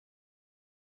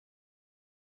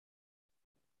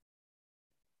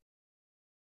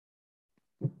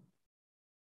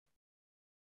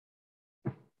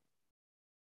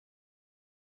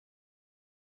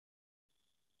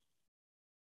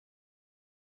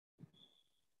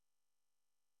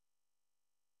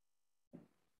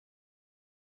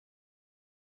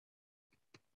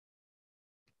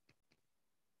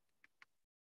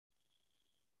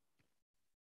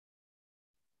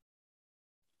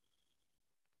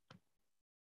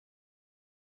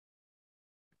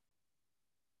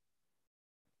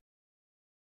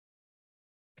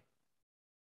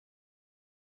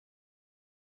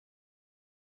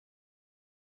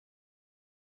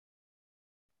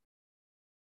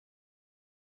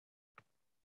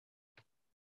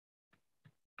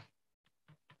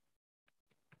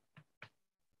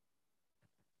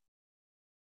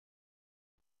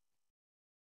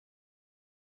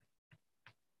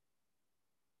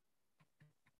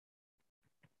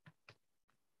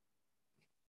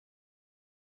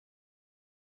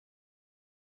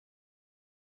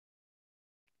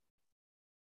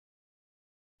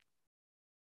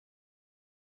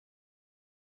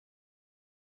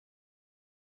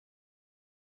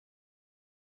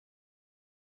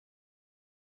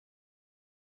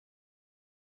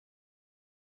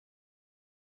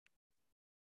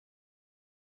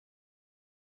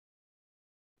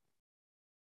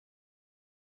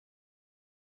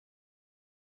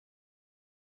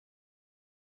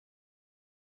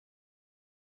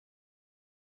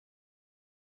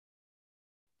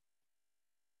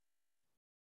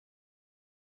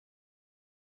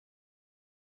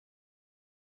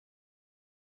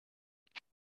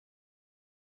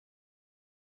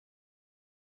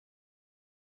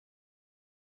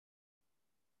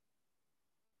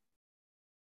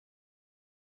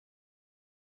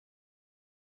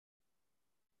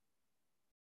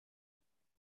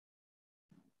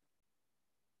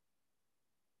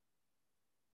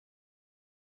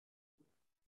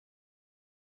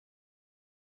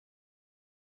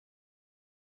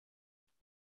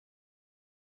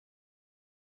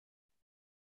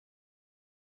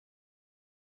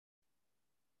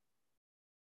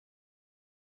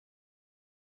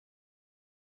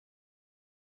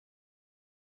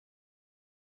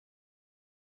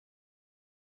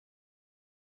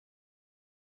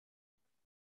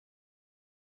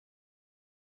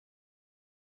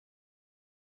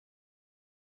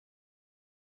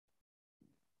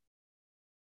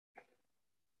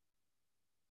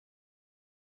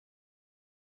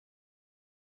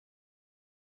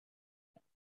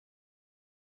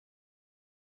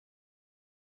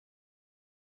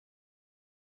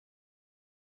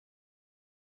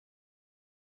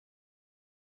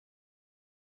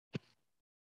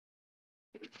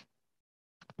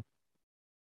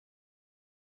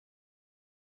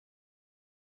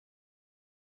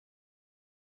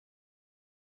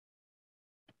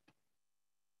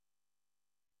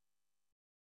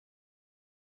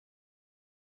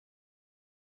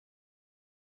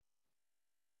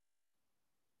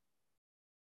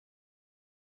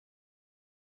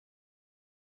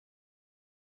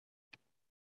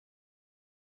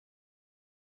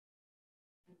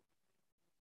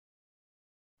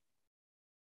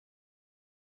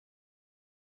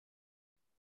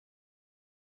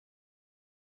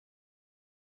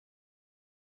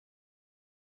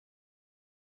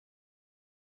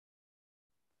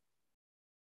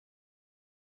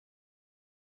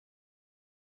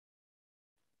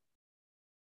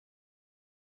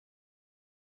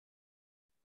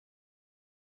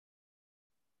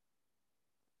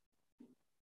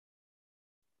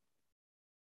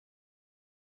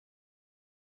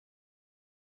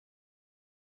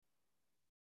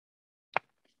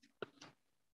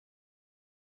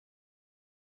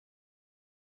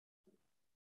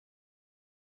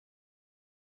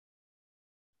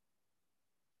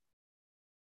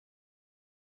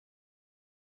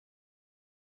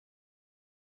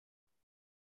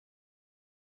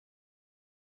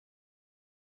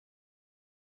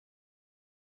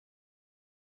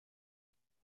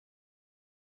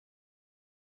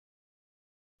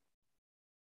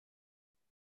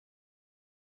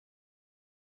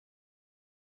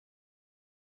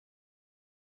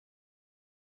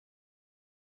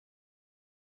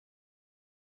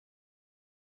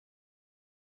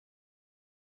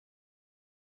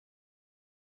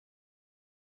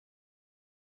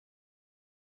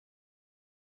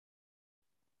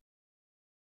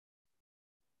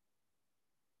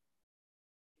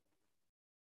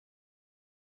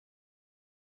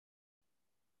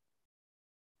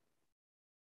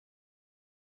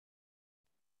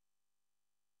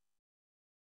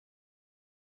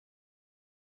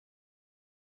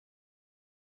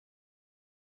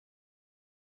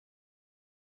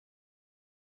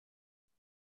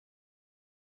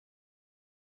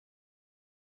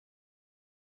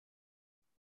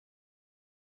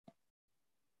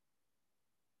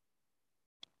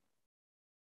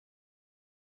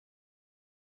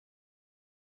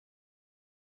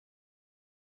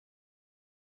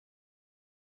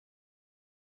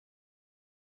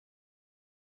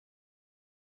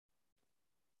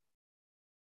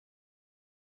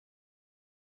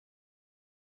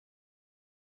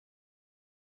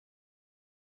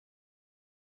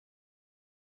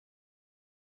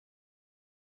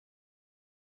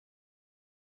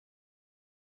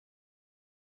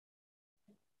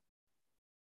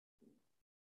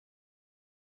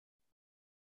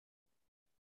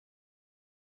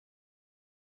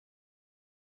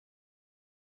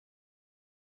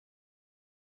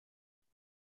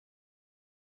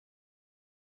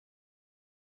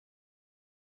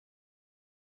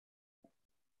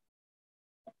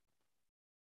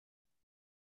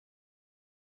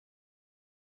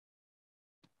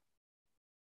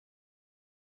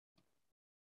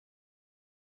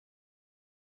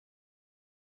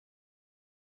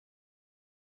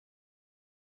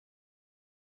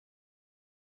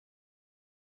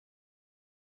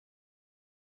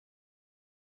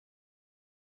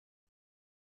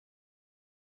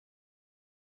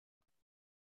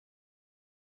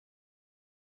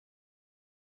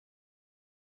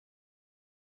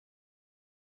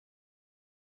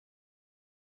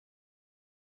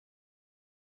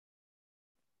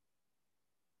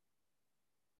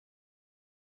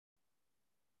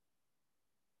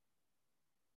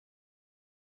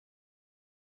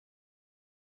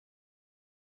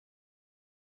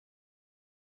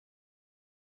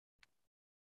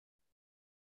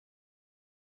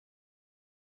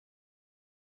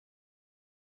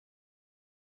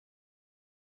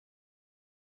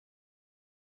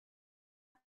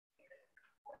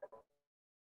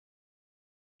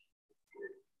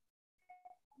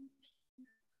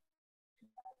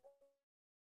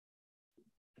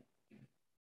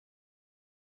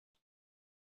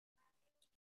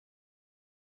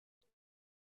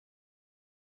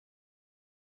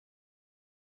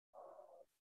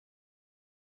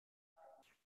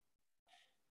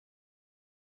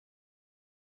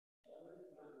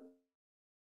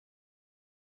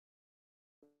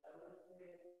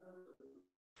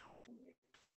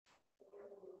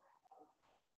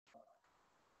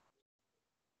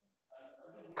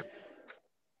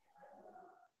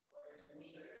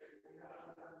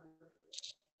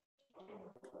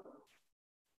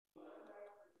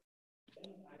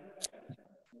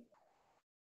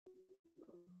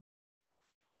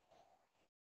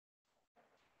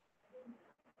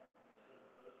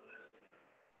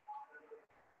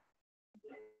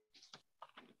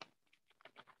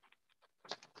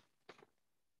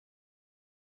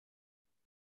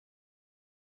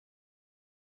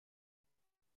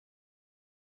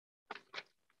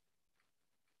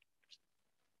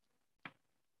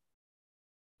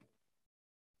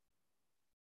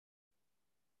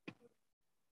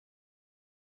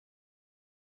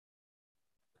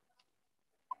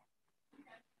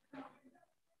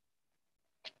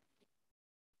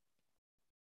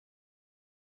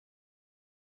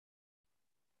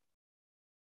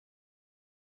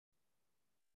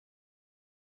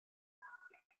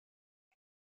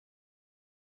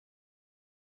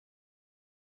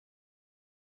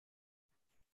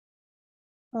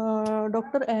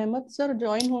Doctor Ahmad sir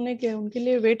join होने के, उनके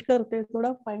लिए वेट करते हैं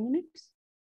थोड़ा, 5 मिनट्स,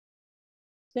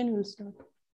 देन विल स्टार्ट।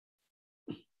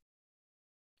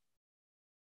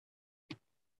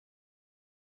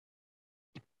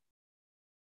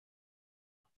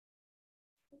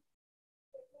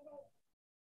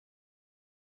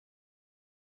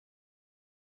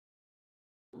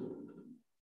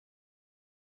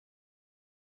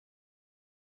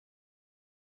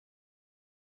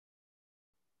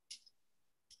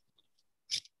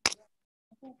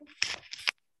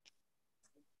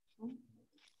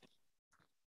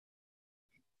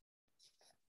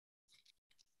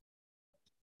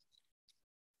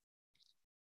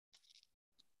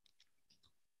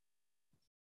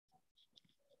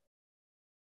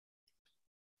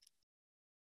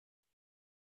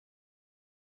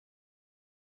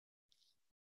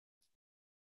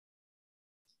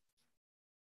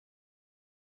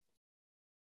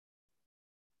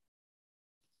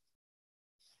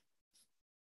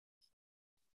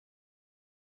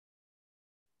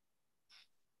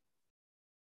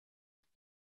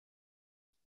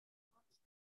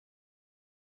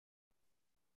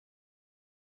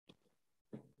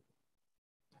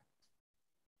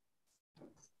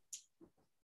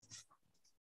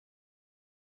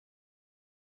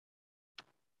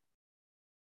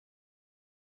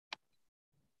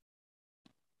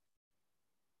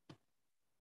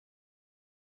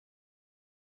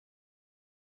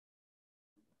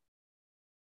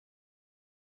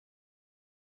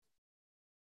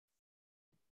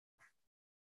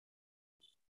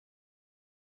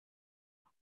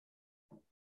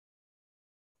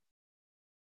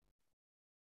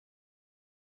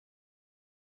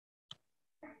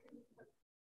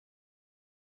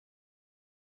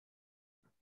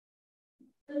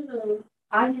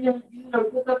 आज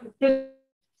लड़कों का कितने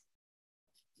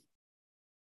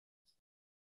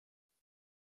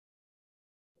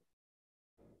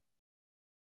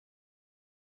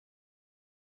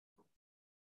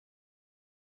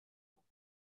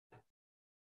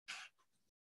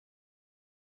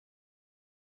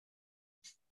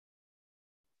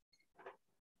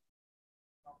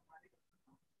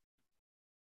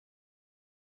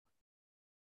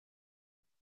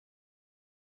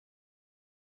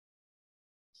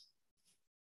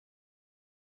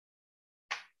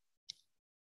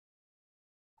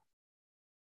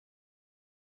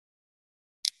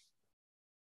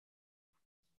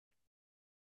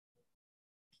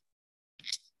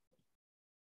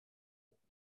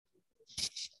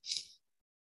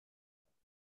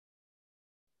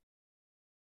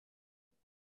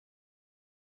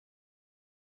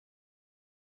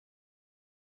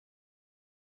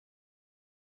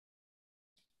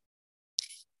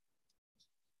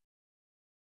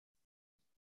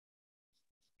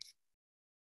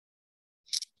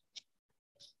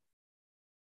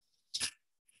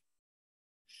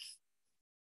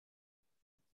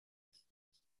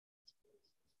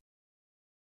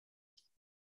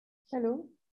हॅलो,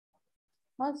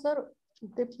 हा सर,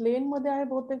 ते प्लेन मध्ये आहे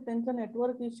बहुतेक, त्यांचा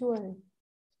नेटवर्क इश्यू आहे.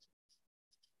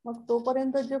 मग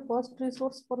तोपर्यंत जे फर्स्ट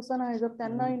रिसोर्स पर्सन आहे, जर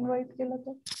त्यांना इन्व्हाइट केलं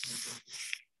तर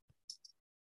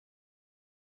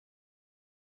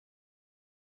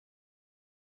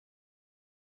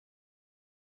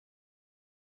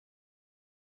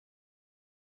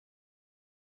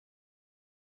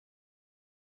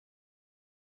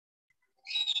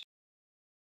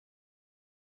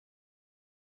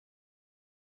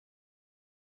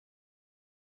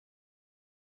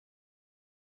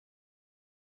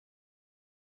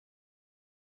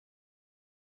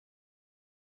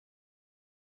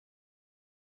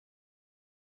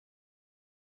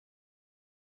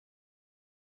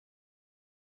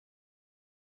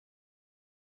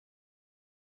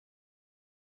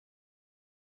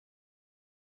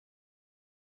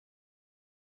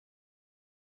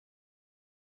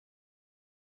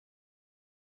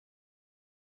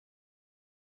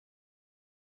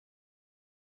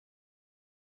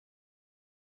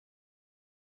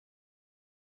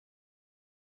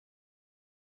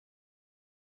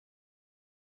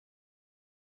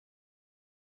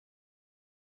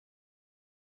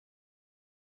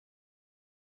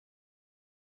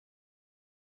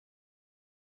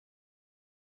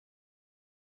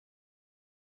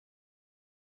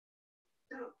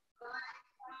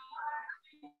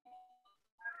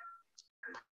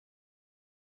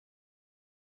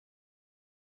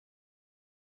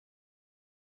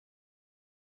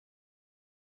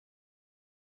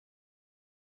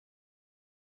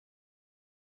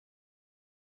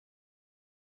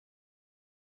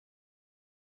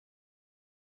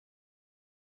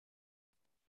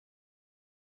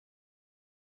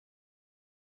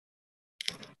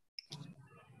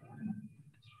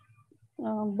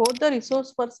Both the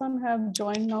resource person have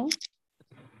joined now.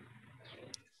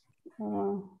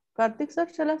 Karthik sir,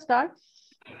 shall I start?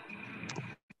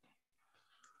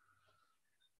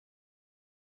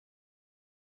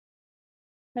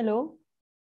 Hello.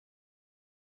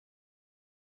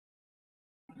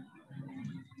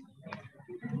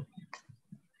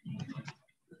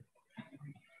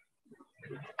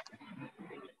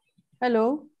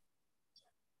 Hello.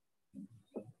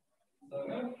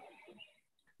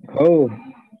 Oh,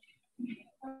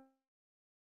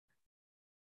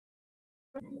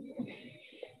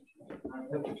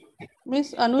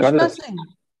 Miss Anushka Singh.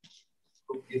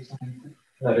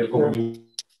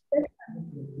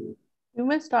 You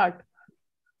may start.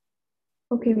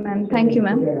 Okay, ma'am. Thank you,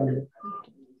 ma'am.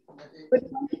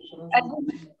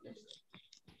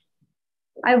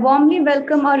 I warmly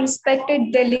welcome our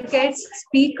respected delegates,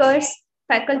 speakers,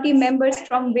 faculty members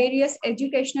from various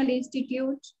educational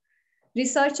institutes,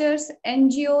 researchers,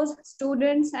 NGOs,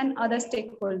 students, and other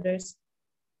stakeholders.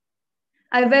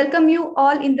 I welcome you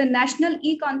all in the National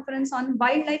E-Conference on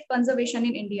Wildlife Conservation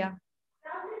in India.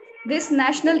 This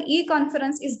National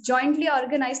E-Conference is jointly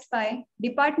organized by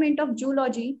Department of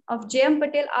Zoology of J.M.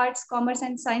 Patel Arts, Commerce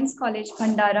and Science College,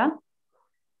 Bhandara,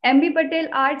 M.B. Patel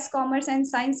Arts, Commerce and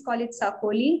Science College,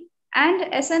 Sakoli,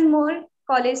 and S.N. Moore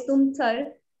College, Tumsar,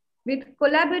 with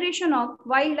collaboration of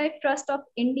Wildlife Trust of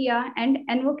India and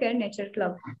Envocare Nature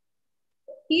Club.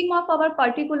 Theme of our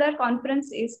particular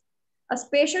conference is a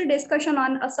special discussion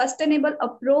on a sustainable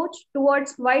approach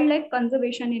towards wildlife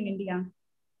conservation in India.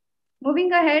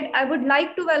 Moving ahead, I would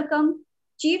like to welcome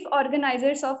Chief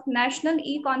Organizers of National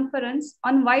E-Conference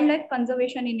on Wildlife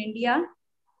Conservation in India,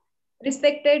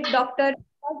 respected Dr.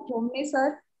 Dhomne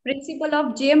sir, Principal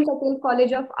of J.M. Patel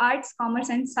College of Arts, Commerce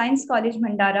and Science College,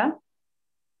 Bhandara,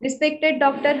 respected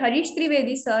Dr. Harish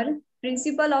Trivedi sir,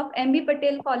 Principal of M.B.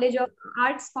 Patel College of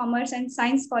Arts, Commerce and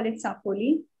Science College,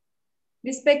 Sakoli,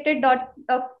 respected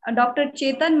Dr.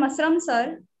 Chetan Masram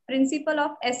sir, Principal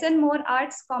of S.N. Moore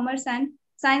Arts, Commerce and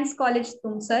Science College,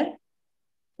 Tumsar,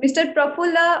 Mr.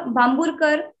 Prafulla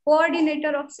Bamburkar,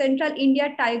 Coordinator of Central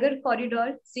India Tiger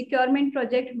Corridor Securement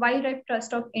Project, Wildlife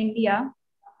Trust of India.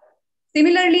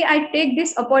 Similarly, I take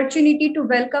this opportunity to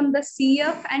welcome the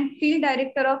CF and Field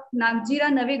Director of Nagjira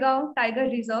Navegaon Tiger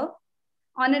Reserve,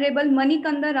 Honorable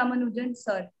Manikanda Ramanujan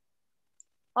sir.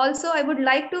 Also, I would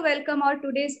like to welcome our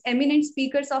today's eminent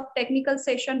speakers of technical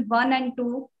session 1 and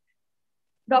 2,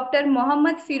 Dr.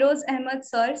 Mohammad Firoz Ahmed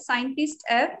sir, Scientist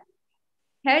F,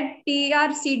 Head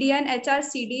TRCD and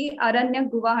HRCD, Aranya,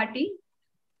 Guwahati,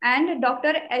 and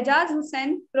Dr. Ejaz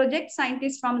Hussain, Project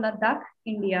Scientist from Ladakh,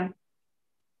 India.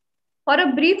 For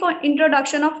a brief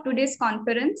introduction of today's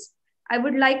conference, I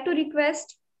would like to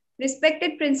request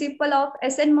respected Principal of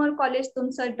S.N. Moore College,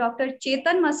 Tumsar, Dr.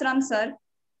 Chetan Masram sir,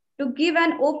 to give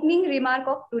an opening remark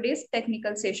of today's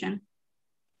technical session.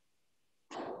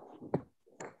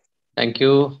 Thank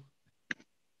you.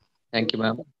 Thank you,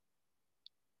 ma'am.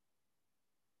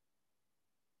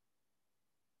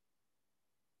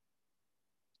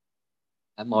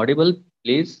 I'm audible,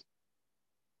 please.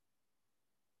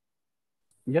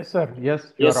 yes, sir.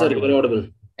 Yes, Yes, sir, you are audible.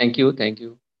 Thank you. Thank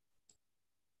you.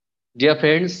 Dear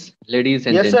friends, ladies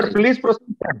and Yes, sir. gentlemen. Please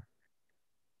proceed, sir.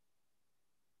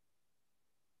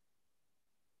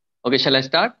 Okay, shall I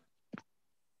start?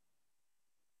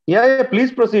 Yeah,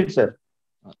 please proceed, sir.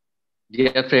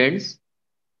 Dear friends,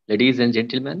 ladies and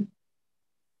gentlemen.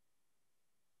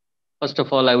 First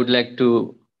of all, I would like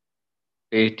to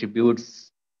pay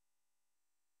tributes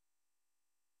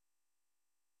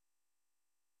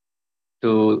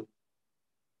to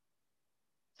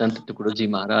Sant Tukadoji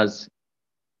Maharaj,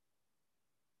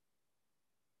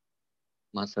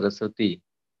 Ma Saraswati,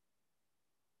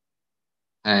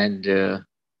 and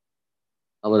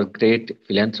our great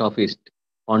philanthropist,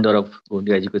 founder of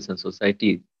Gondia Education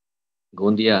Society,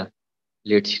 Gondia,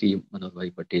 late Shri Manoj Bhai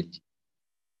Patel ji.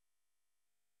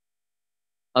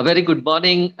 A very good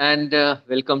morning and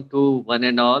welcome to one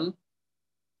and all.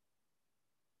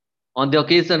 On the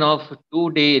occasion of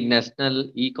 2-day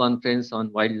National E-Conference on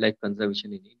Wildlife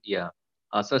Conservation in India,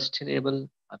 a sustainable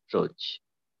approach,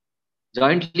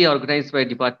 jointly organized by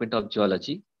Department of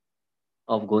Zoology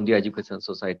of Gondia Education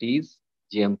Societies,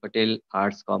 J.M. Patel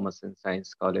Arts, Commerce and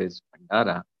Science College,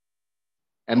 Bhandara,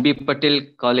 M.B. Patel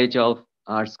College of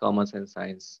Arts, Commerce and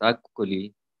Science,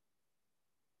 Sakoli,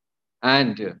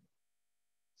 and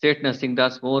Seth Narsingh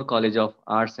Das More College of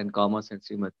Arts and Commerce and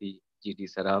Srimati G.D.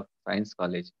 Saraf Science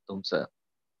College, Tumsar.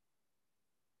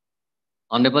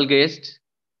 Honorable guest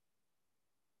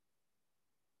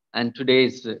and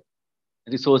today's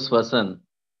resource person,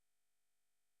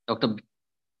 Dr.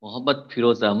 Mohammad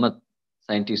Firoz Ahmed,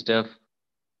 Scientist F,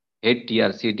 Head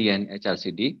TRCD and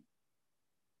HRCD,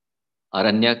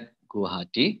 Aranyak,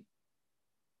 Guwahati.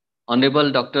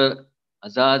 Honorable Dr.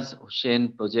 Azaz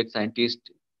Hussain, Project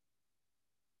Scientist,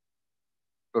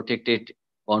 Protected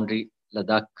Boundary,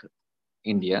 Ladakh,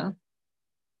 India.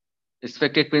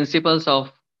 Respected principals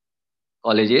of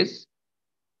colleges,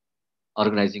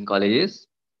 organizing colleges,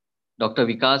 Dr.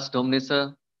 Vikas Domne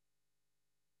sir,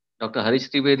 Dr. Harish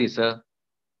Trivedi sir,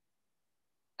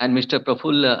 and Mr.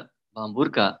 Prafulla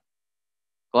Bamburka,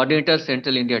 Coordinator,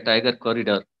 Central India Tiger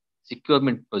Corridor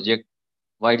Securement Project,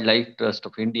 Wildlife Trust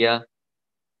of India,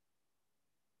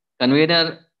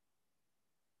 Convener,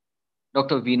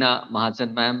 Dr. Veena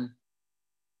Mahajan ma'am,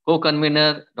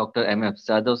 Co-Convener, Dr. M.F.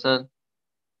 Zadov sir,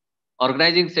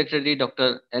 Organizing Secretary,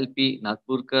 Dr. L.P.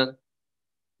 Nagpurkar,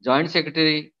 Joint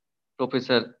Secretary,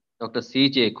 Professor Dr.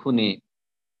 C.J. Khune,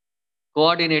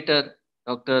 Coordinator,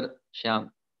 Dr.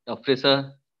 Shyam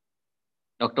Officer,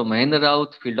 Dr. Mahendra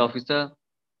Raut, Field Officer,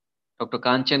 Dr.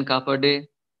 Kanchan Kapade,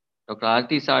 Dr.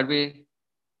 Aarti Sadve,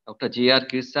 Dr. J.R.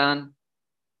 Kirsan,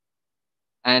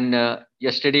 and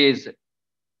yesterday is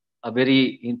a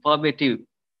very informative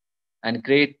and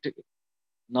great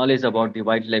knowledge about the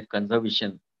wildlife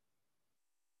conservation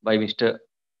by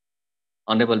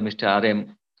Honorable Mr.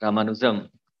 R.M. Ramanujam,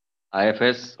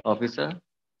 IFS Officer,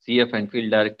 CF and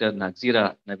Field Director,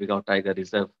 Nagzira, Nabigao Tiger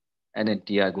Reserve,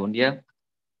 NNTR Gondia,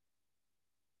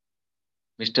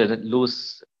 Mr.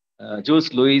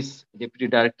 Jules Louis, Deputy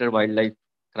Director, Wildlife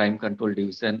Crime Control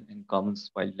Division in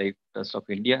Commons Wildlife Trust of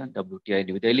India, WTI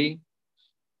New Delhi,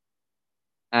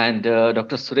 and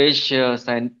Dr.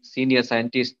 Suresh, Senior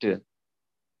Scientist,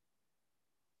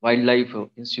 Wildlife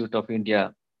Institute of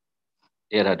India,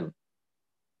 Dehradun.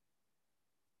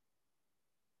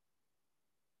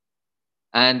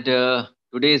 And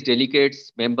today's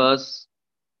delegates, members,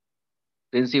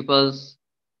 principals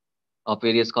of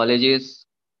various colleges,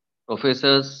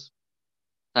 professors,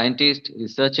 scientists,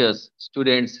 researchers,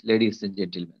 students, ladies and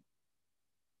gentlemen.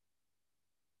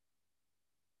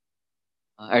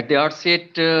 At the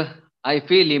outset, I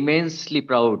feel immensely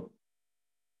proud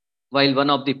while one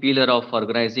of the pillars of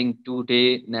organizing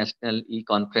two-day National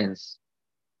E-Conference.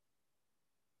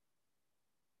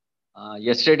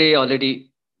 Yesterday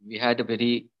already we had a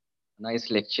very nice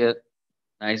lecture,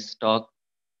 nice talk,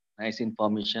 nice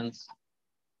informations,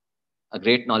 a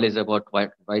great knowledge about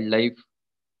wildlife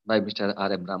by Mr.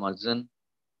 R.M. Ramanujan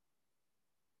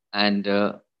and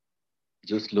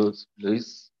Jules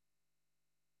Louis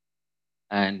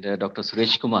and Dr.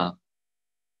 Suresh Kumar.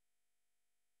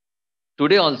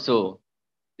 Today also,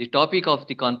 the topic of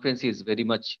the conference is very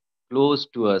much close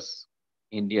to us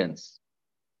Indians.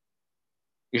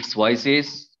 Its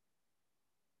voices,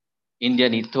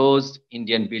 Indian ethos,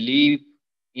 Indian belief,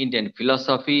 Indian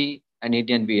philosophy, and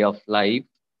Indian way of life.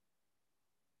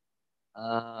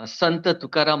 Santa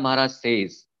Tukaram Maharaj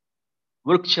says,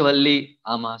 Vrukshvalli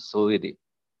ama soide.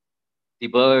 The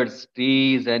birds,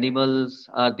 trees, animals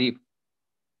are the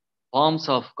forms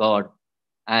of God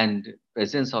and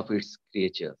presence of its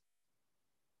creature.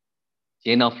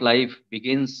 Chain of life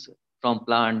begins from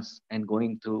plants and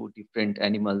going through different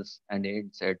animals and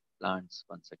ends at plants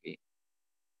once again.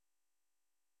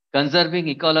 Conserving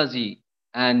ecology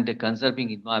and conserving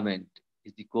environment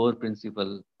is the core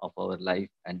principle of our life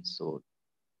and soul.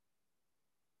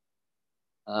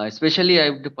 Especially I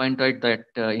would point out that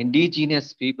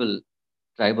indigenous people,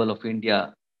 tribal of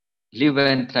India, live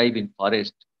and thrive in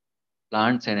forest.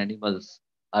 Plants and animals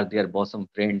are their bosom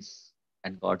friends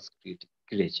and God's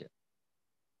creature.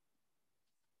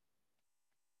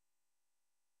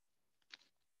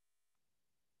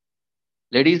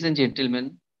 Ladies and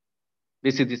gentlemen,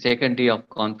 this is the second day of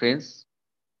conference,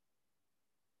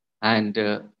 and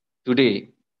today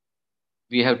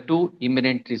we have two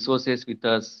eminent resources with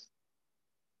us,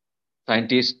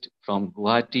 scientists from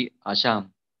Guwahati,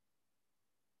 Assam,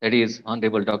 that is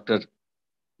Honorable Dr.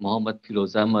 Mohammad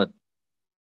Firoz Ahmad,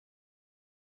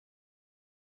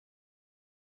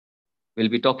 will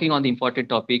be talking on the important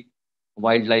topic,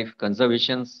 wildlife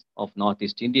conservation of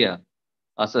Northeast India,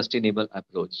 a sustainable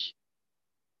approach.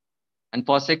 And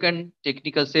for second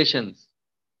technical sessions,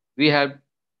 we have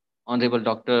Honorable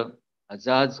Dr.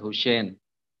 Azaz Hussain,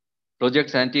 project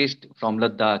scientist from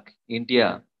Ladakh,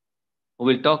 India, who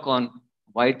will talk on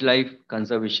wildlife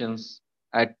conservation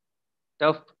at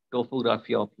tough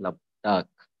topography of Ladakh.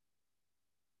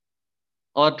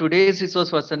 Our today's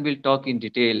resource person will talk in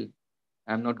detail.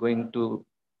 I'm not going to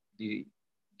the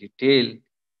detail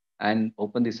and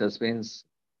open the suspense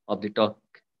of the talk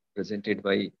presented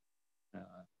by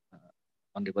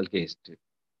honorable guest.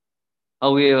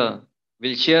 However,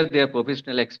 will share their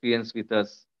professional experience with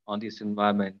us on this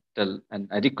environmental, and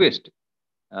I request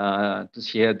to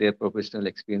share their professional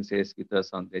experiences with us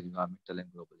on their environmental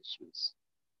and global issues.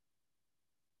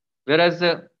 Whereas,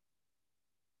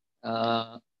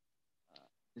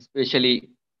 especially,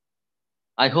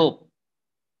 I hope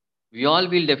we all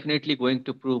will definitely going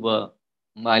to prove a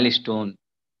milestone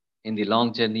in the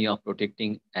long journey of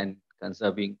protecting and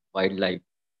conserving wildlife,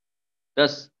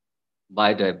 thus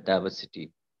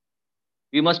biodiversity.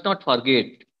 We must not forget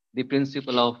the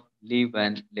principle of live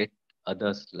and let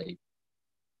others live.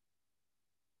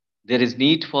 There is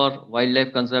need for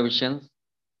wildlife conservation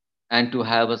and to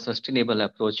have a sustainable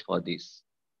approach for this.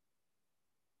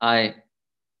 I,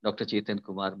 Dr. Chetan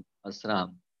Kumar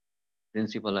Asram,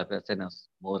 Principal of SNS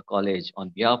More College, on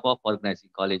behalf of organizing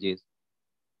colleges,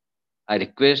 I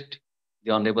request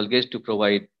the Honorable Guest to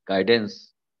provide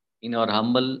guidance in our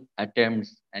humble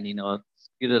attempts and in our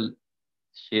skill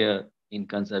share in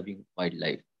conserving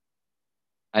wildlife.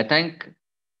 I thank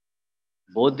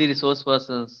both the resource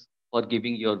persons for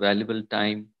giving your valuable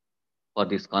time for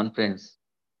this conference.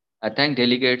 I thank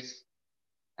delegates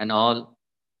and all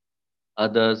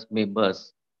others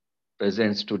members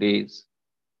present today's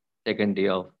second day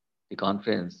of the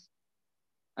conference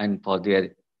and for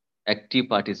their active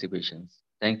participations.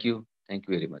 Thank you. Thank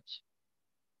you very much.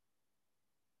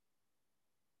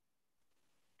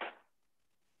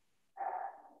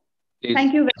 Please.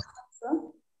 Thank you very much, sir.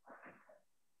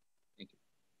 Thank you.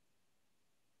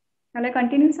 Shall I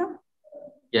continue, sir?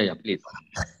 Yeah, please.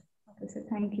 Okay, sir.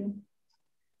 Thank you.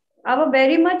 Our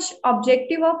very much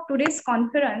objective of today's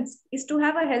conference is to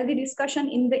have a healthy discussion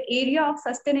in the area of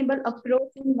sustainable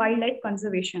approach in wildlife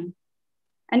conservation.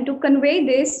 And to convey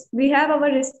this, we have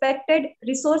our respected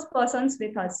resource persons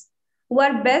with us who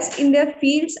are best in their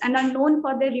fields and are known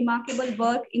for their remarkable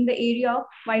work in the area of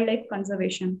wildlife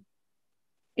conservation.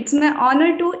 It's my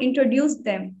honor to introduce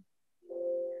them.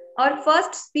 Our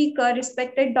first speaker,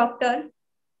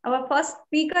 our first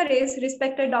speaker is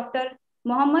respected Dr.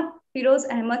 Mohammad Firoz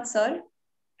Ahmed sir,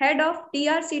 Head of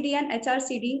TRCD and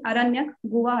HRCD, Aranyak,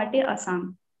 Guwahati,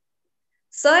 Assam.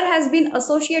 Sir has been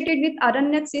associated with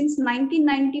Aranyak since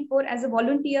 1994 as a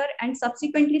volunteer and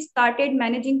subsequently started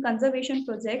managing conservation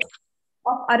projects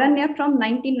of Aranyak from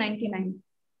 1999.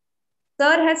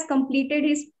 Sir has completed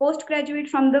his postgraduate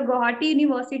from the Guwahati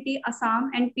University, Assam,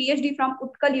 and PhD from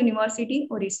Utkal University,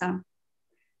 Orissa.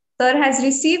 Sir has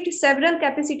received several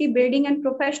capacity building and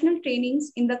professional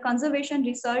trainings in the conservation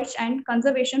research and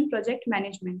conservation project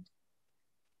management.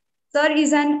 Sir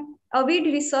is an avid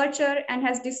researcher and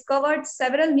has discovered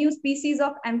several new species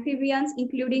of amphibians,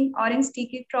 including orange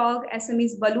sticky frog,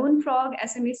 Assamese balloon frog,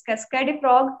 Assamese cascade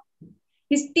frog.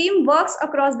 His team works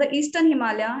across the Eastern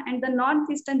Himalaya and the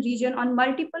Northeastern region on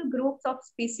multiple groups of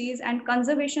species and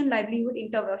conservation livelihood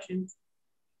interventions.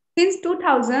 Since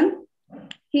 2000,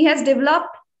 he has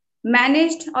developed,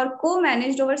 managed or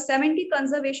co-managed over 70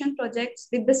 conservation projects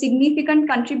with the significant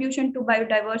contribution to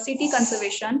biodiversity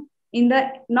conservation in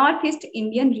the Northeast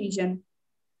Indian region.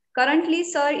 Currently,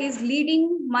 Sir is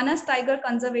leading Manas Tiger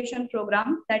Conservation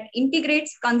Program that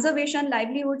integrates conservation,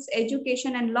 livelihoods,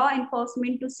 education, and law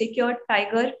enforcement to secure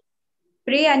tiger,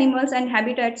 prey animals, and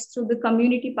habitats through the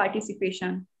community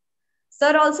participation.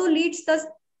 Sir also leads the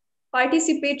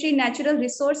participatory natural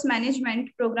resource management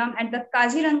program at the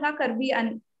Kaziranga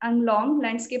Karbi Anglong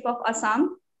landscape of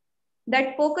Assam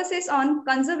that focuses on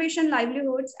conservation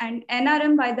livelihoods and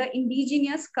NRM by the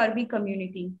indigenous Karbi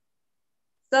community.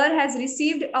 Sir has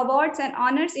received awards and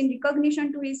honors in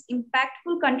recognition to his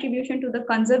impactful contribution to the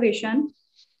conservation.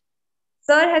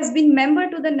 Sir has been member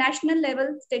to the national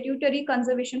level statutory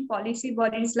conservation policy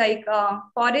bodies like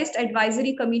Forest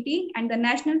Advisory Committee and the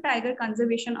National Tiger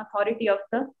Conservation Authority of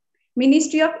the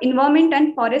Ministry of Environment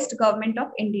and Forest Government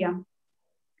of India.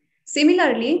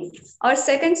 Similarly, our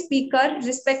second speaker is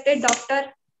respected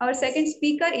Dr.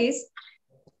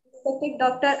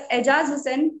 Ejaz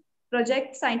Hussain,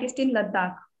 project scientist in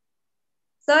Ladakh.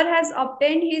 Sir has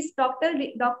obtained his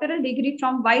doctoral degree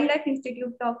from Wildlife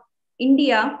Institute of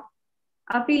India,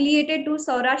 affiliated to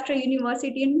Saurashtra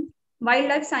University in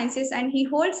Wildlife Sciences, and he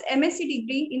holds MSc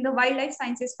degree in the Wildlife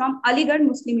Sciences from Aligarh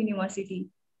Muslim University.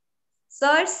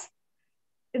 Sir's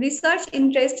research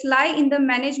interests lie in the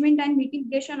management and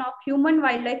mitigation of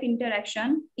human-wildlife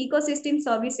interaction, ecosystem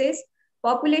services,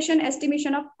 population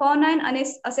estimation of fauna and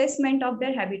assessment of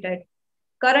their habitat.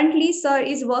 Currently, Sir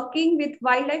is working with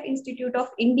Wildlife Institute of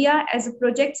India as a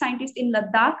project scientist in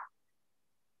Ladakh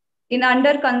in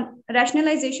under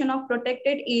rationalization of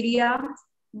protected area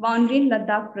boundary in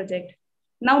Ladakh project.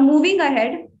 Now moving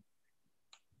ahead,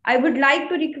 I would like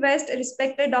to request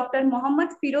respected Dr. Mohammad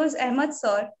Firoz Ahmed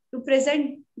Sir to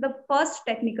present the first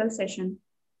technical session.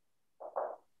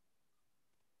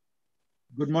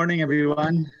 Good morning,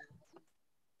 everyone.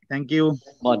 Thank you.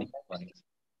 Morning. Morning.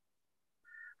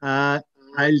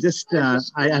 I'll just,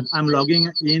 I'm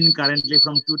logging in currently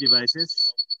from two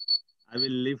devices. I will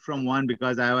leave from one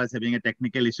because I was having a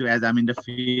technical issue as I'm in the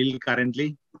field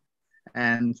currently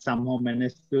and somehow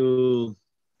managed to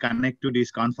connect to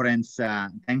this conference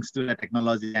thanks to the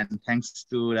technology and thanks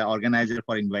to the organizer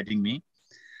for inviting me.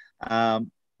 I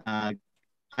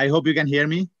hope you can hear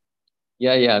me.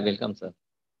 Yeah, welcome, sir.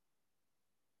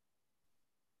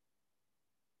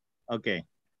 Okay.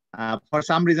 For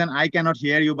some reason, I cannot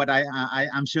hear you, but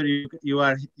I'm sure you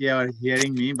are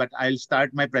hearing me. But I'll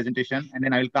start my presentation and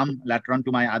then I will come later on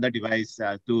to my other device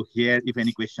to hear if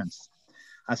any questions.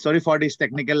 Sorry for this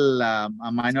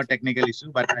minor technical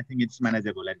issue, but I think it's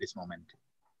manageable at this moment.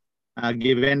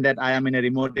 Given that I am in a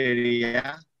remote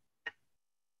area,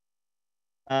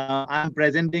 I'm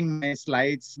presenting my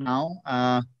slides now.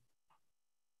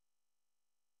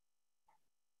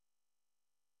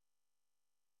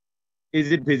 Is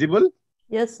it visible?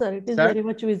 Yes, sir. It is very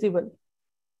much visible.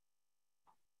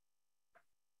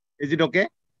 Is it okay?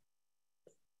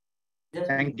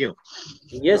 Thank you.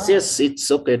 Yes, it's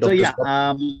okay, Dr. So yeah,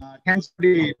 thanks for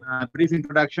the brief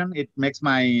introduction. It makes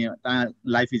my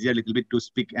life easier a little bit to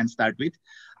speak and start with.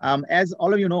 As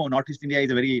all of you know, Northeast India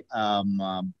is a very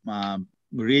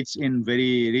rich in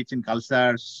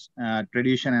cultures,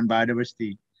 tradition, and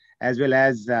biodiversity, as well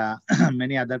as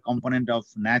many other components of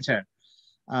nature.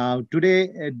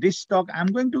 Today, this talk, I'm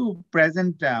going to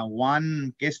present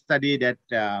one case study that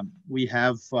we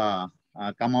have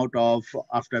come out of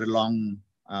after a long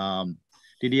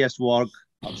tedious work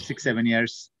of 6-7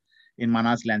 years in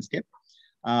Manas landscape,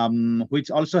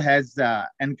 which also has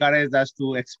encouraged us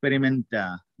to experiment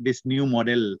this new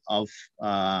model of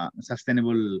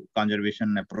sustainable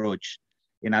conservation approach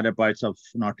in other parts of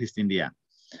Northeast India.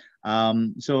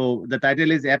 So the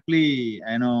title is aptly,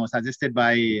 suggested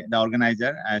by the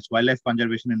organizer as Wildlife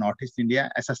Conservation in Northeast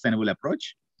India, a Sustainable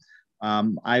Approach.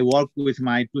 I work with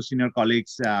my two senior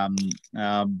colleagues,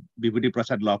 Vibhuti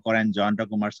Prasad Lokar and Jayanta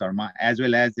Kumar Sharma, as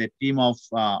well as a team of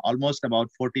almost about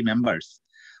 40 members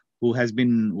who has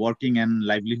been working in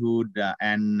livelihood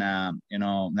and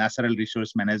natural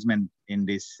resource management in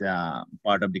this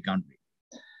part of the country.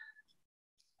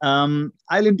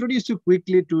 I'll introduce you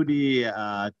quickly to the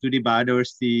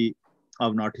biodiversity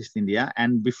of Northeast India,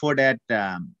 and before that,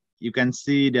 you can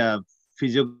see the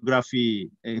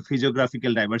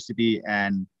physiographical diversity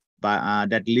and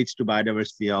that leads to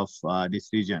biodiversity of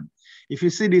this region. If you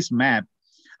see this map,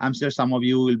 I'm sure some of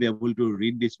you will be able to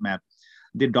read this map.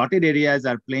 The dotted areas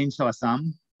are plains of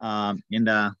Assam in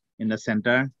the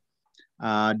center.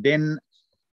 Then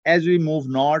as we move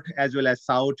north as well as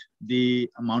south, the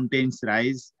mountains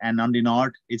rise, and on the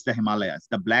north, it's the Himalayas.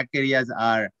 The black areas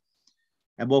are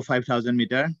above 5,000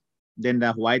 meters. Then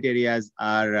the white areas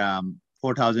are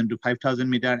 4,000 to 5,000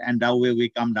 meters, and that way we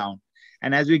come down.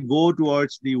 And as we go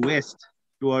towards the west,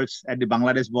 at the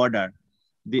Bangladesh border,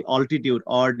 the altitude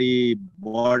or the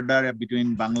border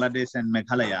between Bangladesh and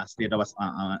Meghalaya, state of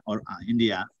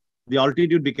India, the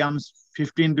altitude becomes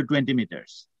 15 to 20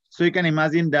 meters. So you can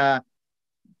imagine the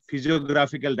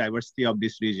physiographical diversity of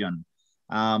this region,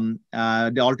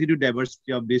 the altitude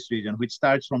diversity of this region, which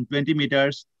starts from 20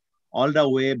 meters all the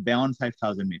way beyond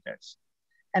 5,000 meters.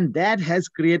 And that has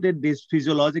created this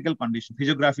physiographical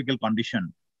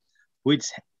condition, which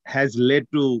has led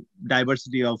to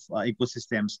diversity of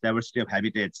ecosystems, diversity of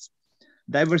habitats,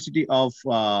 diversity of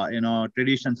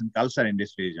traditions and culture in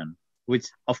this region, which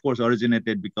of course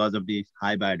originated because of the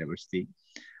high biodiversity.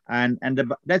 And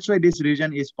that's why this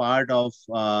region is part of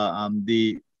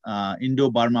the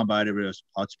Indo-Burma biodiversity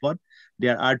hotspot.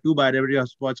 There are two biodiversity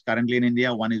hotspots currently in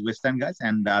India. One is Western Ghats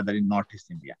and the other in Northeast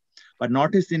India. But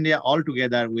Northeast India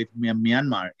altogether with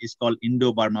Myanmar is called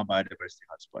Indo-Burma biodiversity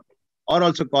hotspot, or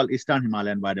also called Eastern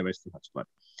Himalayan biodiversity hotspot.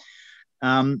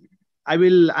 I'm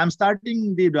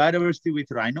starting the biodiversity with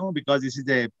rhino because this is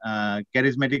a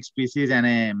charismatic species and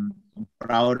a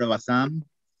proud of Assam,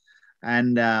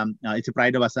 and it's a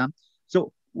pride of Assam.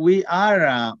 So we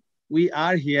are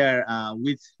here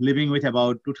living with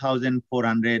about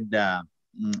 2,400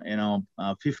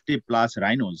 50 plus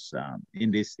rhinos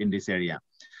in this area.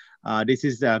 This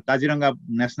is Kaziranga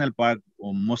National Park.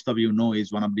 Most of you know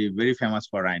is one of the very famous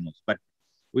for rhinos, but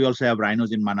we also have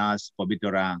rhinos in Manas,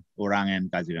 Pabitra, Orang, and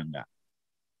Kaziranga.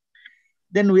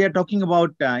 Then we are talking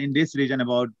about in this region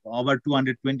about over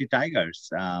 220 tigers,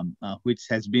 which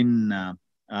has been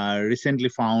recently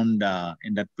found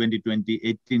in the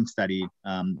 2018 study,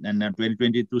 and the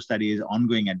 2022 study is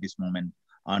ongoing at this moment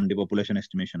on the population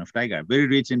estimation of tiger. Very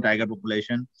rich in tiger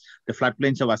population. The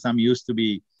floodplains of Assam used to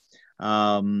be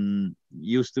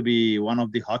used to be one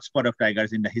of the hotspot of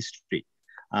tigers in the history.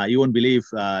 You won't believe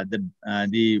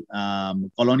the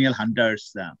colonial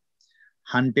hunters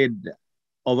hunted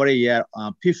over a year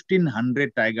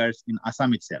 1,500 tigers in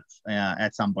Assam itself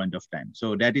at some point of time.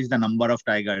 So that is the number of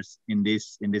tigers in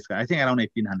this. I think around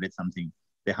 1,800 something.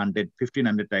 They hunted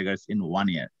 1,500 tigers in 1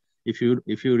 year. If you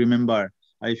remember,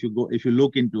 if you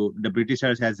look into, the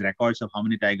Britishers has records of how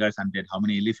many tigers hunted, how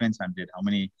many elephants hunted, how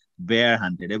many bear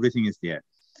hunted. Everything is there.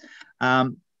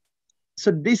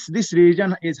 So this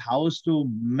region is housed to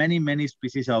many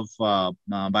species of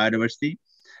biodiversity,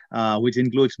 which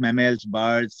includes mammals,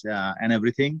 birds, and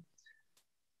everything.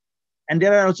 And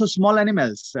there are also small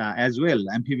animals as well: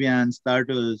 amphibians,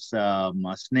 turtles,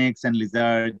 snakes and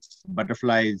lizards,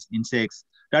 butterflies, insects.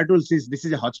 Turtles this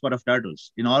is a hotspot of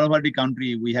turtles. In all over the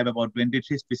country, we have about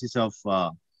 23 species of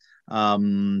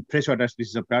freshwater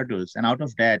species of turtles, and out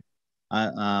of that,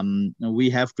 we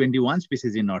have 21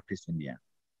 species in Northeast India.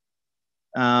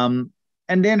 And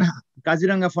then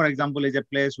Kaziranga, for example, is a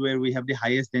place where we have the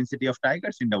highest density of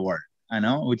tigers in the world,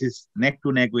 which is neck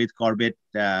to neck with Corbett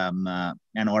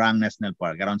and Orang National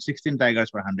Park, around 16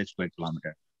 tigers per 100 square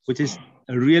kilometer, which is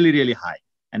really high.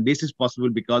 And this is possible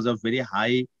because of very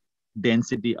high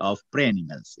density of prey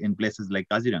animals in places like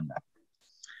Kaziranga.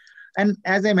 And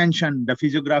as I mentioned, the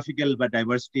physiographical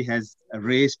diversity has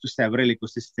raised to several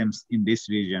ecosystems in this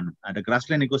region. The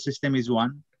grassland ecosystem is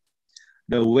one.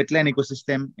 The wetland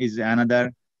ecosystem is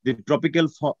another. The tropical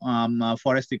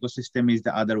forest ecosystem is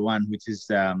the other one, which is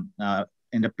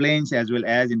in the plains as well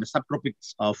as in the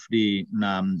subtropics of the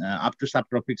up to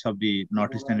subtropics of the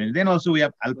northeastern region. Then also we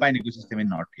have alpine ecosystem in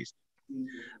northeast.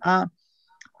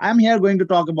 I'm here going to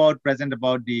present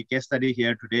about the case study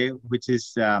here today, which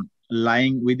is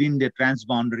lying within the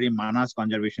transboundary Manas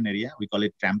conservation area. We call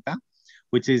it TRAMCA,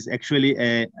 which is actually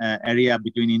a area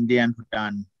between India and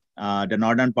Bhutan, the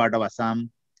northern part of Assam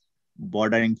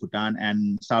bordering Bhutan,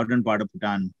 and southern part of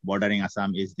Bhutan bordering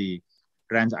Assam is the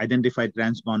identified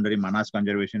transboundary Manas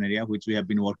conservation area, which we have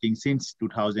been working since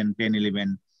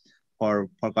 2010-11 for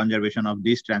conservation of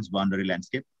this transboundary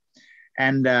landscape.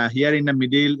 And here in the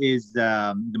middle is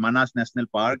the Manas National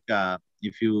Park.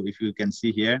 If you can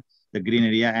see here, the green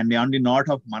area, and on the north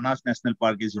of Manas National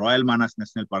Park is Royal Manas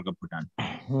National Park of Bhutan.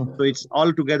 So it's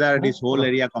all together, this whole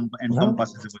area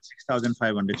encompasses about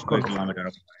 6,500 square kilometers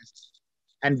of forest.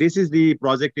 And this is the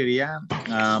project area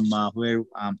where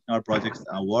our projects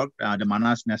work, the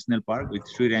Manas National Park with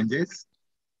 3 ranges.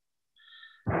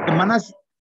 The Manas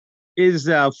is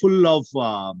full of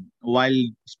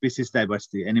wild species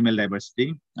diversity, animal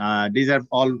diversity. These are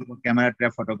all camera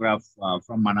trap photographs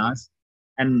from Manas.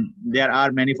 And there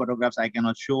are many photographs I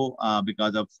cannot show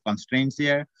because of constraints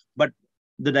here. But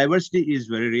the diversity is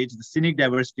very rich. The scenic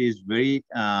diversity is very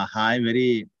high,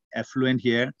 very affluent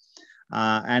here.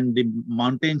 And the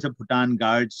mountains of Bhutan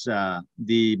guards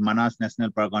the Manas National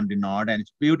Park on the north, and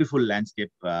it's beautiful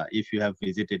landscape if you have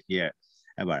visited here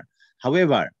ever.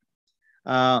 However,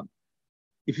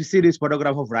 if you see this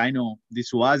photograph of rhino,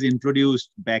 this was introduced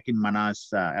back in Manas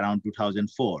around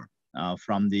 2004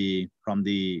 from the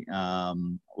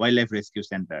Wildlife Rescue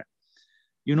Center.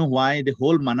 You know why? The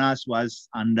whole Manas was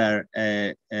under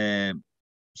a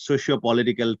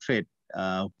socio-political threat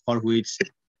for which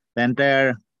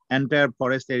the entire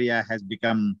forest area has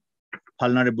become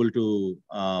vulnerable to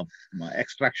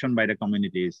extraction by the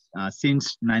communities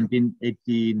since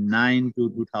 1989 to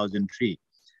 2003.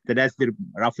 So that's the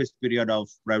roughest period of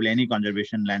probably any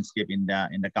conservation landscape in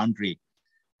the country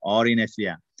or in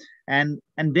Asia. And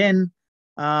then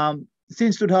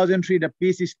since 2003, the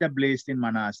peace established in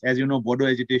Manas. As you know, Bodo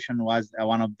agitation was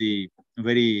one of the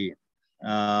very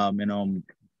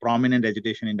prominent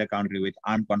agitation in the country with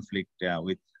armed conflict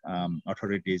with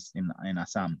authorities in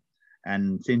Assam.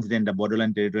 And since then, the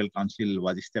Bodoland Territorial Council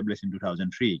was established in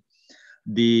 2003.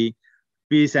 The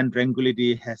peace and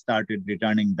tranquility has started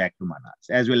returning back to Manas,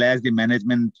 as well as the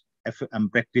management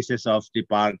practices of the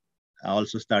park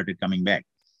also started coming back.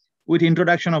 With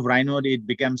introduction of rhino, it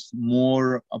becomes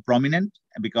more prominent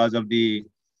because of the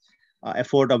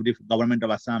effort of the government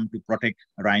of Assam to protect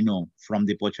rhino from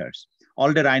the poachers.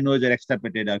 All the rhinos are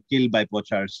extirpated or killed by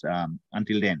poachers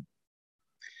until then.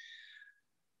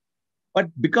 But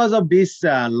because of these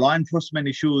law enforcement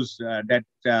issues that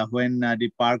when the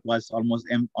park was almost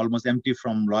empty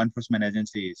from law enforcement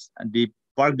agencies, the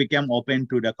park became open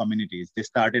to the communities. They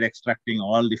started extracting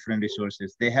all different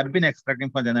resources. They have been extracting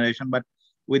for generation, but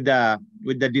with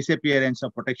the disappearance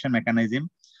of protection mechanism,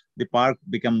 the park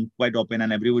became quite open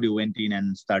and everybody went in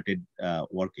and started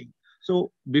working.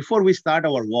 So before we start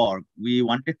our work, we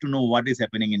wanted to know what is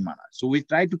happening in Manas. So we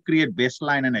tried to create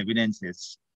baseline and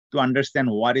evidences to understand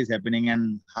what is happening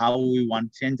and how we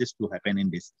want changes to happen in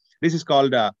this. This is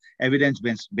called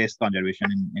evidence-based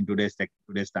conservation in today's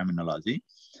terminology.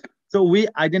 So we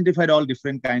identified all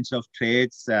different kinds of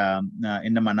threats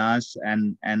in the Manas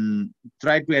and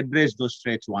tried to address those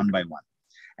threats one by one.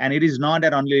 And it is not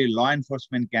that only law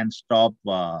enforcement can stop,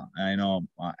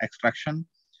 extraction,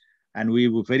 and we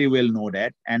very well know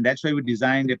that. And that's why we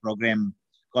designed a program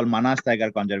called Manas Tiger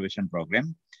Conservation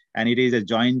Program. And it is a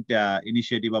joint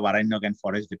initiative of Aranyok and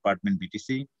Forest Department,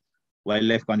 BTC,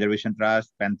 Wildlife Conservation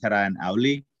Trust, Panthera, and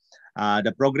Auli.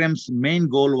 The program's main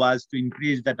goal was to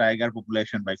increase the tiger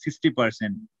population by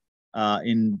 50%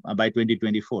 by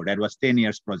 2024. That was 10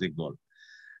 years project goal.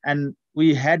 And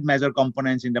we had major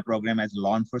components in the program as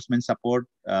law enforcement support,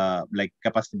 like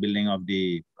capacity building of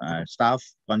the staff,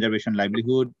 conservation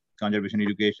livelihood, conservation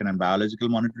education, and biological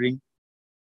monitoring.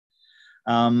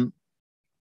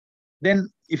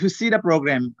 Then if you see the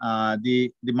program,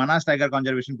 the Manas Tiger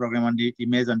Conservation Program on the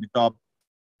image on the top,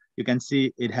 you can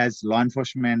see it has law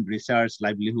enforcement, research,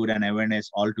 livelihood, and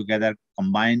awareness all together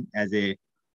combined as a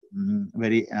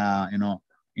very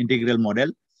integral model.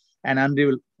 And on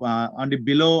the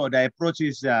below, the approach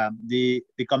is the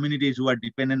communities who are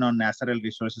dependent on natural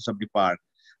resources of the park.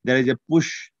 There is a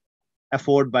push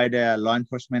effort by the law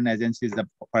enforcement agencies,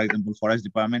 for example, Forest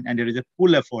Department, and there is a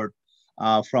pull effort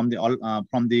from the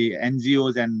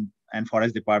NGOs and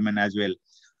Forest Department as well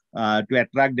to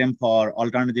attract them for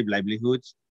alternative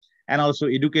livelihoods. And also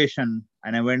education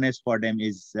and awareness for them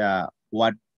is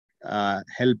what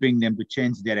helping them to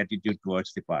change their attitude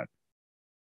towards the park.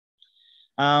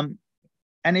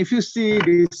 And if you see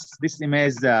this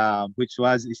image, which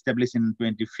was established in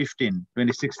 2016,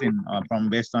 from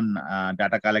based on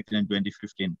data collected in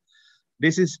 2015,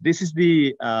 this is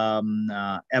the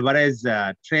average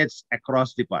traits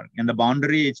across the park. In the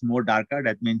boundary, it's more darker.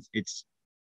 That means it's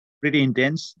pretty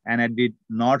intense. And at the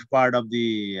north part of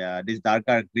the these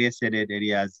darker gray shaded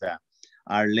areas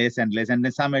are less and less, and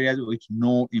then some areas with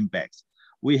no impacts.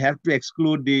 We have to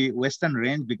exclude the western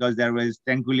range because there was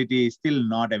tranquility still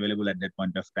not available at that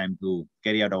point of time to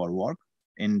carry out our work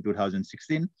in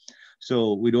 2016.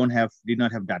 So we did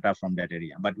not have data from that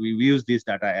area, but we used this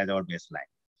data as our baseline.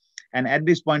 And at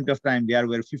this point of time, there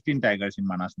were 15 tigers in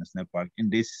Manas National Park in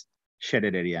this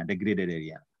shaded area, the graded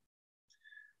area.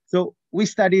 So we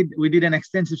did an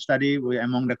extensive study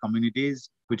among the communities,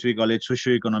 which we call a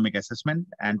socio-economic assessment,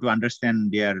 and to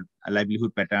understand their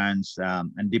livelihood patterns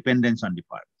and dependence on the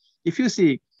park. If you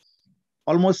see,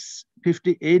 almost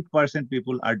 58%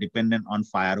 people are dependent on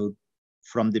firewood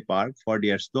from the park for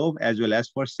their stove, as well as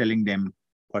for selling them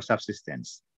for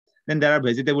subsistence. Then there are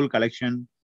vegetable collection,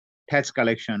 thatch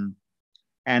collection,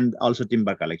 and also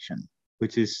timber collection,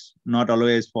 which is not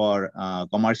always for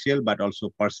commercial, but also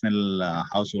personal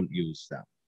household use.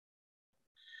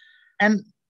 And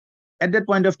at that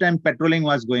point of time, patrolling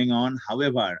was going on.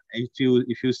 However, if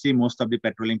you see most of the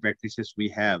patrolling practices we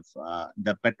have,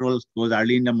 the patrol goes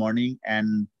early in the morning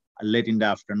and late in the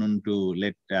afternoon to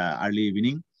late early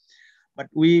evening. But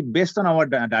based on our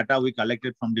data we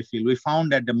collected from the field, we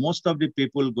found that most of the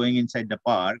people going inside the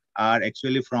park are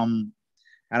actually from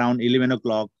around 11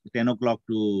 o'clock, 10 o'clock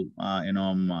to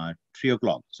 3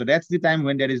 o'clock. So that's the time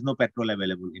when there is no petrol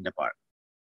available in the park.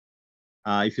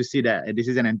 If you see that this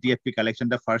is an NTFP collection,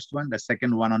 the first one, the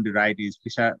second one on the right is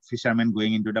fishermen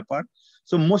going into the park.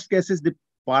 So most cases, the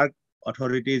park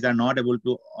authorities are not able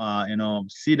to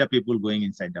see the people going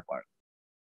inside the park.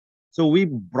 So we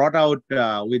brought out,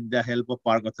 with the help of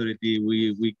Park Authority,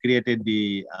 we created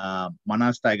the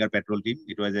Manas Tiger Patrol Team.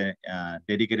 It was a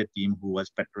dedicated team who was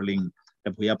patrolling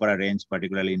the Bhuyapara range,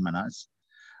 particularly in Manas.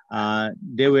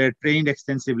 They were trained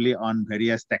extensively on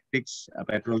various tactics,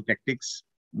 patrol tactics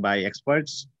by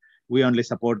experts. We only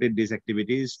supported these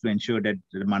activities to ensure that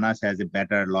Manas has a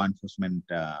better law enforcement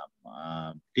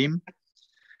team.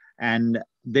 And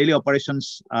daily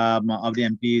operations of the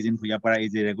MPs in Bhuyapara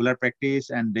is a regular practice,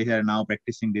 and they are now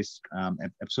practicing this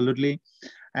absolutely.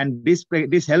 And this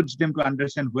helps them to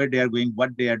understand where they are going,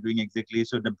 what they are doing exactly.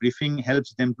 So the briefing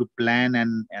helps them to plan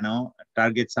and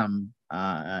target some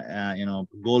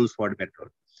goals for the patrol,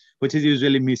 which is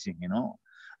usually missing.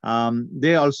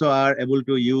 They also are able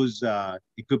to use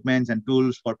equipments and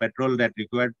tools for patrol that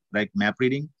require like map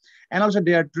reading, and also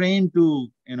they are trained to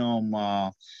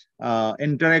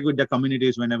interact with the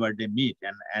communities whenever they meet,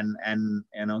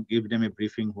 and give them a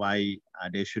briefing why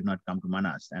they should not come to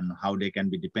Manas and how they can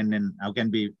be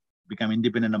become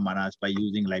independent of Manas by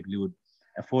using livelihood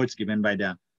efforts given by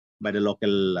the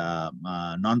local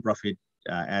non-profit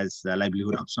as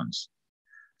livelihood options.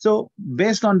 So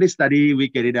based on this study we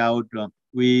carried out,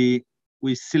 we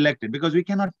we selected, because we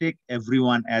cannot take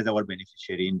everyone as our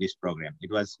beneficiary in this program.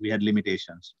 We had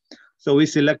limitations. So we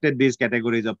selected these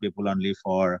categories of people only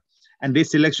and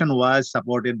this selection was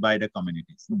supported by the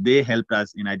communities. They helped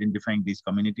us in identifying these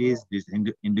communities, these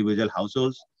individual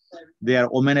households. They are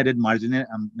women-aided marginal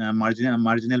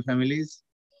families,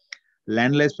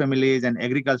 landless families, and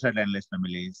agricultural landless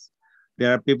families.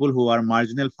 There are people who are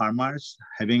marginal farmers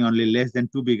having only less than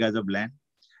 2 acres of land,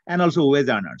 and also wage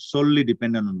earners, solely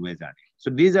dependent on wage earning. So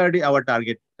these are our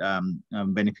target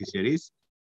beneficiaries.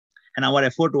 And our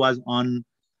effort was on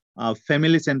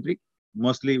family-centric.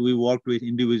 Mostly we worked with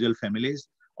individual families,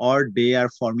 or they are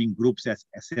forming groups as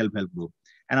a self-help group.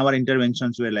 And our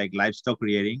interventions were like livestock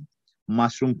rearing,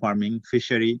 mushroom farming,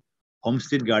 fishery,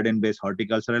 homestead garden-based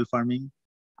horticultural farming,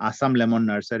 Assam lemon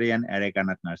nursery, and areca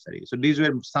nut nursery. So these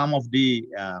were some of the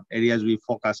areas we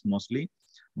focused mostly.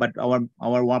 But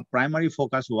our primary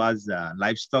focus was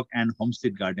livestock and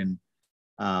homestead garden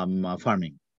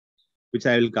farming, which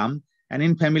I will come. And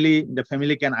in family, the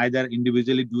family can either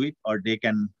individually do it, or they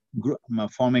can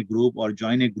form a group or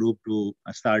join a group to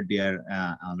start their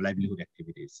livelihood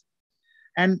activities.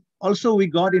 And also we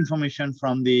got information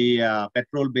from the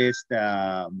petrol-based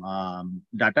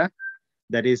data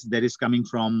that is coming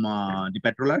from the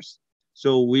petrolers.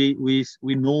 So we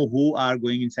know who are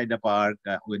going inside the park,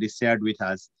 it is shared with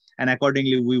us, and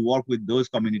accordingly we work with those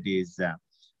communities.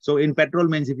 So in petrol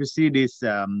means, if you see this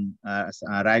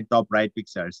top right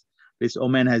pictures, this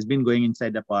woman has been going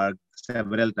inside the park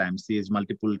several times. She is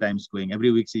multiple times going.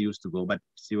 Every week she used to go, but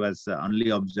she was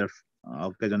only observed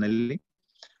occasionally.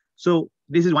 So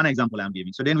this is one example I'm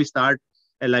giving. So then we start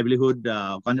a livelihood,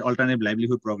 alternative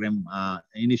livelihood program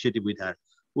initiative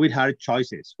with her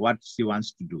choices, what she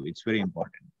wants to do. It's very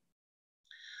important.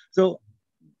 So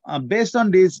based on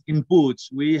these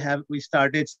inputs, we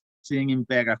started seeing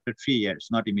impact after 3 years,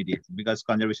 not immediately, because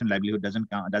conservation livelihood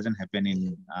doesn't happen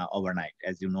in overnight,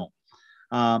 as you know.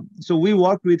 So we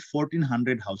worked with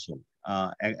 1,400 households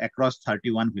across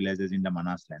 31 villages in the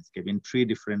Manas landscape in 3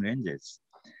 different ranges.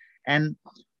 And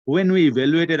when we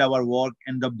evaluated our work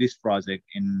end of this project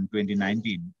in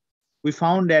 2019, we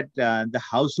found that the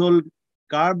household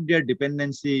curbed their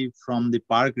dependency from the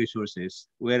park resources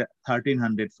were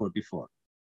 1,344,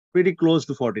 pretty close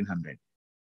to 1,400.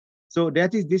 So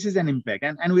this is an impact.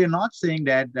 And we are not saying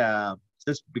that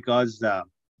just because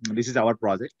this is our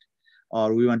project,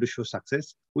 or we want to show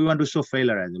success, we want to show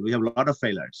failure as well. We have a lot of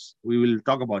failures. We will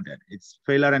talk about that. It's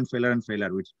failure and failure and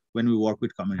failure, which when we work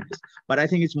with communities. But I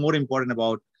think it's more important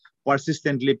about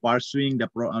persistently pursuing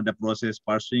the process,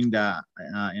 pursuing the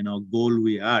goal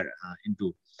we are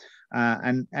into.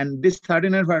 And this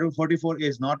 1,344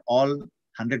 is not all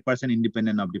 100%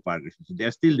 independent of the park resources. They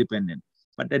are still dependent.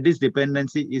 But this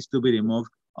dependency is to be removed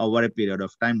over a period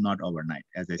of time, not overnight,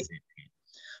 as I said.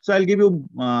 So I'll give you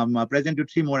present you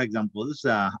 3 more examples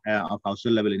of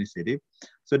household level initiative.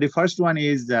 So the first one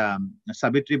is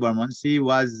Savitri Burman. She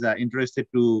was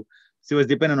she was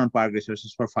dependent on park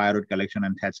resources for firewood collection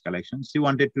and thatch collection. She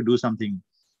wanted to do something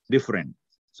different.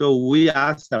 So we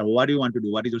asked her, what do you want to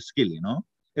do? What is your skill?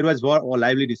 It was a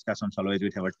lively discussions always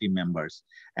with our team members.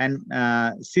 And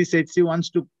she said she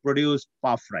wants to produce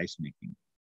puff rice making.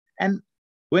 And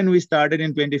when we started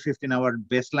in 2015, our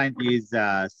baseline is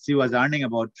she was earning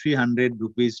about 300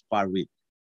 rupees per week.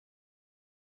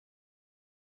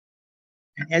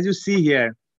 And as you see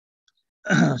here,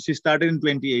 she started in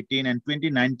 2018, and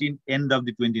 2019, end of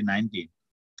the 2019,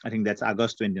 I think that's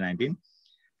August 2019,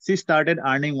 she started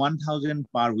earning 1,000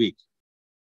 per week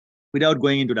without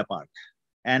going into the park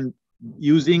and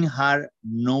using her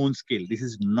known skill. This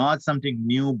is not something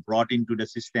new brought into the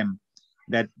system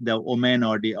that the women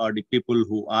or the people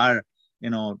who are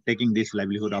taking these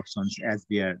livelihood options as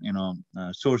their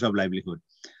source of livelihood,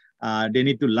 they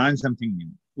need to learn something new.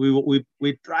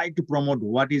 We try to promote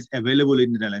what is available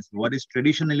in the landscape, what is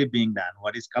traditionally being done,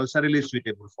 what is culturally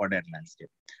suitable for that landscape.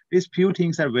 These few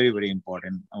things are very, very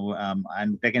important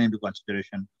and taken into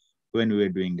consideration when we are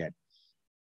doing that.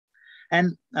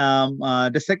 And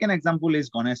the second example is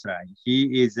Ganesh Rai.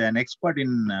 He is an expert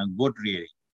in goat rearing.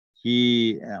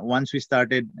 Once we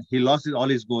started, he lost all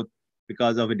his goat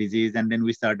because of a disease, and then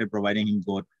we started providing him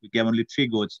goat. We gave only 3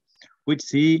 goats, which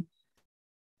he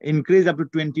increased up to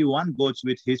 21 goats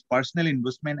with his personal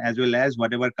investment as well as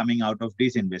whatever coming out of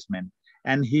this investment.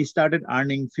 And he started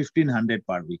earning 1,500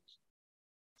 per week.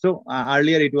 So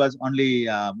earlier it was only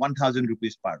 1,000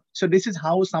 rupees per week. So this is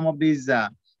how some of these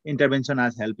intervention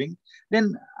are helping.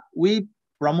 Then we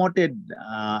promoted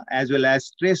as well as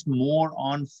stressed more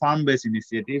on farm-based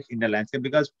initiatives in the landscape,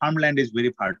 because farmland is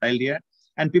very fertile here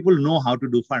and people know how to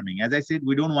do farming. As I said,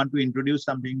 we don't want to introduce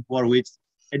something for which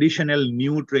additional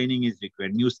new training is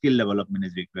required, new skill development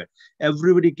is required.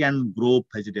 Everybody can grow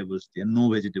vegetables there, no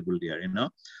vegetable there, you know.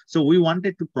 So we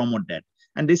wanted to promote that.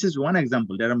 And this is one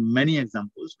example. There are many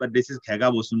examples, but this is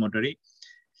Khega Bosumotari.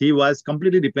 He was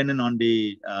completely dependent on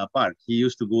the park. He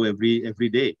used to go every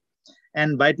day.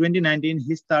 And by 2019,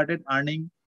 he started earning,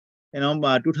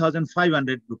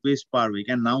 2,500 rupees per week.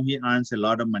 And now he earns a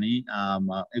lot of money,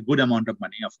 a good amount of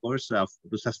money, of course, to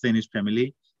sustain his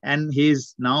family. And he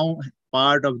is now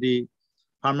part of the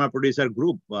farmer producer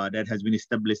group that has been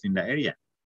established in the area.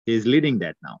 He is leading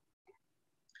that now.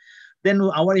 Then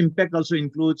our impact also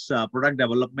includes product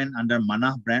development under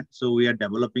Mana brand. So we are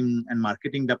developing and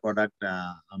marketing the product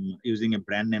using a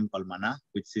brand name called Mana,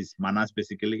 which is Manas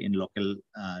basically in local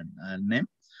name.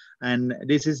 And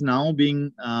this is now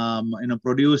being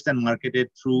produced and marketed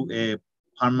through a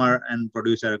farmer and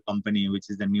producer company,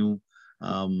 which is the new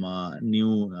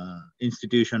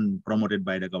institution promoted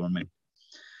by the government.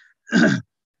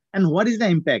 And what is the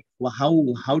impact? Well,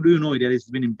 how do you know there has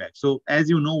been impact? So as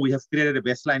you know, we have created a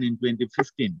baseline in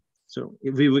 2015. So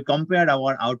if we compared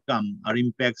our outcome, our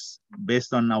impacts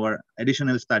based on our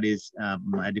additional studies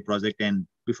at the project end,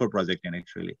 before project end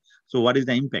actually. So what is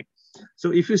the impact?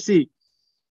 So if you see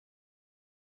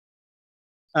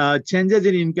changes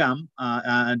in income,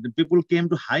 the people came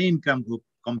to high income group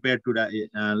compared to the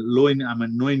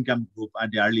no income group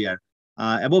at the earlier,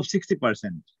 above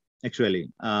 60%. Actually,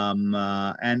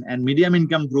 and medium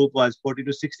income group was 40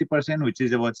 to 60%, which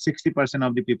is about 60%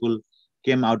 of the people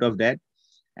came out of that,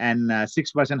 and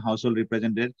 6% household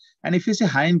represented. And if you say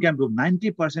high income group,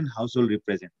 90% household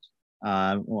represent,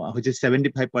 which is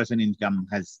 75% income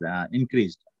has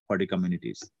increased for the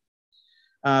communities.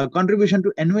 Contribution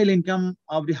to annual income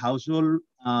of the household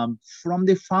from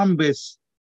the farm-based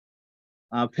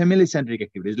family-centric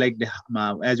activities like the,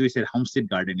 as we said, homestead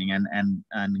gardening and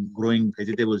growing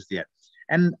vegetables there.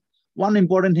 And one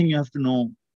important thing you have to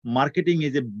know, marketing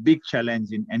is a big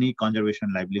challenge in any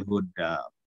conservation livelihood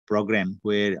program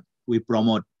where we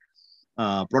promote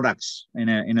products in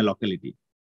a locality,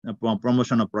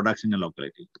 promotion of products in a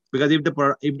locality. Because if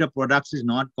the products is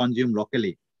not consumed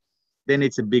locally, then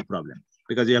it's a big problem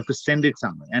because you have to send it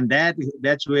somewhere, and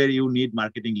that's where you need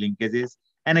marketing linkages.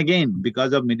 And again,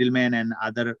 because of middlemen and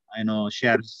other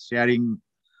sharing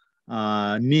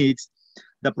needs,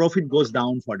 the profit goes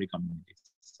down for the communities,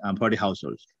 for the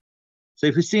households. So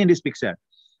if you see in this picture,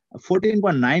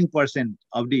 14.9%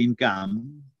 of the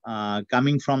income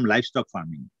coming from livestock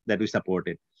farming that we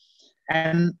supported,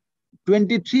 and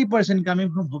 23%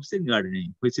 coming from homestead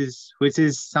gardening, which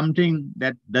is something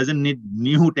that doesn't need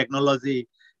new technology,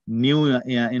 new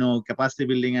capacity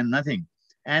building and nothing.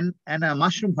 And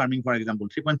mushroom farming, for example,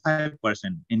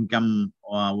 3.5% income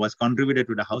was contributed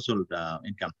to the household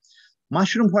income.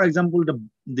 Mushroom, for example,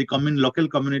 the local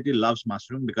community loves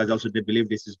mushroom because also they believe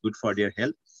this is good for their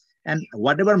health. And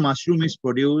whatever mushroom is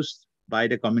produced by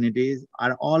the communities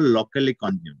are all locally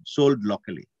consumed, sold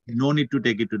locally. No need to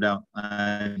take it to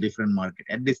the different market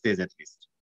at this stage at least.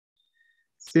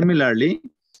 Similarly,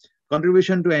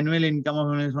 contribution to annual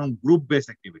income from group-based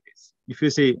activities. If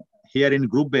you see, here in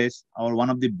group base, one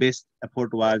of the best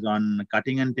effort was on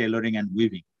cutting and tailoring and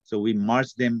weaving. So we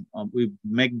merge them, we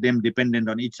make them dependent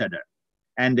on each other.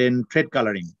 And then thread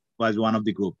coloring was one of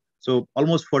the group. So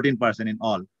almost 14% in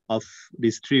all of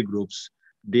these three groups,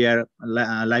 their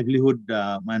livelihood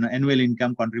annual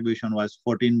income contribution was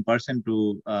 14%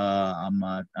 to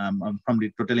from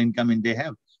the total income they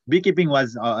have. Beekeeping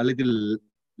was a little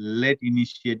late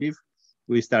initiative.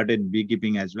 We started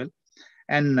beekeeping as well.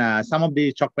 And some of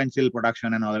the chalk pencil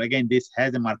production and all, again, this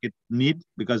has a market need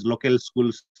because local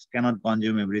schools cannot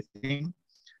consume everything.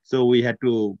 So we had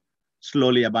to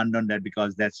slowly abandon that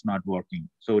because that's not working.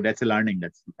 So that's a learning.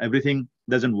 That's everything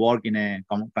doesn't work in a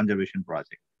conservation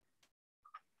project.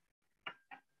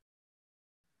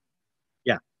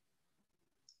 Yeah.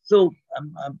 So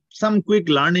some quick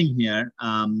learning here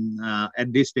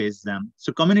at this stage.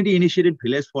 So community initiated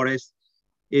village forest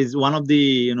is one of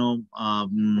the,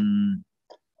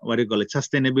 what do you call it,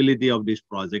 sustainability of this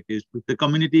project is with the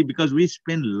community, because we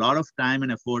spend a lot of time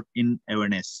and effort in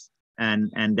awareness,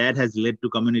 and that has led to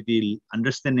community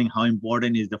understanding how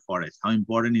important is the forest, how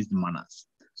important is the manas.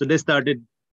 So they started,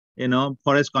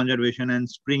 forest conservation and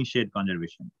spring shade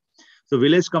conservation. So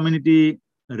village community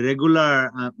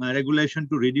regulation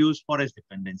to reduce forest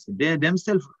dependency. They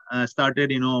themselves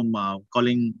started,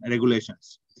 calling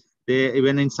regulations. They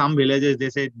even in some villages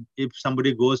they said if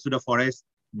somebody goes to the forest,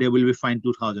 they will be fined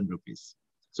 2,000 rupees.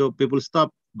 So people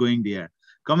stop going there.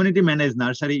 Community managed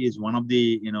nursery is one of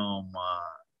the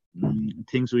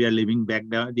things we are living back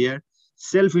there.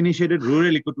 Self-initiated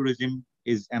rural ecotourism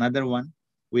is another one.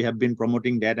 We have been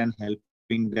promoting that and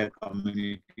helping the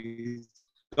communities.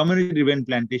 Community-driven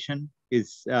plantation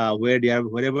is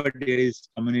wherever there is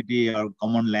community or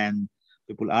common land,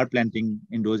 people are planting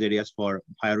in those areas for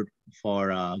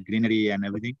greenery and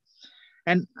everything.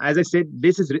 And as I said,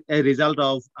 this is a result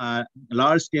of a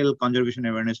large-scale conservation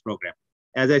awareness program.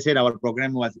 As I said, our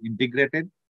program was integrated,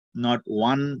 not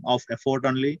one of effort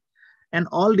only, and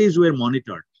all these were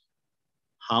monitored.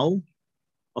 How?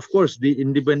 Of course, the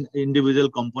individual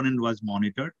component was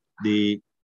monitored. The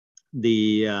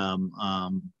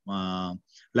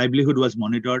livelihood was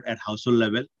monitored at household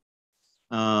level.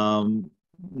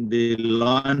 The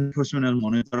law enforcement will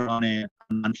monitor on a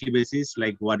monthly basis,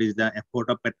 like what is the effort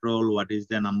of patrol, what is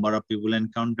the number of people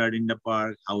encountered in the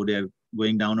park, how they're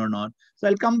going down or not. So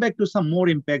I'll come back to some more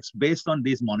impacts based on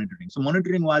this monitoring. So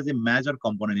monitoring was a major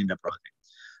component in the project.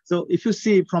 So if you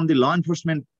see from the law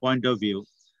enforcement point of view,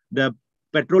 the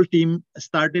patrol team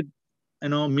started,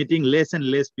 meeting less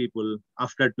and less people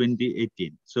after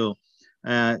 2018. So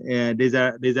these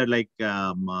are like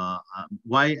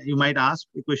why, you might ask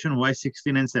the question, why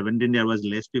 16 and 17 there was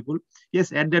less people?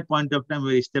 Yes, at that point of time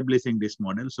we were establishing this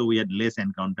model, so we had less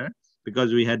encounter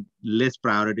because we had less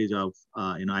priorities of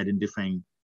identifying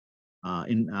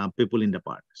people in the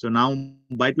park. So now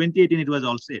by 2018 it was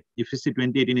all set. If you see,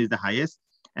 2018 is the highest,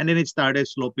 and then it started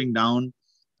sloping down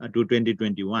to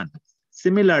 2021.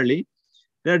 Similarly,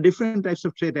 there are different types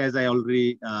of threat, as I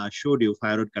already showed you: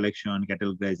 firewood collection,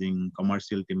 cattle grazing,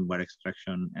 commercial timber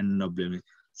extraction, and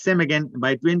same again.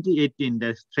 By 2018,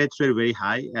 the threats were very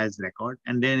high as record,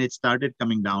 and then it started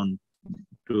coming down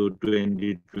to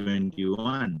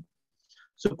 2021.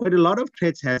 So quite a lot of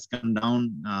threats has come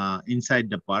down inside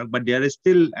the park, but there is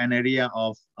still an area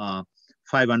of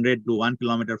 500 to 1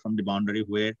 kilometer from the boundary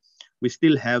where we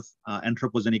still have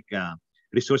anthropogenic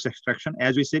resource extraction.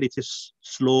 As we said, it's a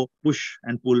slow push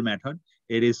and pull method.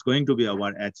 It is going to be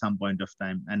over at some point of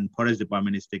time, and Forest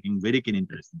Department is taking very keen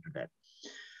interest into that.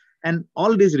 And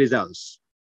all these results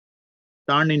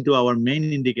turn into our main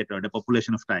indicator, the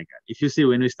population of tiger. If you see,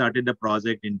 when we started the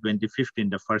project in 2015,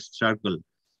 the first circle,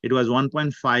 it was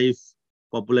 1.5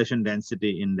 population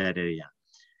density in that area.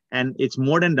 And it's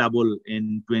more than double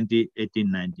in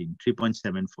 2018-19,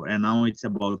 3.74, and now it's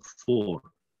about 4.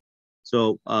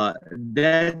 So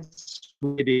that's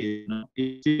what it is.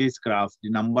 In this graph,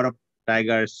 the number of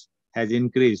tigers has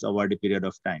increased over the period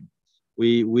of time.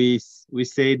 We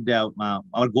said that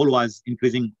our goal was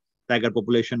increasing tiger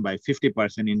population by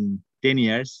 50% in 10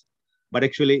 years, but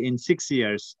actually in 6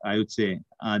 years, I would say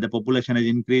the population has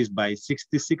increased by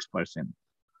 66%.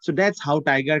 So that's how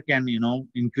tiger can,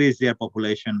 increase their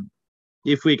population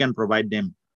if we can provide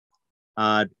them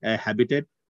a habitat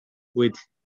with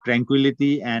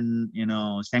tranquility and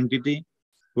sanctity,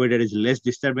 where there is less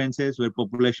disturbances, where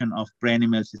population of prey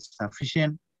animals is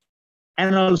sufficient.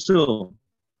 And also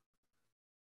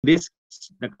this,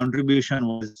 the contribution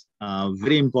was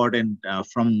very important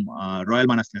from Royal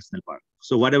Manas National Park.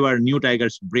 So whatever new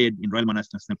tigers bred in Royal Manas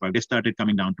National Park, they started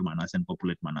coming down to Manas and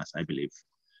populate Manas, I believe.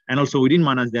 And also within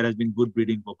Manas, there has been good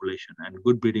breeding population and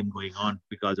good breeding going on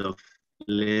because of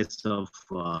less of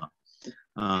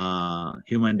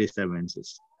human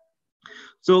disturbances.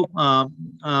 So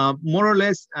more or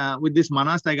less with this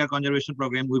Manas Tiger Conservation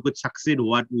Program, we could succeed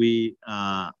what we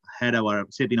had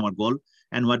set in our goal,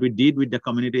 and what we did with the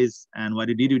communities and what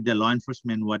we did with the law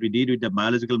enforcement, what we did with the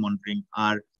biological monitoring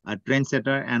are a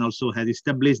trendsetter, and also has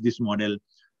established this model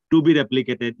to be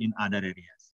replicated in other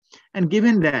areas. And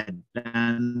given that,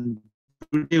 and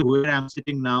today where I'm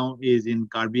sitting now is in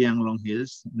Karbi Anglong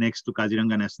Hills next to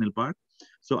Kaziranga National Park.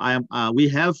 So we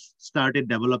have started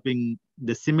developing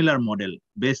the similar model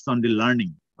based on the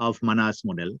learning of Manas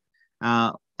model.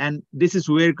 And this is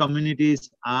where communities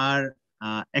are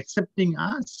accepting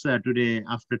us today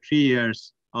after 3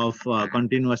 years of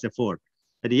continuous effort.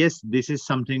 That yes, this is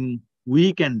something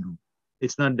we can do.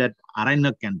 It's not that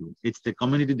Aranak can do. It's the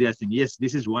community they are saying, yes,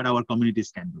 this is what our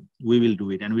communities can do. We will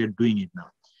do it, and we are doing it now.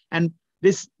 And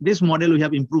this model we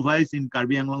have improvised in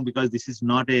Karbi Anglong because this is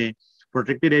not a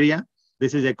protected area.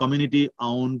 This is a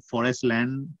community-owned forest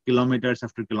land, kilometers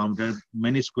after kilometers,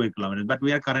 many square kilometers. But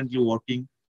we are currently working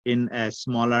in a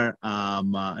smaller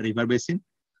river basin,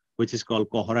 which is called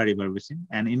Kohora River Basin.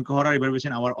 And in Kohora River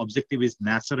Basin, our objective is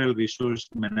natural resource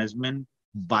management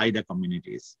by the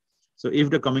communities. So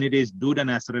if the communities do the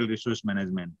natural resource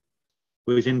management,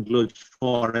 which includes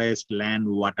forest, land,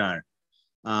 water,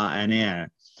 and air.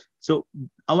 So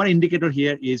our indicator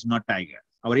here is not tiger.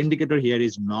 Our indicator here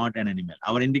is not an animal.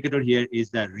 Our indicator here is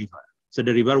the river. So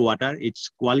the river water, it's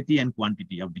quality and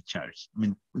quantity of discharge. I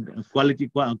mean, quality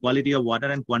of water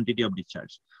and quantity of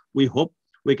discharge. We hope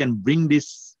we can bring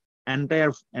this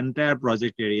entire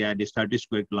project area, this 30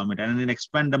 square kilometer, and then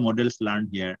expand the models learned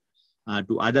here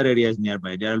to other areas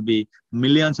nearby. There will be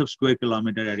millions of square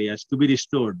kilometer areas to be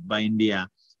restored by India,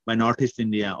 by Northeast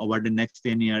India over the next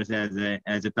 10 years as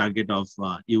a target of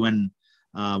UN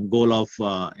goal of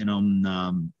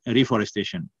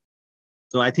reforestation.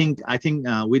 So I think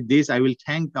with this I will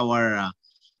thank our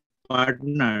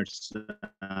partners,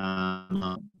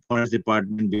 Forest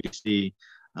Department, BC,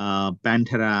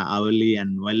 Panthera, Avali,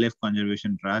 and Wildlife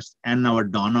Conservation Trust, and our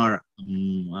donor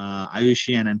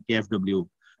IUCN and KFW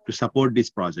to support this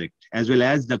project, as well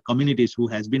as the communities who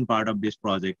has been part of this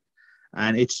project.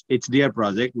 And it's their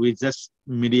project. We just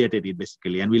mediated it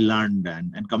basically, and we learned,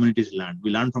 and communities learned.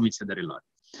 We learned from each other a lot.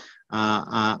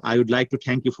 I would like to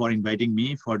thank you for inviting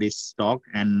me for this talk,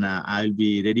 and I'll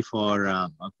be ready for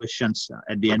questions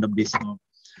at the end of this.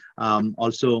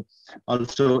 Also,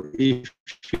 if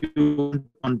you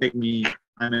contact me,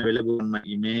 I'm available on my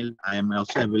email. I am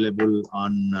also available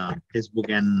on Facebook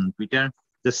and Twitter.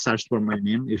 Just search for my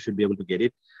name. You should be able to get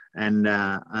it. And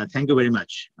thank you very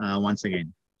much once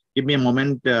again. Give me a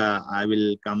moment. I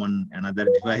will come on another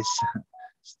device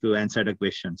to answer the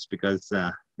questions because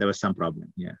there was some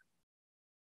problem. Yeah.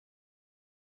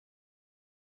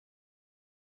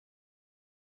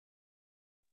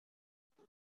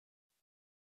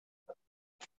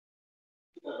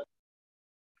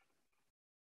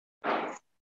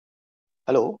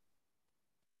 Hello.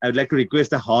 I would like to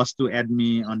request the host to add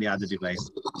me on the other device.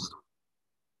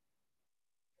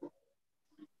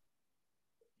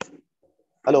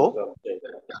 Hello.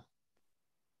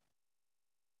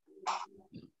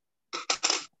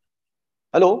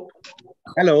 Hello.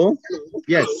 Hello.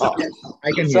 Yes,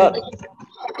 I can hear. Sir.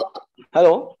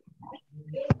 Hello.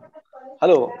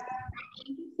 Hello.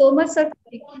 So much, sir.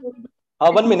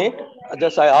 1 minute.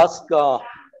 Just I ask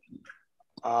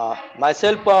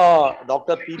myself,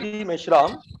 Dr. P.B.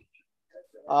 Meshram.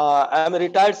 I am a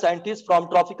retired scientist from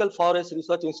Tropical Forest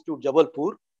Research Institute,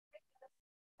 Jabalpur.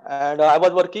 And I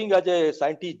was working as a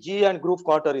scientist G and group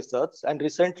counter research. And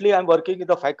recently I'm working in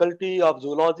the faculty of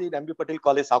zoology in M.B. Patel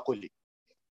College, Sakoli.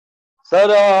 Sir,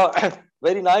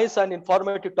 very nice and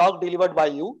informative talk delivered by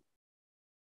you.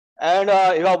 And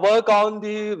you have worked on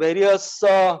the various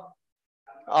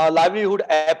livelihood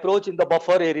approach in the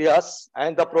buffer areas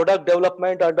and the product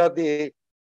development under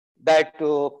that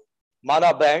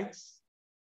mana bands.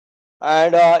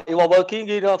 And you are working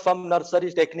in some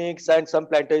nursery techniques and some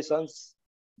plantations.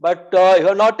 But you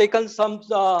have not taken some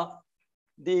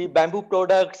the bamboo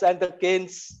products and the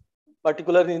canes,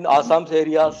 particularly in Assam's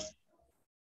areas.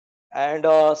 And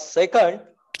second,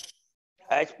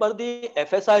 as per the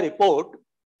FSI report,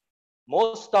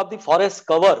 most of the forest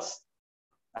covers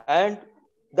and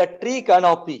the tree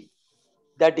canopy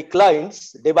that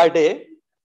declines day by day,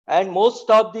 and most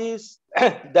of these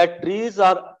that trees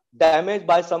are damaged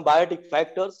by some biotic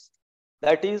factors,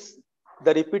 that is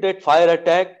the repeated fire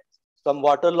attack, some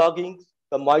water logging,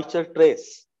 the moisture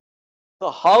trace. So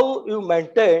how you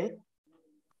maintain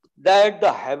that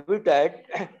the habitat,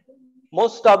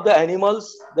 most of the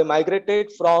animals, they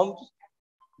migrated from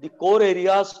the core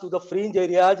areas to the fringe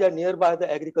areas and nearby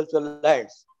the agricultural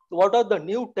lands. So what are the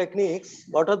new techniques?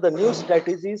 What are the new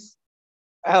strategies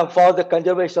for the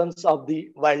conservation of the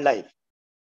wildlife?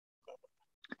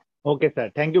 Okay,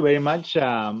 sir. Thank you very much.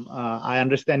 I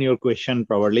understand your question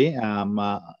properly.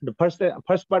 The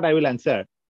first part I will answer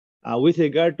with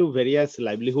regard to various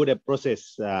livelihood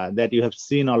approaches that you have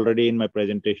seen already in my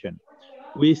presentation.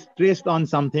 We stressed on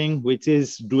something which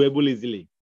is doable easily.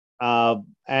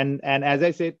 And as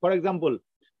I said, for example,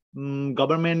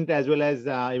 government as well as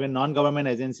even non-government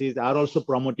agencies are also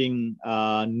promoting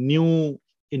new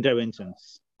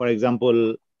interventions. For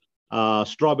example,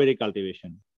 strawberry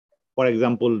cultivation. For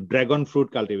example, dragon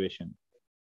fruit cultivation.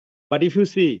 But if you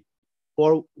see,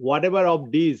 for whatever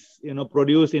of these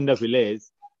produced in the village,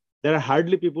 there are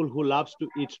hardly people who loves to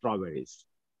eat strawberries.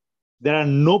 There are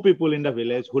no people in the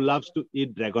village who loves to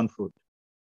eat dragon fruit.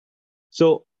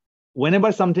 So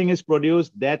whenever something is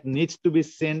produced, that needs to be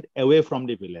sent away from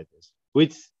the villages,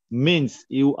 which means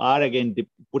you are again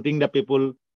putting the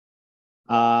people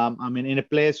in a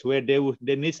place where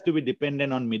they needs to be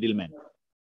dependent on middlemen.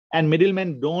 And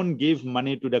middlemen don't give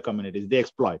money to the communities, they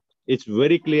exploit. It's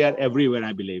very clear everywhere,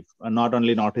 I believe, not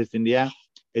only Northeast India,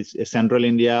 it's Central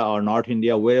India or North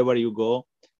India, wherever you go,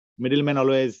 middlemen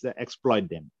always exploit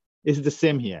them. It's the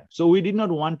same here. So we did not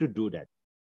want to do that.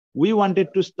 We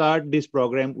wanted to start this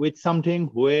program with something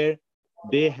where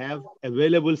they have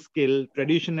available skill,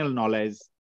 traditional knowledge,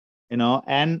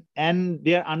 and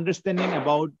their understanding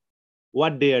about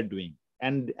what they are doing.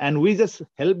 And we just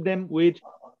help them with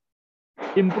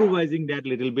improvising that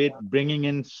little bit, bringing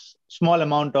in small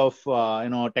amount of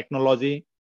technology,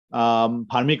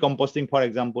 vermicomposting, for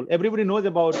example. Everybody knows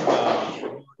about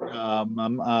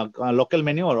local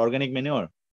manure, organic manure,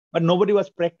 but nobody was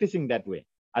practicing that way.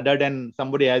 Other than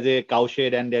somebody has a cow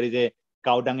shed and there is a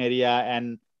cow dung area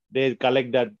and they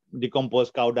collect that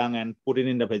decomposed cow dung and put it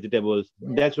in the vegetables.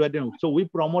 That's what. So we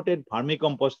promoted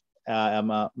vermicompost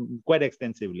quite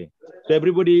extensively. So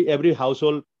every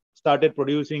household started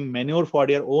producing manure for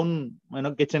their own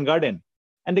kitchen garden.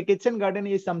 And the kitchen garden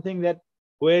is something that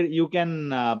where you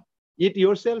can eat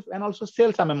yourself and also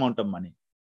sell some amount of money.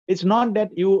 It's not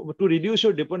that to reduce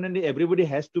your dependency, everybody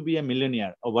has to be a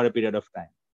millionaire over a period of time.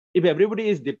 If everybody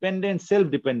is dependent,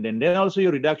 self-dependent, then also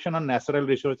your reduction on natural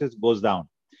resources goes down.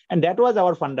 And that was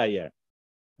our funda here.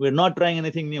 We're not trying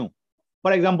anything new.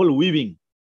 For example, weaving.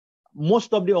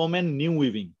 Most of the women knew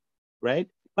weaving, right?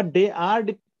 But they are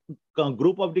the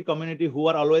group of the community who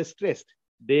are always stressed.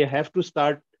 They have to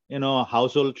start,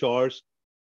 household chores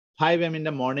 5 a.m. in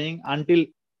the morning until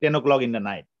 10 o'clock in the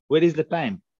night. Where is the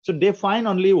time? So they find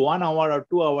only 1 hour or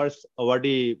 2 hours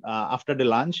already after the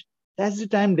lunch. That's the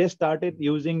time they started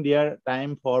using their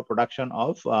time for production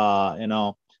of,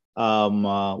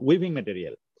 weaving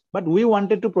material. But we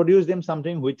wanted to produce them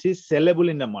something which is sellable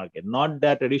in the market, not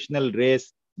the traditional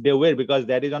dress they wear, because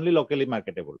that is only locally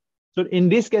marketable. So in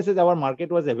these cases, our market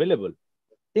was available.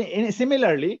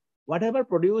 Similarly, whatever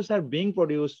produce are being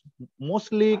produced,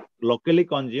 mostly locally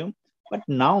consumed. But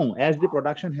now, as the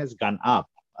production has gone up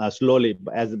slowly,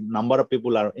 as number of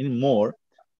people are in more,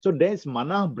 so this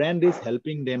Mana brand is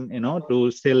helping them,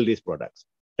 to sell these products.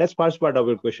 That's first part of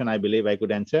your question. I believe I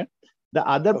could answer. The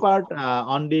other part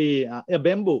on the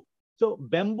bamboo. So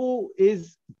bamboo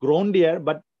is grown there,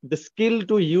 but the skill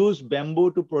to use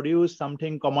bamboo to produce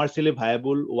something commercially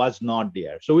viable was not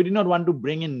there. So we did not want to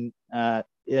bring in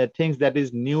things that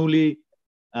is new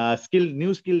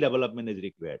skill development is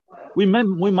required. We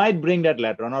might bring that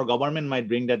later on, or government might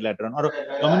bring that later on, or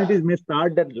communities may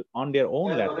start that on their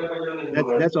own later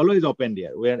on. That's always open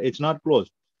there, where it's not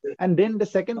closed. And then the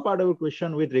second part of the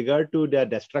question with regard to the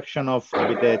destruction of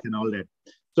habitats and all that.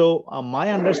 So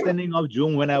my understanding of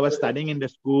Zoom when I was studying in the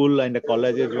school and the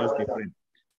colleges was different.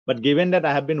 But given that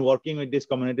I have been working with these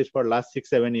communities for the last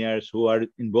 6-7 years who are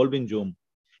involved in Zoom,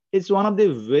 it's one of the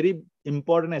very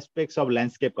important aspects of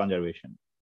landscape conservation.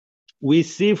 We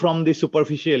see from the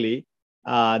superficially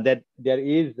that there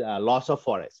is loss of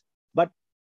forest, but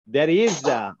there is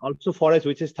also forest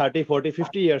which is 30, 40,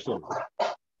 50 years old,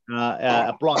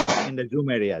 plot in the Zoom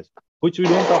areas, which we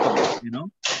don't talk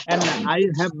about, And I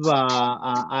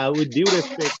have, with due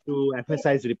respect to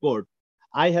FSI's report,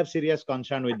 I have serious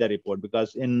concern with the report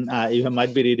because you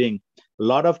might be reading a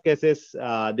lot of cases,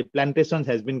 the plantations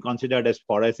has been considered as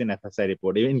forest in FSI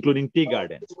report, including tea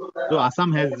gardens. So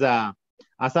Assam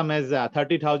has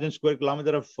 30,000 square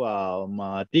kilometers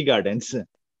of tea gardens.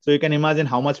 So you can imagine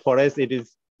how much forest it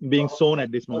is being sown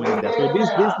at this moment in there. So this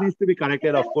needs to be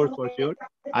corrected, of course, for sure.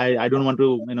 I don't want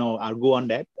to argue on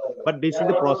that, but this is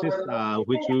the process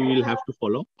which we will have to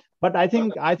follow. But I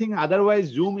think otherwise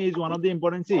Zoom is one of the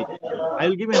important. See, I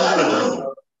will give another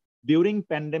example. During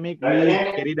pandemic, we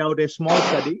carried out a small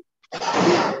study. We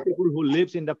asked people who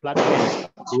lives in the floodplain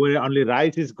where only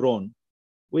rice is grown.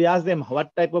 We asked them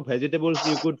what type of vegetables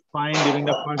you could find during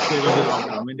the first phase of the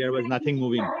lockdown when there was nothing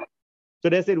moving. So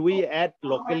they said we add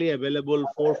locally available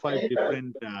 4 or 5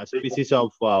 different species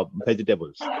of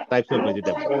vegetables, types of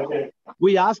vegetables.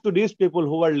 We asked to these people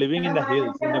who are living in the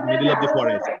hills, in the middle of the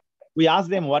forest, we asked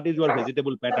them what is your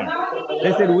vegetable pattern.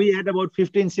 They said we had about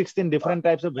 15, 16 different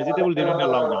types of vegetable during the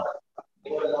lockdown.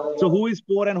 So who is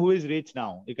poor and who is rich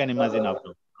now? You can imagine out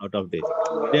of this.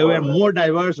 They were more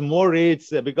diverse, more rich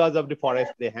because of the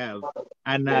forest they have.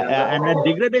 And the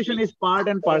degradation is part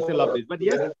and parcel of this. But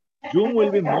yes, Zoom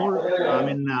will be more,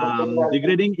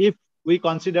 degrading if we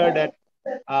consider that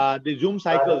the Zoom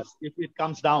cycles, if it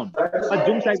comes down. But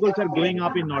Zoom cycles are going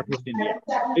up in Northeast India.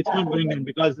 It's not going down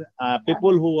because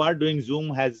people who are doing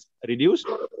Zoom has reduced.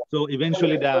 So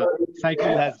eventually the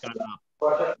cycle has gone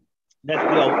up. That's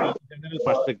the general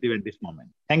perspective at this moment.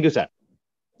 Thank you, sir.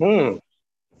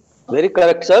 Very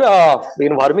correct, sir.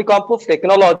 In vermicompost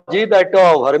technology, that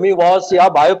vermi was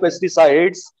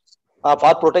biopesticides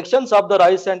for protections of the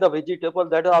rice and the vegetable.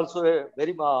 That is also a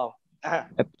very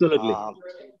absolutely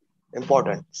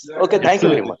important. Okay, thank you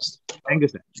very much. Thank you,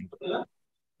 sir. Thank you.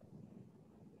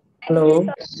 Hello.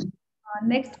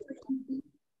 Next question.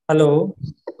 Hello.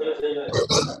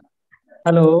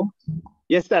 Hello.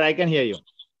 Yes, sir. I can hear you.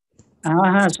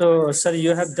 So, sir,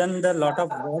 you have done a lot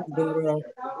of work there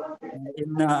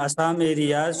in Assam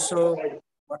area. So,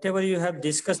 whatever you have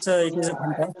discussed, it is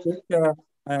fantastic.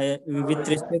 with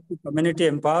respect to community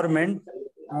empowerment.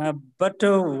 But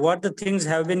what the things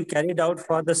have been carried out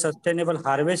for the sustainable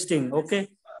harvesting, okay?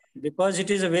 Because it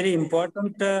is a very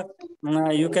important,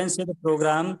 you can say the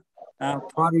program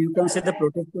for, you can say the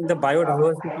protecting the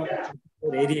biodiversity of the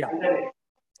particular area.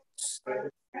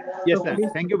 Yes, So sir. please.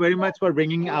 Thank you very much for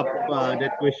bringing up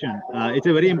that question. It's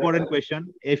a very important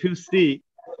question. If you see,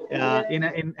 in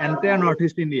entire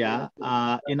Northeast India,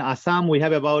 in Assam, we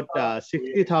have about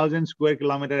 60,000 square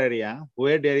kilometer area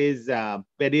where there is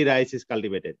paddy rice is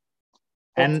cultivated.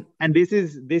 And this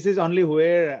is only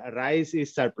where rice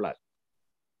is surplus.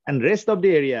 And rest of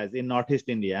the areas in Northeast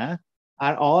India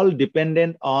are all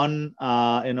dependent on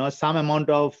some amount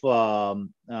of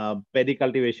paddy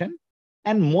cultivation,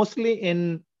 and mostly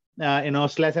in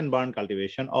slash and burn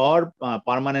cultivation or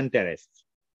permanent terrace.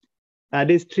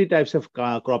 These three types of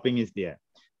cropping is there.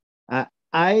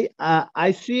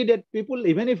 I see that people,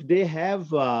 even if they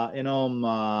have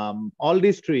all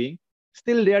these three,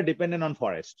 still they are dependent on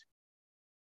forest.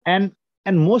 And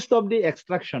most of the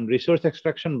extraction, resource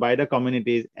extraction by the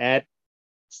communities at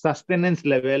sustenance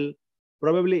level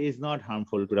probably is not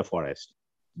harmful to the forest.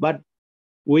 But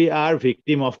we are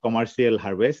victim of commercial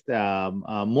harvest.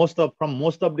 From most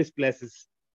of these places,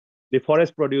 the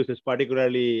forest produces,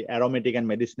 particularly aromatic and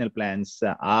medicinal plants,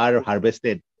 are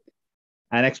harvested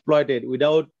and exploited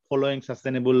without following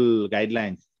sustainable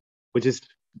guidelines, which is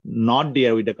not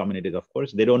there with the communities, of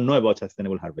course. They don't know about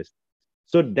sustainable harvest.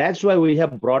 So that's why we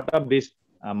have brought up this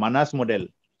Manas model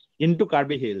into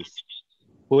Karbi Hills,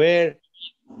 where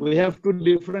we have two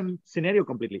different scenario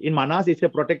completely. In Manas, it's a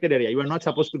protected area. You are not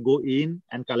supposed to go in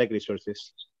and collect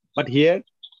resources. But here,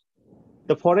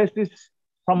 the forest is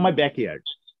from my backyard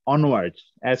onwards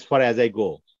as far as I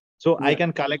go. So I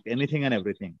can collect anything and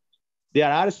everything. There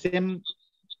are same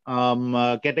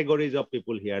categories of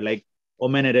people here, like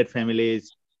women-headed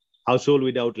families, household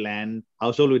without land,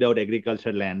 household without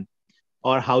agriculture land,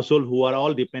 or household who are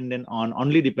all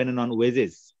only dependent on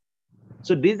wages.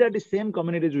 So these are the same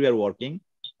communities we are working.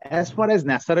 As far as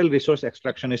natural resource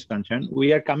extraction is concerned,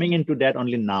 we are coming into that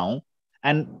only now.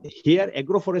 And here,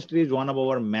 agroforestry is one of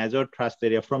our major thrust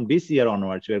area. From this year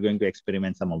onwards, we are going to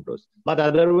experiment some of those. But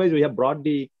otherwise, we have brought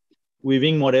the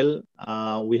weaving model.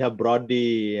 We have brought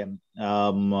the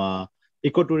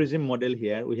ecotourism model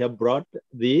here. We have brought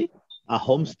the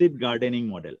homestead gardening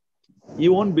model.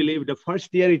 You won't believe, the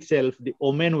first year itself, the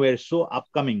women were so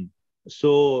upcoming,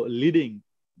 so leading.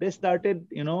 They started,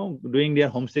 doing their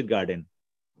homestead garden.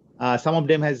 Some of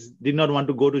them did not want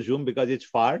to go to Zoom because it's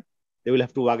far. They will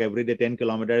have to walk every day 10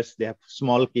 kilometers. They have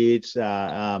small kids,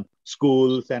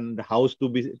 schools, and house to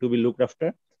be looked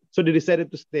after. So they decided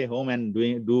to stay home and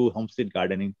do homestead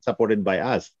gardening, supported by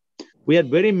us. We had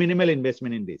very minimal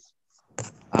investment in this,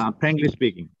 frankly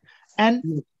speaking.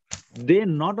 And they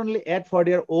not only ate for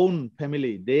their own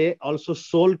family, they also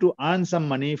sold to earn some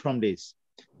money from this.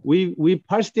 We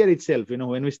first year itself,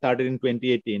 when we started in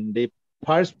 2018, the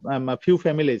first a few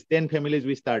families, 10 families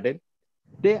we started,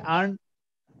 they earned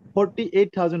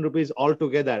 48,000 rupees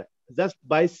altogether just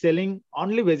by selling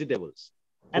only vegetables,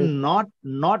 and not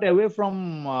away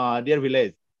from their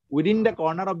village, within the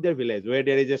corner of their village, where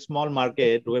there is a small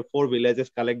market where 4 villages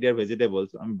collect their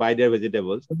vegetables, buy their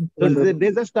vegetables. So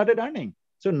they just started earning.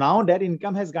 So now that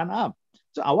income has gone up.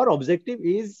 So our objective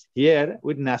is here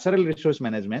with natural resource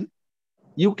management.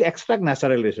 You extract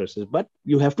natural resources, but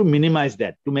you have to minimize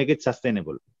that to make it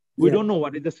sustainable. We don't know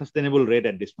what is the sustainable rate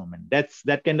at this moment.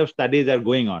 That kind of studies are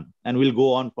going on and will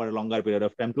go on for a longer period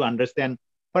of time to understand.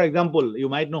 For example, you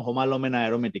might know Homalomena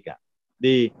aromatica,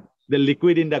 the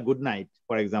liquid in the good night,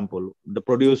 for example, the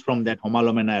produce from that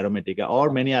Homalomena aromatica, or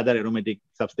many other aromatic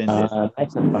substances.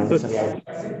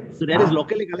 So that is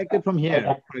locally collected from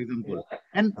here, for example.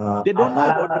 And they don't know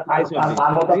about the price of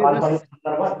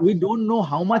this. We don't know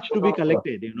how much to be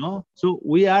collected, So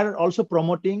we are also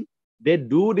promoting. They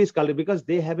do this culture because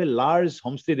they have a large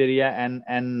homestead area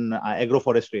and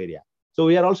agroforestry area. So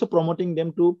we are also promoting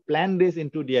them to plant this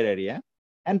into their area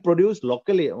and produce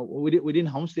locally within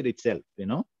homestead itself,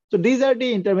 So these are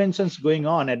the interventions going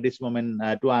on at this moment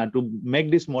to make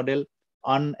this model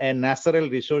on a natural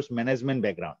resource management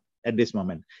background at this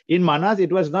moment. In Manas,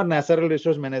 it was not natural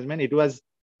resource management. It was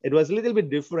a little bit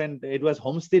different. It was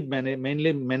homestead,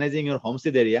 mainly managing your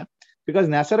homestead area, because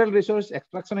natural resource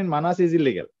extraction in Manas is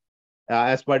illegal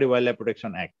as per the Wildlife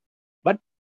Protection Act. But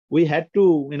we had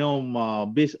to,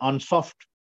 be on soft.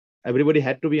 Everybody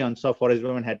had to be on soft. Forest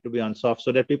government had to be on soft,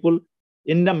 so that people,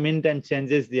 in the meantime,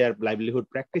 changes their livelihood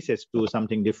practices to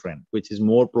something different, which is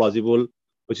more plausible,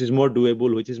 which is more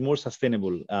doable, which is more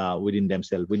sustainable within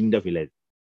themselves, within the village.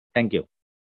 Thank you.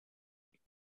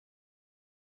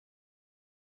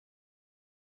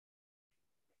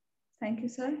 Thank you,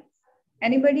 sir.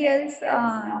 Anybody else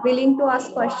willing to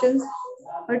ask questions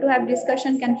or to have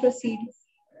discussion can proceed.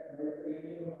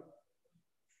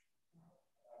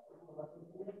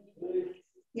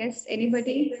 Yes,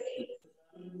 anybody?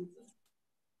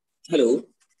 Hello,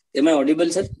 am I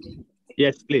audible, sir?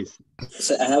 Yes, please.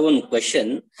 So I have one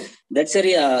question. That's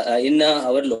in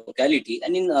our locality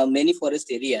and in many forest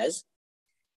areas,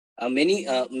 many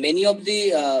of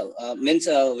the means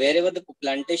wherever the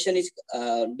plantation is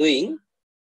doing,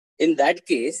 in that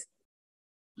case,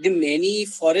 the many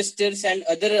foresters and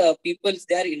other peoples,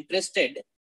 they are interested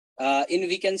in,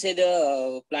 we can say,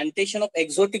 the plantation of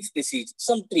exotic species,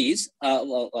 some trees,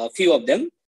 a few of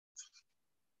them.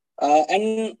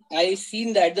 And I've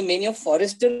seen that the many of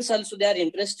foresters also, they are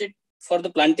interested for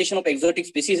the plantation of exotic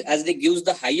species as they gives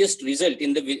the highest result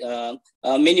in the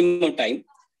minimum time.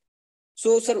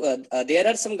 So, sir, there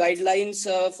are some guidelines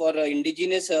for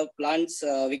indigenous plants,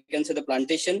 we can say the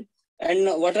plantation. And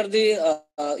what are the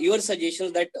your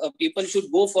suggestions that people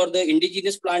should go for the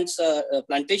indigenous plants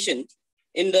plantation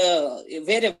in the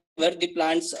wherever the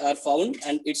plants are found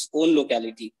and its own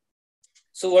locality?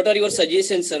 So what are your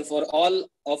suggestions, sir, for all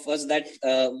of us that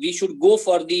we should go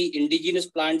for the indigenous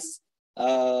plants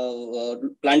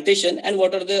plantation, and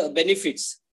what are the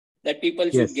benefits that people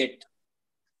should get?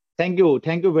 Thank you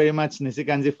very much,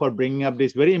 Nisikanji, for bringing up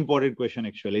this very important question.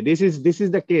 Actually, this is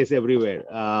the case everywhere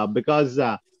because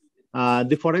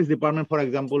the forest department, for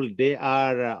example, they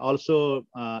are also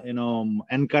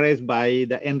encouraged by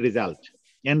the end result.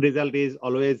 End result is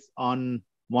always on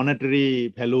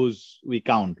monetary values we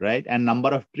count, right? And number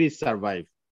of trees survive.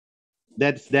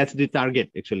 That's the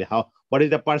target actually. What is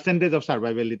the percentage of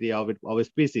survivability of a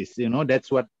species?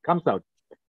 That's what comes out.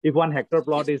 If 1 hectare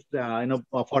plot is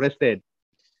forested,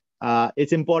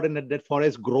 it's important that that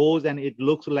forest grows and it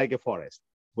looks like a forest.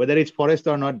 Whether it's forest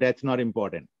or not, that's not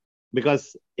important,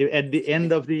 because at the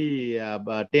end of the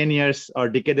 10 years or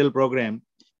decadal program,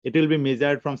 it will be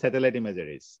measured from satellite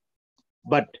imageries.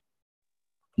 But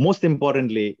most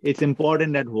importantly, it's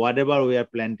important that whatever we are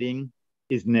planting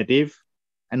is native,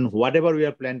 and whatever we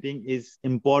are planting is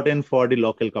important for the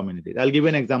local communities. I'll give you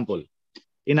an example.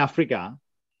 In Africa,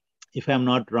 if I'm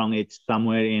not wrong, it's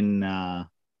somewhere in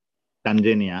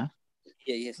Tanzania.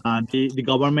 Yeah, yes. The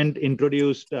government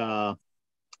introduced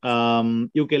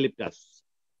eucalyptus.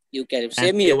 Eucalyptus,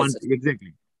 same here.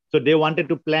 Exactly. So they wanted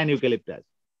to plant eucalyptus,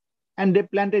 and they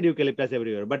planted eucalyptus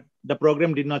everywhere, but the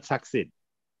program did not succeed.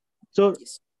 So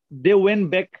they went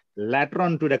back later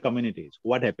on to the communities.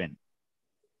 What happened?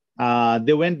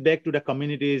 They went back to the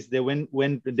communities.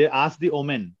 They asked the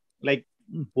Omen, like,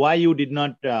 why you did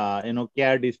not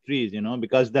care these trees,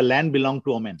 because the land belonged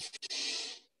to Omen.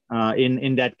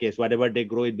 In that case, whatever they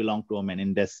grow, it belonged to Omen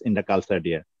in the culture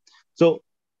there. So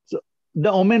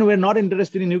the Omen were not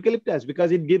interested in eucalyptus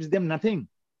because it gives them nothing.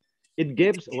 It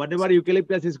gives whatever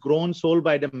eucalyptus is grown, sold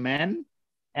by the man,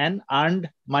 and earned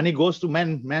money goes to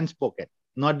man's pocket,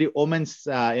 not the Omen's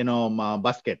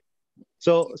basket.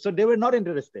 So they were not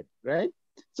interested, right?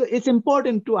 So it's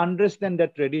important to understand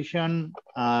that traditional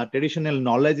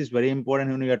knowledge is very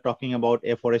important when we are talking about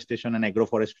afforestation and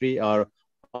agroforestry or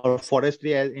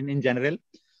forestry in general.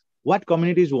 What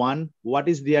communities want, what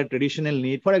is their traditional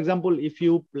need. For example, if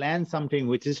you plant something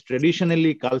which is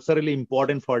traditionally, culturally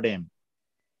important for them,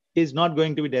 is not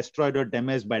going to be destroyed or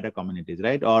damaged by the communities,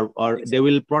 right? Or they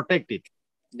will protect it.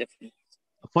 Definitely.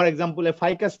 For example, a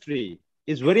ficus tree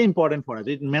is very important for us.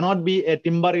 It may not be a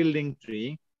timber yielding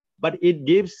tree, but it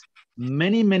gives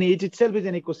many, it itself is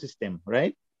an ecosystem,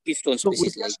 right? Keystone So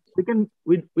species.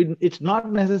 it's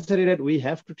not necessary that we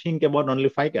have to think about only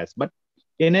ficus, but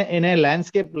in a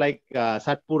landscape like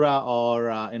Satpura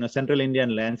or Central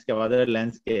Indian landscape, other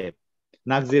landscape,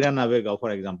 Naxira Navega,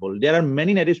 for example, there are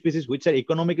many native species which are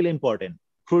economically important,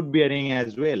 fruit bearing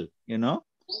as well.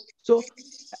 So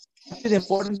it is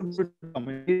important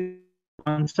to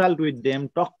consult with them,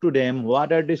 talk to them.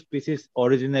 What are the species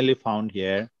originally found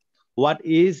here? What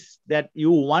is that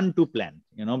you want to plant,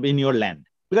 in your land?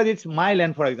 Because it's my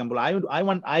land, for example.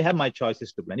 I have my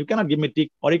choices to plant. You cannot give me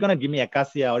teak, or you cannot give me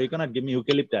acacia, or you cannot give me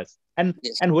eucalyptus. And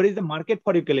what is the market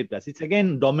for eucalyptus? It's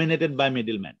again dominated by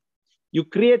middlemen. You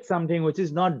create something which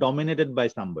is not dominated by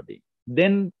somebody,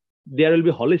 then there will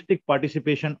be holistic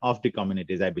participation of the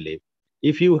communities, I believe.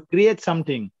 If you create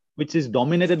something which is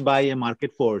dominated by a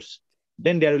market force,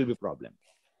 then there will be problem.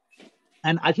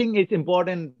 And I think it's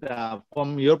important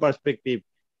from your perspective,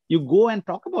 you go and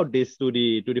talk about this to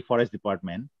the forest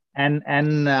department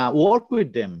and work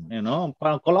with them,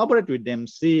 collaborate with them,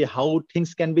 see how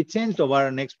things can be changed over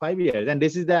the next 5 years. And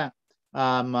this is the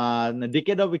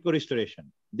decade of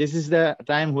eco-restoration. This is the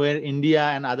time where India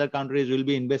and other countries will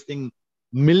be investing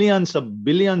millions of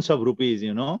billions of rupees,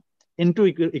 into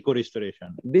eco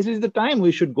restoration. This is the time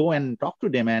we should go and talk to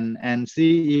them and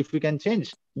see if we can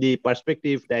change the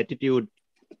perspective, the attitude,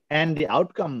 and the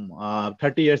outcome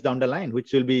 30 years down the line,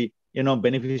 which will be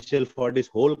beneficial for this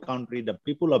whole country, the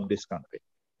people of this country.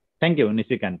 Thank you,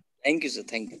 Nishikant. Thank you, sir.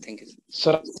 Thank you.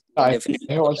 Sir, I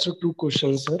have also two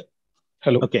questions, sir.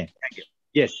 Hello. Okay, thank you.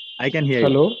 Yes, I can hear you.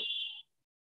 Hello.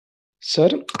 Sir,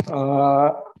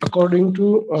 according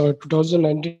to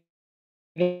 2019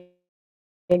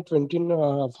 and 20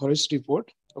 forest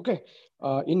report, okay,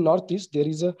 in Northeast, there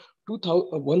is a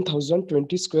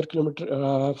 1,020 square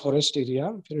kilometer forest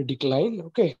area decline,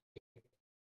 okay?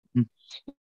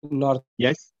 Northeast.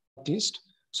 Yes.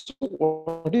 So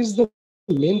what is the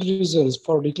main reasons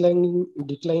for declining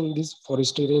this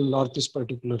forest area in Northeast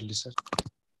particularly, sir?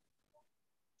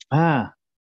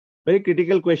 Very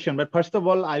critical question. But first of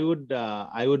all, I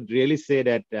would really say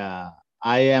that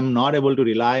I am not able to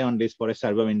rely on this Forest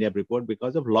Survey of India report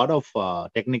because of a lot of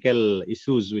technical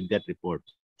issues with that report.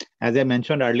 As I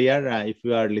mentioned earlier, if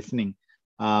you are listening,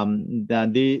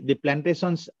 the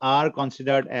plantations are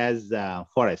considered as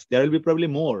forest. There will be probably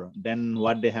more than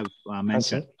what they have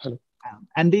mentioned. Hello.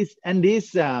 And these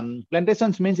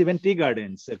plantations means even tea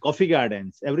gardens, coffee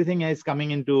gardens, everything is coming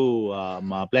into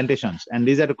plantations, and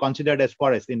these are considered as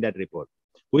forest in that report.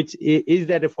 Which is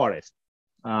that a forest?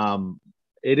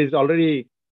 It is already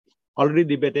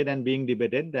debated and being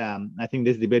debated. I think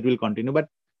this debate will continue. But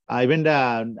even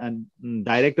the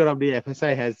director of the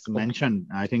FSI has mentioned,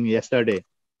 I think yesterday,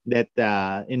 that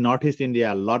in Northeast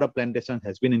India, a lot of plantations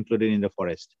has been included in the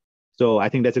forest. So I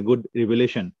think that's a good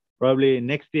revelation. Probably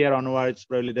next year onwards,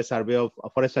 probably the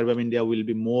Forest Survey of India will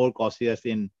be more cautious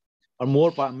in, or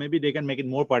more, maybe they can make it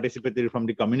more participatory from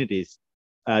the communities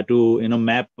to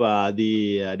map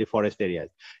the forest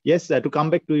areas. Yes, to come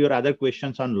back to your other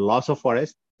questions on loss of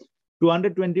forest,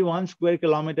 221 square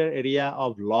kilometer area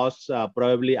of loss.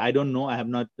 Probably, I don't know. I have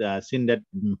not seen that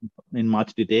in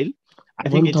much detail. I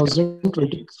think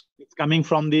it's coming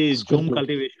from the Zoom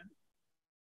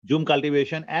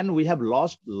cultivation, and we have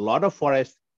lost a lot of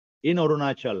forest in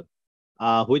Arunachal,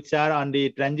 which are on the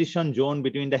transition zone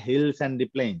between the hills and the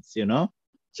plains,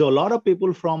 So a lot of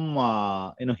people from,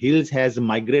 hills has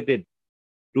migrated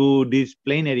to these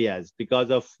plain areas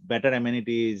because of better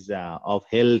amenities of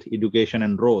health, education,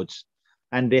 and roads.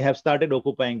 And they have started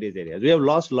occupying these areas. We have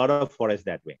lost a lot of forest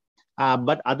that way.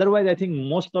 But otherwise, I think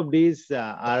most of these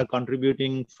are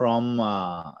contributing from,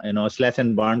 slash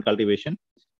and burn cultivation,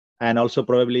 and also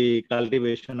probably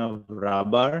cultivation of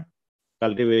rubber,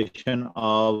 cultivation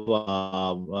of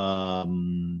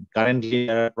currently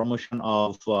promotion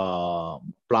of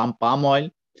palm oil.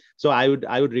 So I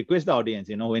would request the audience,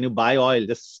 when you buy oil,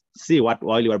 just see what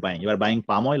oil you are buying. You are buying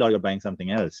palm oil or you're buying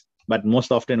something else. But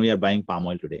most often we are buying palm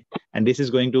oil today. And this is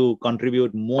going to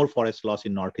contribute more forest loss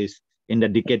in Northeast in the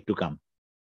decade to come.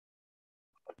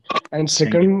 And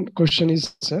second question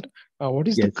is, sir, what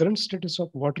is the current status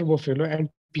of water buffalo and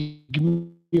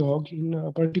pygmy hog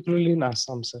particularly in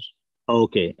Assam, sir?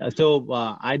 Okay, so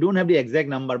I don't have the exact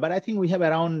number, but I think we have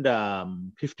around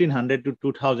 1,500 to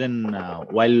 2,000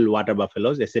 wild water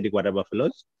buffaloes, ascetic water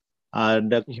buffaloes.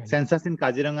 The census in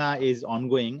Kaziranga is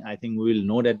ongoing. I think we will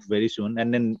know that very soon.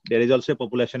 And then there is also a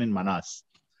population in Manas.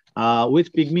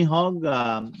 With pygmy hog,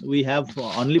 we have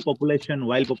only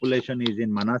wild population is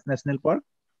in Manas National Park.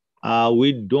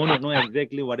 We don't know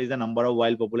exactly what is the number of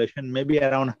wild population, maybe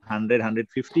around 100,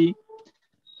 150.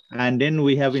 And then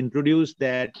we have introduced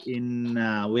that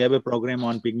we have a program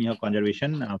on pygmy hog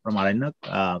conservation from Aranyak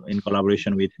in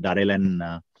collaboration with Darel and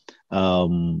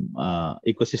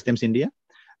Ecosystems India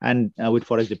and with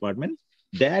Forest Department.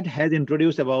 That has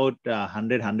introduced about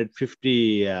 100,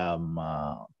 150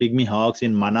 pygmy hogs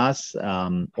in Manas,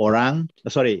 in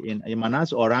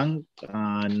Manas, Orang,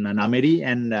 Nameri,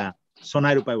 and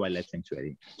Sonai Rupai Wildlife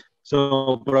Sanctuary.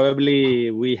 So probably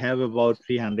we have about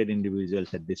 300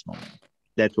 individuals at this moment.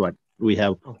 That's what we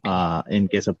have in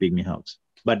case of pygmy hogs.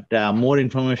 But more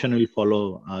information will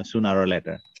follow sooner or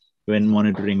later when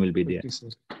monitoring will be there.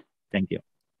 Thank you.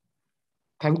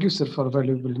 Thank you, sir, for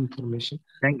valuable information.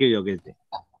 Thank you, Yogesh.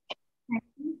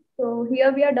 So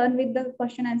here we are done with the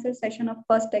question answer session of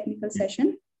first technical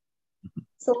session.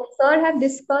 So sir have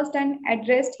discussed and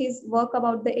addressed his work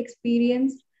about the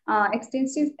experience,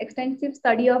 extensive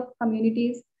study of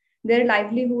communities, their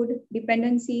livelihood,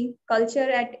 dependency, culture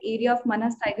at area of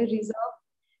Manas Tiger Reserve,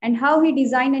 and how he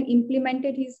designed and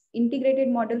implemented his integrated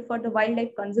model for the wildlife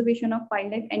conservation of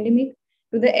wildlife endemic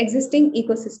to the existing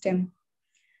ecosystem.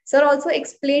 Sir also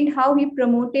explained how he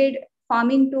promoted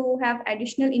farming to have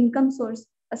additional income source,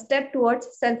 a step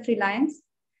towards self-reliance.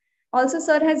 Also,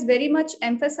 sir has very much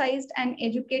emphasized and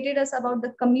educated us about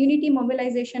the community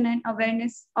mobilization and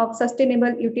awareness of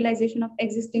sustainable utilization of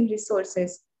existing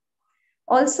resources.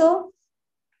 Also,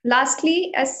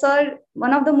 lastly, as sir,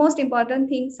 one of the most important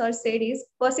things sir said is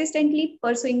persistently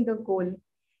pursuing the goal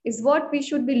is what we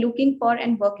should be looking for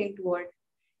and working toward.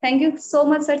 Thank you so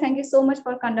much, sir. Thank you so much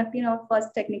for conducting our first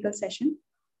technical session.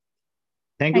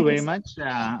 Thank you very much,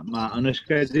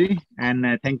 Anushka ji,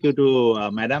 and thank you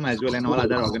to Madam as well and all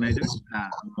other organizers.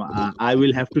 I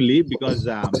will have to leave because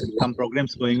some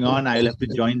programs going on. I will have to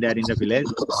join that in the village.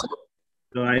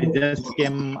 So I just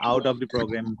came out of the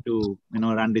program to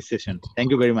run this session.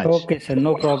 Thank you very much. Okay, sir.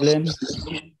 No problem.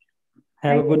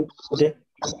 Have a good day.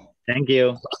 Thank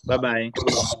you. Bye-bye.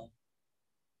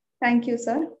 Thank you,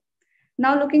 sir.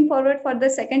 Now looking forward for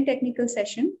the second technical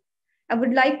session. I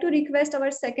would like to request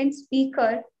our second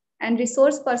speaker and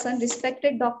resource person,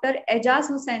 respected Dr. Ejaz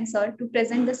Hussain, sir, to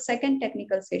present the second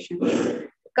technical session.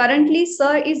 Currently,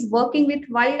 sir is working with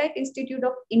Wildlife Institute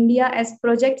of India as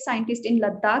project scientist in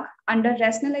Ladakh under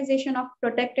rationalization of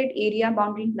protected area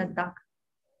boundary in Ladakh.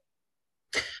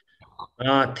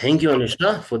 Thank you,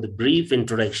 Anushka, for the brief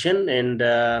introduction. And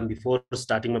before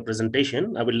starting my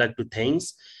presentation, I would like to thank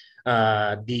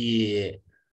the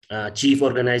chief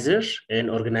organizer and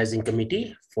organizing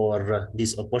committee for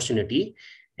this opportunity.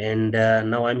 And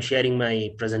now I'm sharing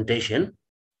my presentation.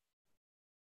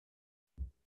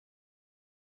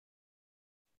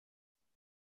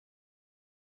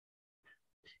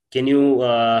 Can you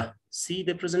see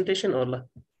the presentation or?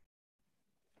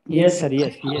 Yes, sir.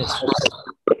 Yes, yes.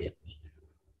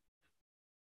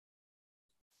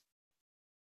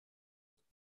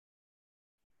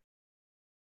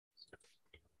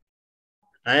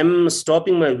 I'm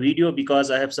stopping my video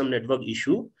because I have some network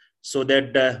issue, so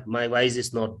that my voice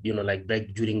is not,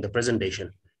 break during the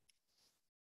presentation.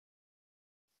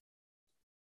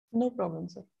 No problem,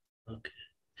 sir. Okay.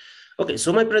 Okay,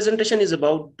 so my presentation is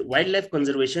about wildlife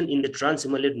conservation in the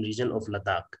Trans-Himalayan region of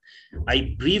Ladakh.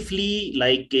 I briefly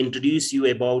introduce you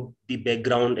about the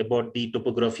background, about the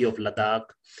topography of Ladakh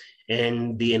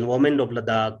and the environment of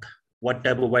Ladakh, what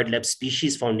type of wildlife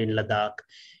species found in Ladakh,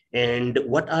 and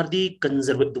what are the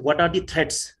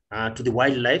threats to the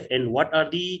wildlife, and what are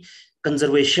the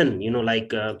conservation, which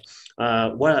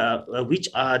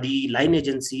are the line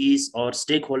agencies or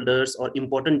stakeholders or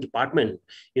important department,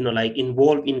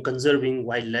 involved in conserving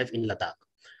wildlife in Ladakh.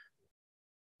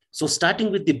 So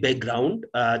starting with the background,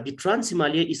 the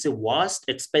Trans-Himalaya is a vast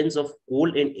expanse of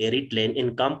cold and arid land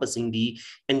encompassing the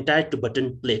entire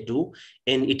Tibetan Plateau,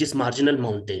 and it is marginal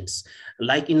mountains.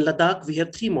 Like in Ladakh, we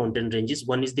have three mountain ranges.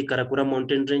 One is the Karakura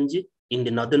mountain range in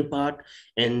the northern part,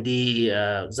 and the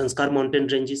Zanskar mountain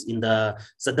ranges in the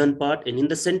southern part, and in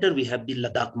the center we have the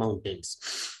Ladakh mountains.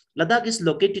 Ladakh is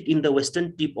located in the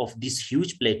western tip of this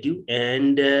huge plateau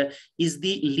and is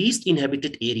the least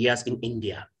inhabited areas in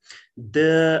India.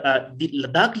 The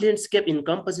Ladakh landscape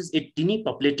encompasses a tiny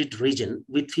populated region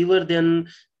with fewer than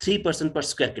 3% per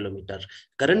square kilometer.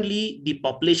 Currently, the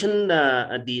population,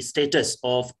 the status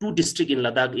of two districts in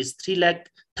Ladakh is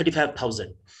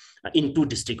 335,000 in two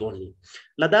districts only.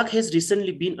 Ladakh has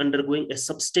recently been undergoing a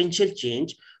substantial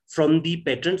change from the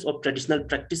patterns of traditional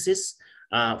practices,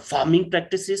 farming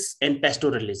practices, and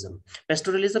pastoralism.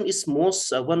 Pastoralism is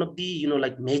most one of the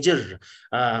major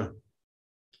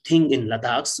thing in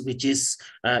Ladakh, which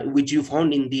you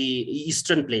found in the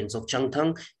eastern plains of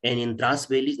Changthang and in Dras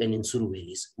valleys and in Suru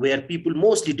valleys, where people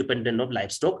mostly dependent on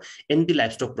livestock and the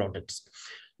livestock products.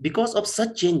 Because of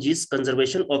such changes,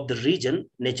 conservation of the region,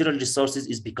 natural resources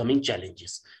is becoming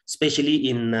challenges, especially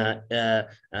in the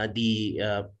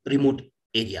remote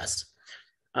areas.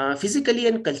 Physically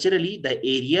and culturally, the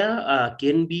area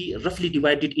can be roughly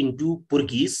divided into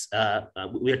purgis.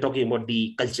 We are talking about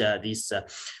the culture, these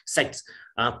sects.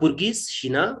 Purgis,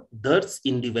 Shina, Dards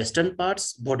in the western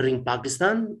parts bordering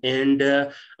Pakistan, and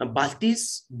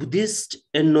Baltis, Buddhist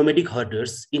and nomadic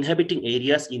herders inhabiting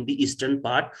areas in the eastern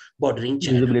part bordering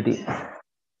China. Visibility.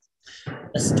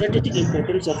 The strategic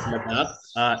importance of Ladakh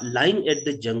lying at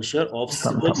the juncture of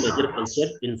several major culture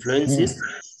influences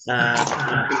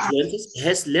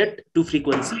has led to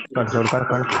frequency.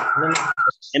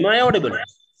 Am I audible?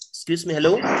 Excuse me,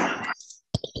 hello?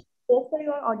 Yes, sir,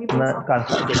 you are audible. Okay. I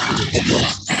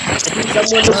think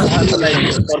someone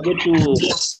forget to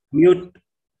mute.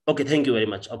 Okay, thank you very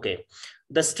much. Okay.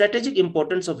 The strategic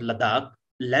importance of Ladakh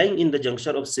lying in the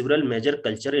juncture of several major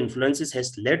culture influences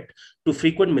has led to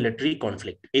frequent military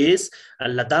conflict. Is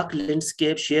Ladakh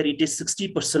landscape share it is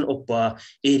 60% of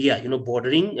area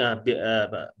bordering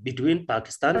between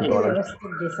Pakistan and India.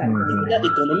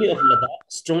 The economy of Ladakh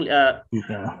strongly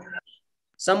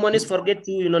Someone is forget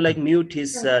to, like mute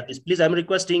his, this. Please, I'm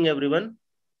requesting everyone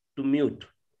to mute.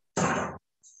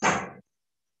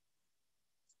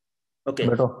 Okay.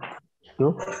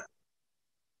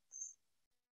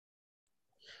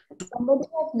 Somebody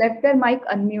has left their mic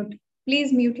unmute.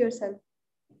 Please mute yourself.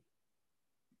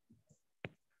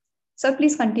 Sir,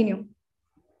 please continue.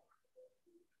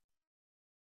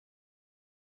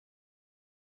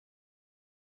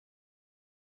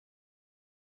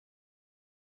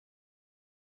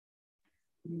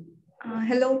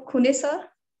 Hello, Khune sir.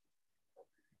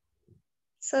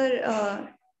 Sir,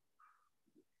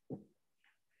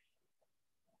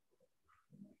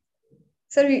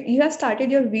 sir, you have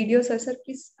started your video, sir. Sir,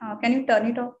 please, can you turn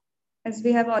it off as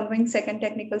we have ongoing second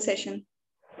technical session?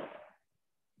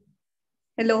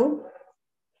 Hello,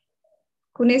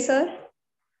 Khune sir.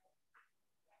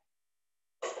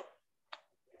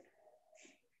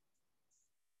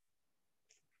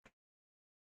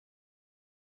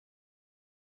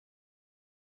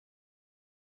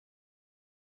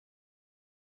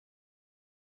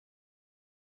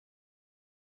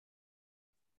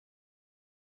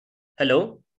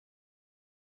 Hello.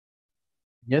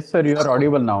 Yes, sir, you are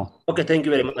audible now. Okay, thank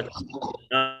you very much.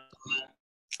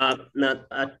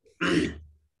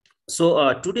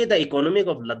 So today, the economy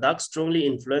of Ladakh strongly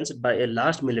influenced by a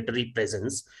large military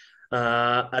presence,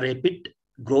 a rapid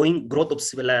growth of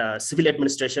civil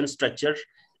administration structure,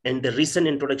 and the recent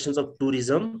introductions of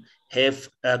tourism have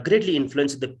greatly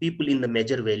influenced the people in the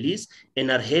major valleys and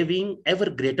are having ever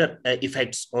greater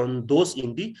effects on those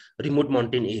in the remote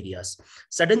mountain areas.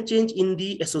 Sudden change in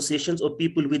the associations of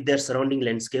people with their surrounding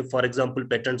landscape, for example,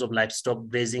 patterns of livestock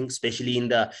grazing, especially in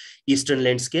the eastern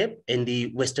landscape and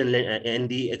the western and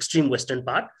the extreme western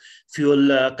part,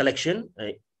 fuel collection.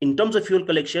 In terms of fuel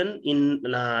collection in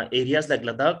areas like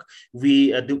Ladakh,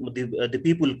 the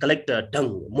people collect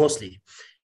dung mostly.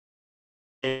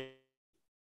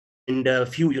 And a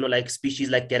few, like species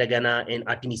like Caragana and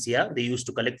Artemisia, they used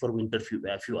to collect for winter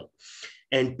fuel.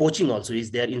 And poaching also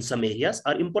is there in some areas,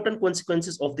 are important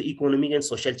consequences of the economic and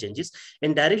social changes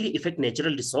and directly affect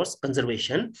natural resource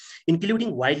conservation,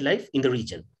 including wildlife in the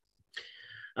region.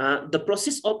 The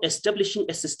process of establishing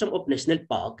a system of national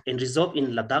park and reserve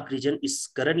in Ladakh region is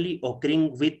currently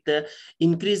occurring with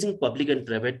increasing public and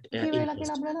private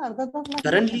interest.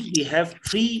 Currently, we have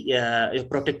 3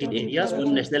 protected areas,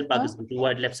 1 national park and 2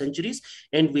 wildlife sanctuaries,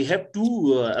 and we have 2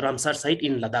 Ramsar sites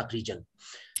in Ladakh region.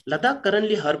 Ladakh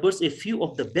currently harbors a few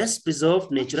of the best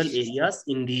preserved natural areas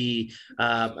in the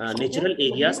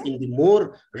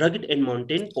more rugged and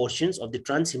mountain portions of the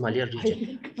Trans-Himalayan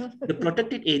region. The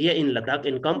protected area in Ladakh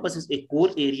encompasses a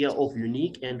core area of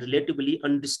unique and relatively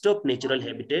undisturbed natural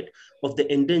habitat of the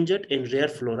endangered and rare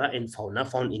flora and fauna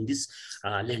found in this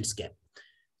landscape.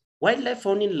 Wildlife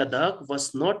found in Ladakh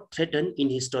was not threatened in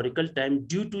historical time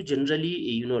due to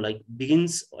generally,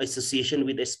 begins association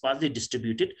with a sparsely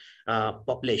distributed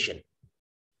population.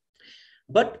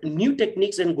 But new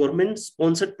techniques and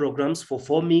government-sponsored programs for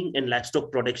farming and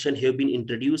livestock production have been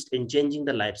introduced in changing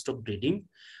the livestock breeding,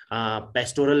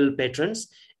 pastoral patterns,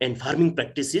 and farming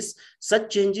practices.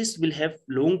 Such changes will have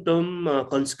long-term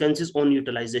consequences on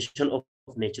utilization of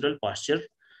natural pasture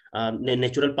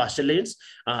lands,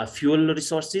 fuel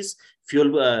resources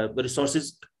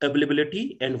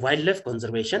availability, and wildlife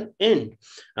conservation, and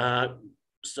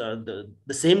the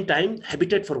same time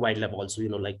habitat for wildlife also,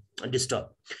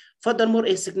 disturbed. Furthermore,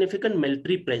 a significant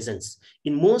military presence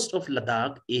in most of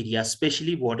Ladakh area,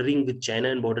 especially bordering with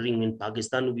China and bordering with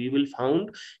Pakistan, we will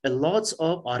find lots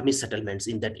of army settlements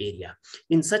in that area.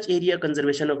 In such area,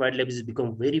 conservation of wildlife has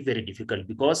become very, very difficult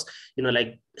because,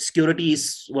 security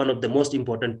is one of the most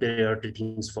important priority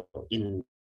things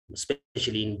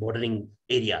especially in bordering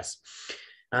areas.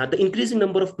 The increasing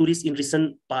number of tourists in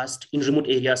recent past in remote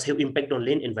areas have impact on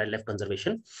land and wildlife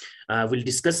conservation. We'll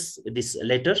discuss this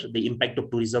later, the impact of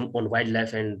tourism on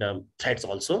wildlife and threats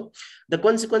also. The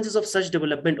consequences of such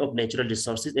development of natural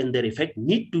resources and their effect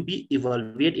need to be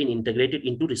evaluated and integrated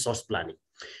into resource planning.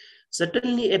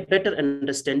 Certainly, a better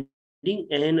understanding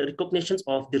and recognitions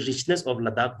of the richness of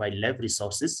Ladakh wildlife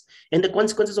resources and the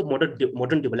consequences of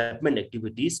modern development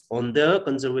activities on the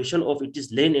conservation of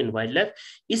its land and wildlife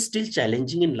is still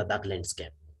challenging in Ladakh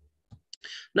landscape.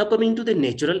 Now coming to the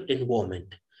natural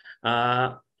environment.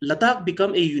 Ladakh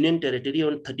became a union territory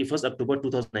on 31st October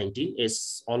 2019,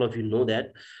 as all of you know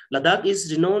that. Ladakh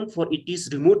is renowned for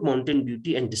its remote mountain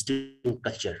beauty and distinct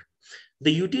culture.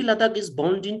 The UT Ladakh is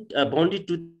bounded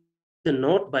to the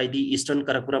north by the eastern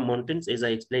Karakoram Mountains, as I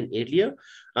explained earlier,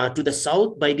 to the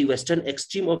south by the western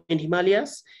extreme of the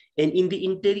Himalayas, and in the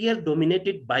interior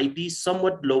dominated by the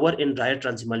somewhat lower and drier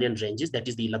Trans-Himalayan ranges, that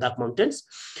is the Ladakh mountains.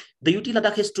 The UT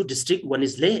Ladakh has two districts, one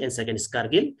is Leh and second is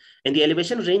Kargil, and the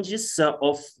elevation ranges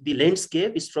of the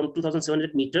landscape is from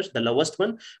 2,700 meters, the lowest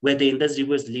one, where the Indus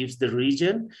River leaves the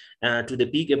region, to the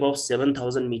peak above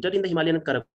 7,000 meters in the Himalayan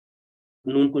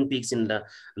Nunkun peaks in the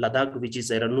Ladakh, which is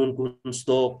around Nunkun,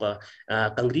 Stop,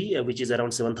 Kangri, which is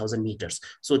around 7,000 meters.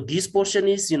 So this portion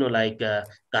is,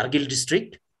 Kargil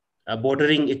district,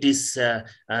 bordering, it is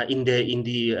in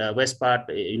the west part,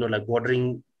 like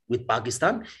bordering with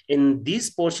Pakistan, and this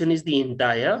portion is the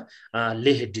entire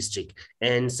Leh district.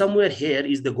 And somewhere here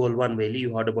is the Golwan Valley.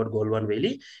 You heard about Golwan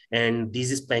Valley, and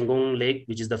this is Pangong Lake,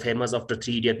 which is the famous after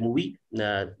Three Idiot movie,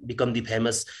 become the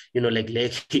famous, like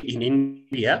lake in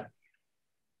India.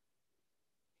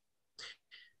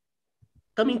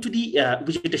 Coming to the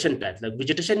vegetation pattern, like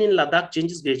vegetation in Ladakh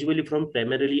changes gradually from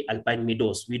primarily alpine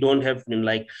meadows. We don't have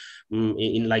greater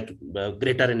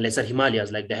and lesser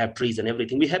Himalayas, like they have trees and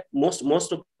everything. We have most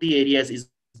of the areas is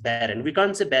barren. We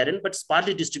can't say barren, but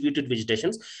sparsely distributed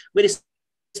vegetations, very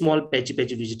small patchy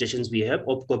vegetations we have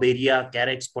of Coberia,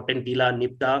 Carex, Potentilla,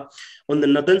 Nipta. On the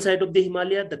northern side of the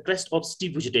Himalaya, the crest of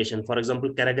steep vegetation. For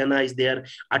example, Karagana is there,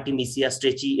 Artemisia,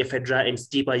 Stretchy, Ephedra, and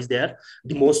Stipa is there.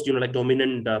 The most,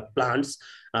 dominant plants,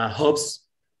 herbs.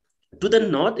 To the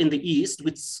north, in the east,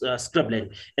 with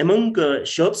scrubland. Among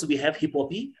shrubs, we have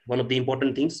hippopi, one of the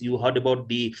important things. You heard about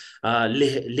the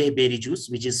leh berry juice,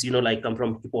 which is, come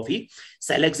from hippopi.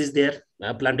 Salax is there,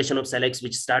 plantation of Salax,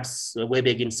 which starts way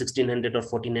back in 1600 or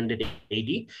 1400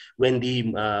 AD, when the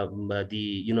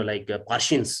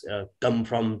Persians come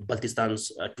from Baltistan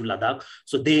to Ladakh.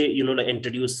 So they,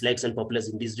 introduce slags and poplars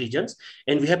in these regions.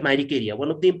 And we have Myricaria,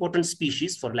 one of the important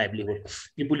species for livelihood.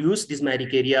 People use this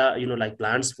Myricaria,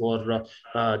 plants for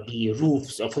the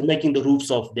roofs, for making the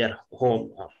roofs of their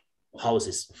home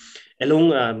houses.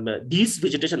 Along these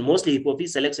vegetation, mostly hippopi,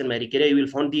 Salax, and Myricaria, you will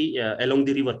find along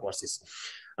the river courses.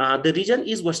 The region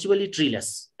is virtually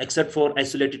treeless, except for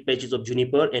isolated patches of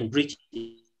juniper and birch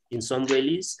in some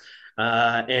valleys.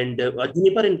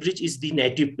 Juniper and birch is the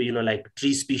native,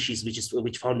 tree species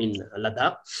which found in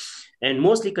Ladakh. And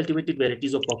mostly cultivated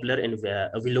varieties of poplar and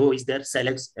willow is there,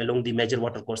 Salax along the major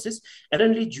watercourses.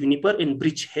 Apparently, juniper and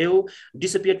birch have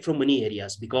disappeared from many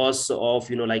areas because of,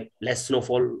 less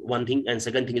snowfall, one thing. And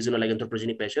second thing is,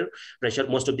 anthropogenic pressure.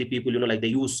 Most of the people, they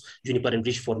use juniper and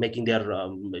birch for making their,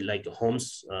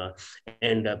 homes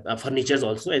and furnitures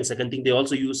also. And second thing, they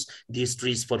also use these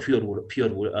trees for fuel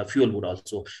wood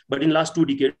also. But in last 2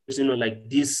 decades,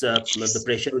 the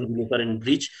pressure on juniper and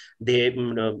birch, they,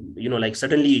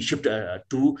 suddenly shift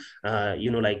to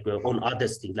on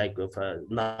others things,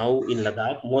 now in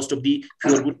Ladakh, most of the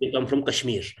fuel wood they come from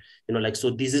Kashmir, so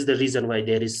this is the reason why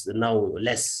there is now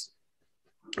less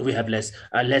this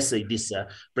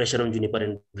pressure on juniper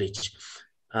and birch.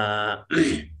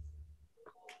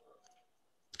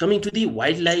 Coming to the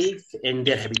wildlife and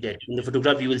their habitat. In the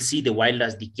photograph, you will see the wild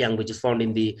as the kyang, which is found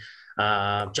in the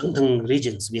Changthang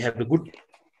regions. We have a good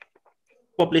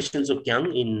populations of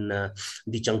kyang in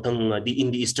the Changthang, in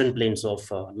the eastern plains of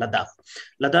Ladakh.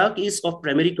 Ladakh is of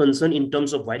primary concern in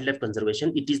terms of wildlife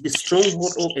conservation. It is the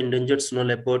stronghold of endangered snow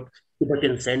leopard,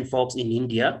 Tibetan sand fox in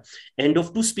India, and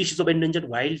of 2 species of endangered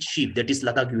wild sheep, that is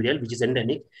Ladakh urial, which is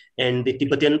endemic, and the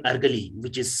Tibetan argali,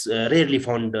 which is rarely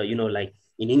found,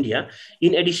 in India.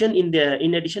 In addition,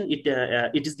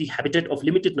 it is the habitat of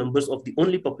limited numbers of the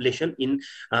only population in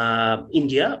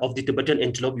India of the Tibetan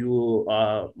antelope. You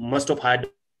must have heard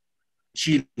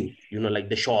Chiru,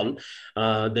 the shawl.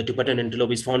 The Tibetan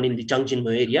antelope is found in the Changchenmo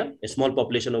area, a small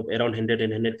population of around 100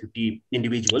 and 150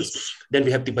 individuals. Then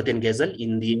we have Tibetan gazelle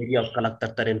in the area of Kalak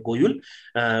Tartar and Koyul,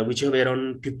 which have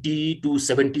around 50 to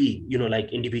 70,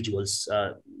 individuals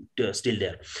still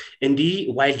there. And the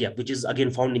wild yak, which is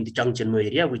again found in the Changchenmo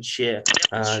area, which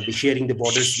sharing the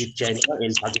borders with China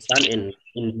and Pakistan, and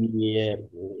in the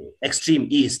extreme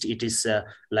east, it is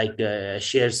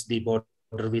shares the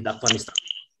border with Afghanistan.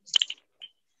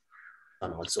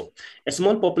 Also, a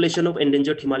small population of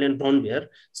endangered Himalayan brown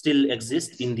bear still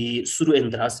exists in the Suru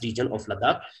and Dras region of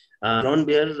Ladakh. Brown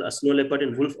bear, snow leopard,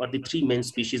 and wolf are the 3 main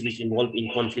species which involve in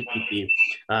conflict with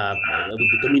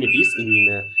the communities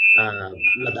in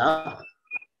Ladakh.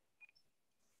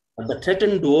 The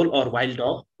threatened dhole or wild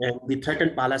dog and the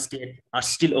threatened pala state are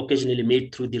still occasionally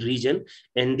made through the region,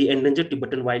 and the endangered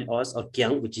Tibetan wild horse or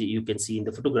kyang, which you can see in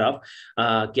the photograph,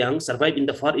 kyang survive in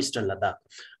the far eastern Ladakh.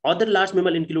 Other large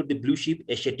mammals include the blue sheep,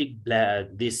 Asiatic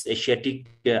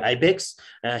ibex,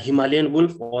 Himalayan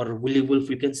wolf or woolly wolf,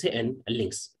 you can say, and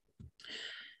lynx.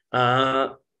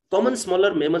 Common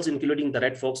smaller mammals, including the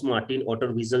red fox, marten,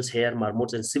 otter, weasels, hare,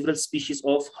 marmots, and several species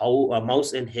of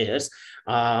mouse and hares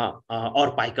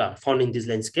or pika found in this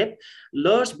landscape.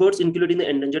 Large birds, including the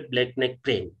endangered black-necked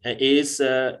crane, is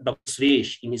Dr.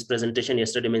 Suresh in his presentation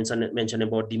yesterday mentioned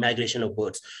about the migration of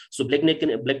birds. So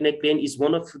black-necked crane is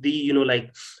one of the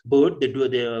bird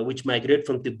which migrate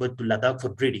from Tibet to Ladakh for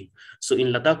breeding. So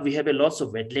in Ladakh we have a lots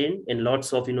of wetland and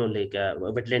lots of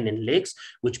wetland and lakes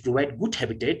which provide good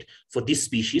habitat for this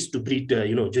species to breed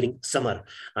during summer.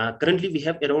 Currently we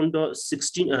have around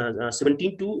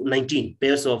 17 to 19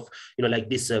 pairs of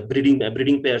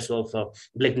breeding pairs of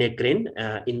black-necked crane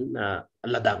in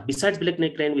Ladakh. Besides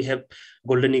black-necked crane, we have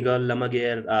golden eagle,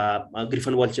 lammergeier,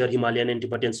 griffon vulture, Himalayan and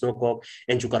Tibetan snowcock,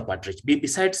 and chukar partridge.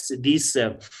 Besides these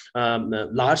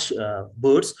large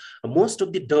birds, most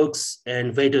of the ducks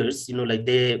and waders,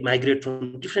 they migrate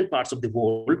from different parts of the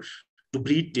world to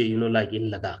breed, in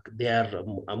Ladakh. They are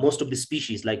most of the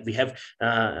species, like we have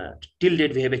till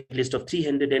date, we have a list of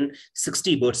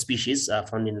 360 bird species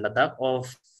found in Ladakh.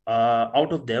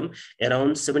 Out of them,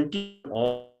 around 70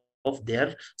 of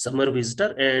their summer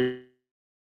visitor, and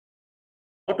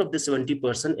out of the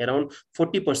 70%, around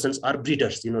 40% are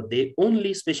breeders. They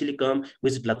only specially come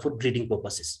visit Ladakh for breeding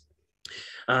purposes.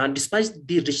 Despite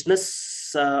the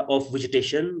richness of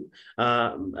vegetation,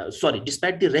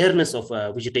 despite the rareness of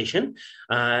vegetation,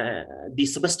 the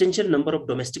substantial number of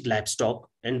domestic livestock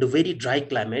and the very dry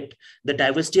climate, the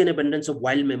diversity and abundance of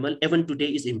wild mammal even today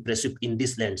is impressive in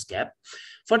this landscape.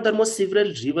 Furthermore,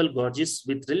 several river gorges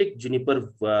with relic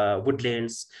juniper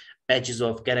woodlands, patches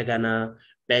of caragana,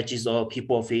 patches of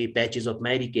hippophae, patches of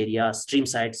myricaria,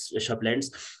 streamside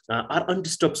shrublands are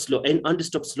undisturbed slope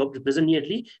represent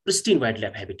nearly pristine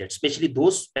wildlife habitat. Especially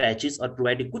those patches are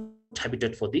providing good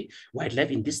habitat for the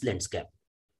wildlife in this landscape.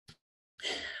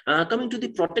 Coming to the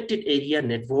protected area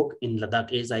network in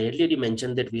Ladakh, as I earlier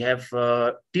mentioned that we have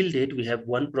till date we have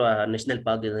one national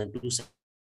park and 2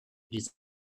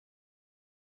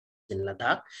 in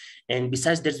Ladakh, and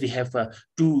besides that we have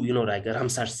 2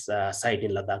 Ramsar site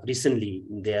in Ladakh. Recently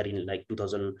they are in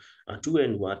 2002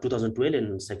 and 2012,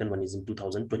 and second one is in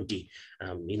 2020.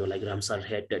 Ramsar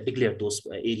had declared those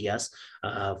areas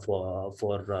for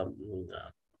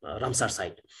Ramsar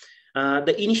site.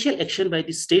 The initial action by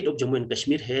the state of Jammu and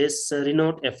Kashmir has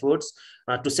renowned efforts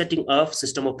to setting up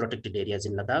system of protected areas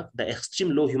in Ladakh. The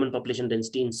extreme low human population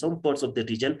density in some parts of the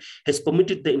region has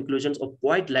permitted the inclusion of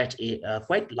quite large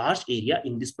area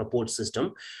in this proposed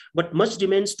system, but much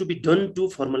remains to be done to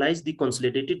formalize the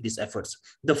consolidated these efforts.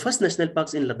 The first national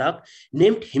parks in Ladakh,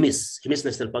 named Himis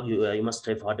National Park, you must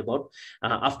have heard about,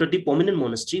 after the Permanent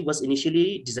Monastery, was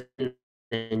initially designed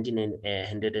in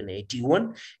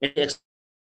 1981 and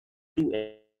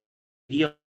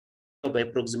area of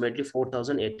approximately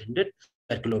 4,800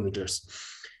 kilometers.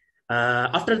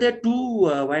 After that, 2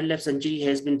 wildlife sanctuary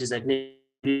has been designated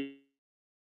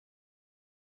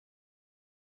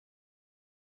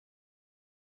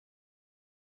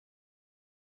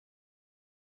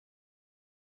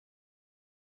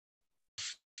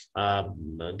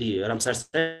the Ramsar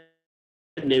site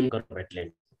named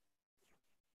wetland.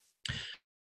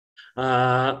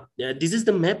 This is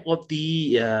the map of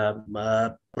the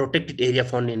protected area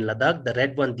found in Ladakh. The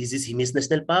red one, this is Himis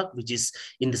National Park, which is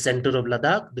in the center of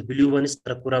Ladakh. The blue one is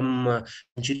Karakoram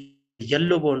Sanctuary.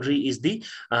 Yellow boundary is the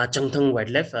Changthang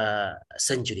Wildlife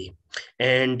Sanctuary.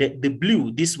 And the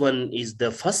blue, this one is the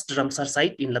first Ramsar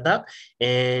site in Ladakh,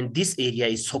 and this area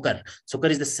is Sokar.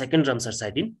 Sokar is the second Ramsar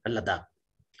site in Ladakh.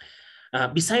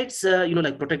 Besides,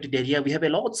 protected area, we have a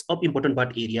lots of important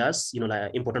bird areas,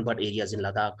 important bird areas in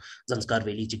Ladakh: Zanskar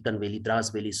Valley, Chiktan Valley, Dras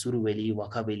Valley, Suru Valley,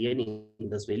 Wakha Valley, and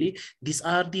Indus Valley. These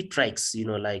are the treks,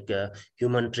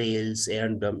 human trails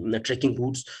and trekking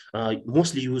routes,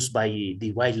 mostly used by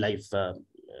the wildlife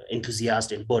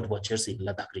enthusiasts and bird watchers in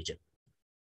Ladakh region.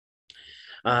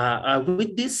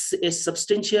 With this, a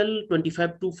substantial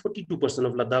 25 to 42%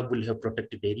 of Ladakh will have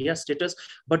protected area status,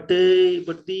 but the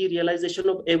realization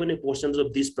of even a portion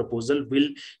of this proposal will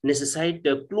necessitate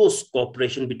close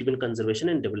cooperation between conservation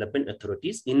and development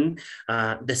authorities in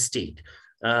the state.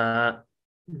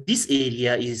 This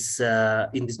area is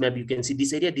in this map. You can see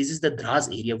this area. This is the Dras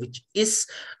area, which is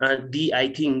I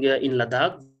think in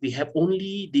Ladakh we have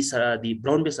only this the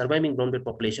surviving brown bear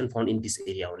population found in this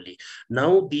area only.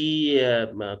 Now the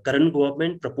current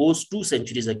government proposed 2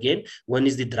 sanctuaries again. One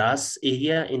is the Dras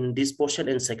area in this portion,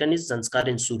 and second is Zanskar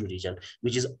and Suru region,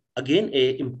 which is again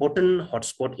a important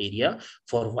hotspot area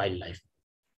for wildlife.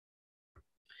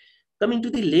 Coming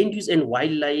to the land use and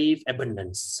wildlife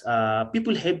abundance,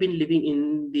 people have been living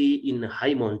in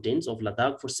high mountains of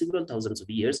Ladakh for several thousands of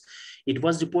years. It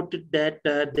was reported that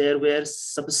there were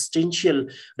substantial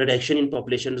reduction in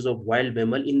populations of wild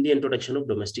mammal in the introduction of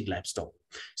domestic livestock,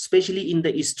 especially in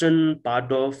the eastern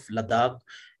part of Ladakh.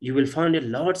 You will find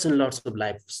lots and lots of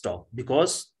livestock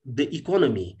because the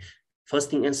economy.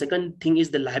 First thing, and second thing is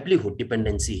the livelihood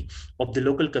dependency of the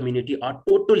local community are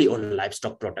totally on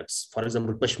livestock products. For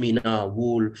example, pashmina,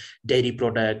 wool, dairy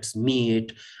products,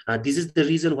 meat. This is the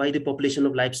reason why the population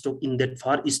of livestock in that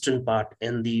far eastern part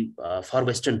and the far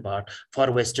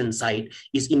western side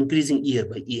is increasing year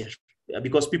by year,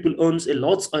 because people earns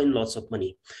lots and lots of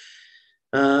money.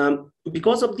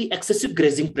 Because of the excessive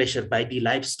grazing pressure by the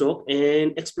livestock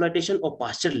and exploitation of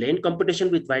pasture land,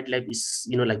 competition with wildlife is,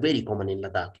 very common in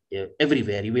Ladakh.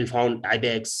 Everywhere you will find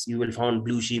ibex, you will find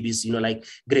blue sheep is,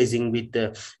 grazing with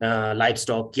the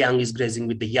livestock. Kyang is grazing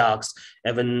with the yaks.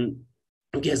 Even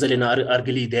gazelle and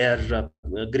argali, they are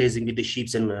grazing with the sheep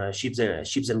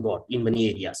and goat in many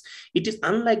areas. It is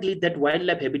unlikely that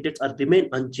wildlife habitats are remain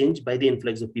unchanged by the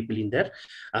influx of people in their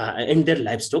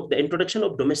livestock. The introduction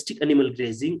of domestic animal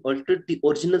grazing altered the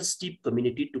original steppe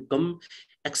community to come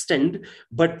extend,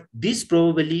 but this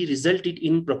probably resulted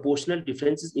in proportional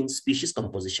differences in species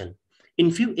composition. In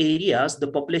few areas, the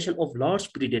population of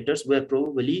large predators were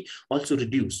probably also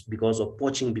reduced because of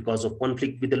poaching, because of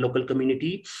conflict with the local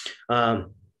community,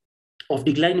 of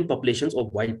declining populations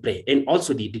of wild prey, and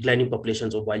also the declining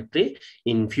populations of wild prey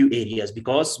in few areas,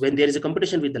 because when there is a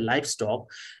competition with the livestock,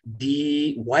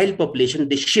 the wild population,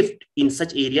 they shift in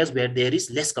such areas where there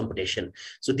is less competition.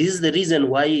 So this is the reason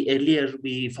why earlier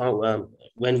we found,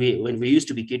 when we used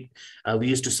to be kid, we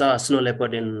used to saw snow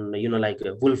leopard and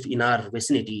wolf in our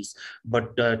vicinities,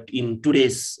 but in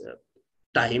today's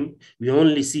time we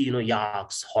only see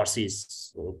yaks,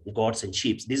 horses, goats and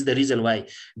sheep. This is the reason why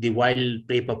the wild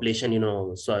prey population,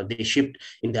 so they shift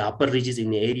in the upper ridges, in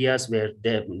the areas where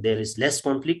there is less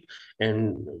conflict,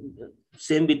 and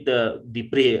same with the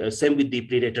prey, same with the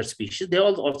predator species, they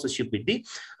also shift with the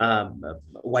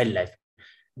wildlife.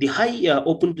 The high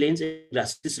open plains and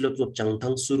grassy slopes of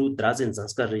Changthang, Suru, Dras and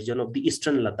Zanskar region of the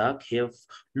eastern Ladakh have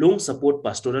long support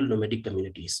pastoral nomadic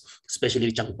communities,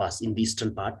 especially Changpas in the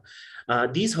eastern part.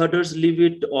 These herders live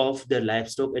it off their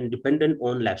livestock and dependent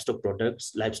on livestock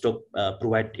products. Livestock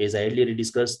provide, as I earlier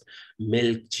discussed,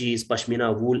 milk, cheese,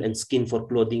 pashmina, wool, and skin for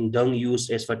clothing, dung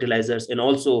used as fertilizers, and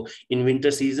also in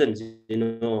winter seasons,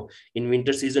 in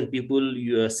winter season,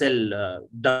 people sell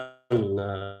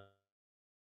dung.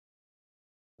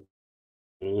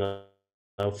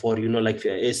 For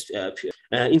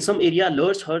in some area,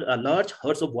 large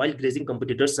herds of wild grazing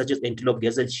competitors such as antelope,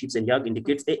 gazelle, sheep, and yak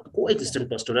indicates a coexistent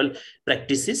pastoral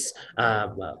practices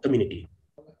community.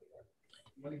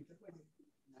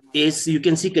 As you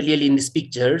can see clearly in this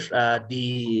picture,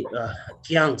 the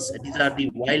kyangs, these are the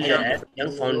wild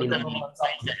kyang found in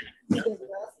the.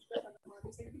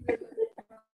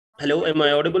 Hello, am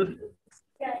I audible?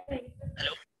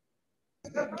 Hello.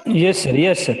 Yes, sir.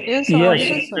 Yes, sir. Yes, sir.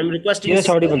 Yes. I'm requesting. Yes,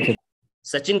 audible, sir.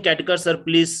 Sachin Katkar, sir,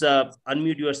 please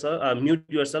unmute yourself. Mute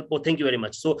yourself. Oh, thank you very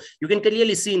much. So you can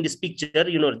clearly see in this picture,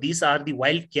 these are the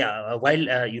wild,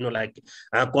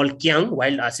 called Kyang,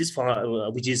 wild asses,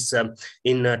 which is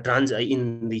in the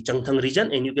Changthang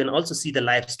region, and you can also see the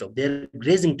livestock. They're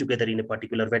grazing together in a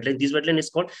particular wetland. This wetland is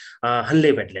called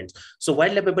Hanle wetlands. So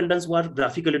wildlife abundance were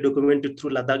graphically documented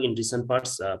through Ladakh in recent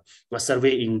parts. A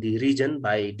survey in the region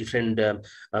by different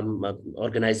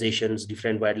organizations,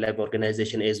 different wildlife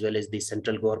organizations, as well as the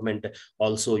central government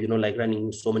also,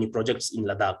 running so many projects in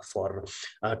Ladakh for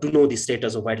to know the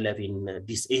status of wildlife in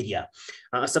this area.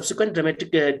 Subsequent dramatic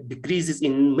decreases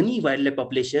in many wildlife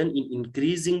population in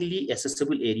increasingly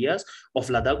accessible areas of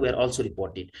Ladakh were also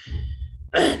reported.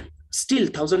 Still,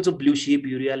 thousands of blue sheep,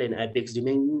 urial, and ibex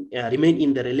remain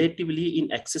in the relatively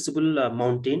inaccessible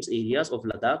mountains areas of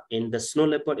Ladakh, and the snow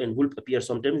leopard and wolf appear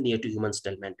sometimes near to human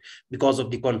settlement because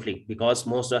of the conflict. Because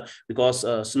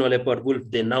snow leopard, wolf,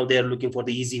 now they are looking for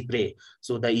the easy prey.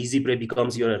 So the easy prey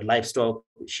becomes your livestock,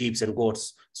 sheep, and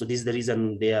goats. So this is the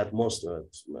reason they are most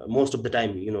of the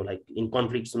time, in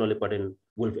conflict, snow leopard and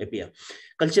wolf appear.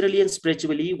 Culturally and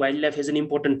spiritually, wildlife has an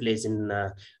important place in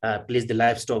the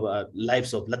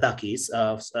lives of Ladakhis,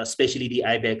 especially the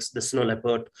ibex, the snow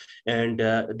leopard, and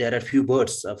there are few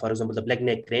birds. For example, the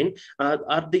black-necked crane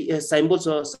are the symbols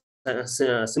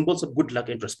symbols of good luck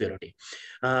and prosperity.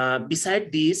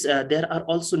 Beside these, there are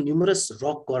also numerous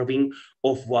rock carving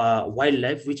of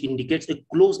wildlife, which indicates a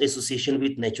close association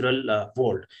with natural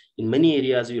world. In many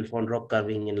areas, you will find rock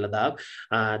carving in Ladakh.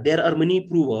 There are many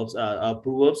proverbs,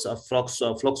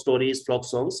 folk stories, folk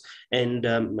songs, and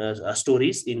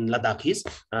stories in Ladakhis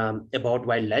about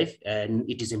wildlife and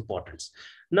its importance.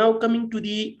 Now, coming to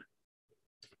the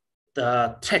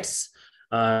threats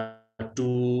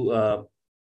to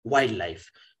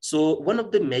wildlife. So one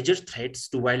of the major threats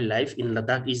to wildlife in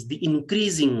Ladakh is the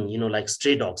increasing, like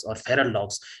stray dogs or feral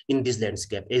dogs in this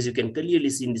landscape. As you can clearly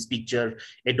see in this picture,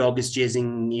 a dog is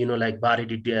chasing, like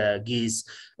bar-headed geese,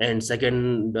 and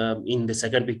in the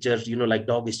second picture, like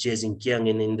dog is chasing kyang,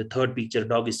 and in the third picture,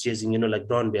 dog is chasing, like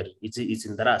brown bear. It's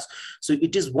in Daras. So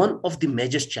it is one of the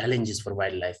major challenges for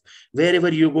wildlife.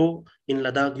 Wherever you go in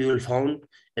Ladakh, you will find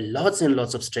lots and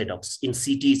lots of stray dogs in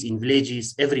cities, in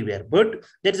villages, everywhere. But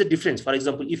there is a difference. For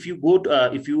example, if you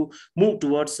move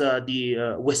towards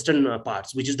the western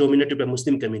parts, which is dominated by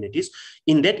Muslim communities,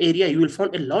 in that area you will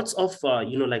find lots of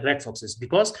like red foxes,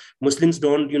 because Muslims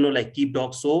don't like keep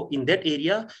dogs. So in that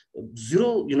area,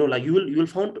 zero, like you will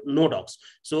find no dogs.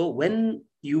 So when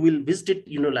you will visit,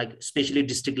 like especially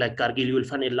district like Kargil, you will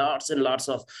find lots and lots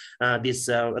of these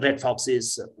red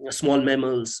foxes, small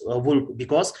mammals, wolf,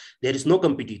 because there is no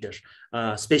competitor,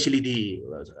 especially the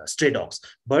stray dogs.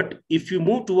 But if you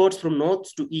move towards from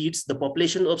north to east, the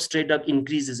population of stray dog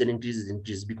increases,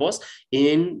 because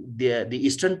in the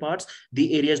eastern parts,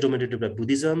 the area is dominated by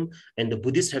Buddhism, and the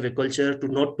Buddhists have a culture to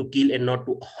not to kill and not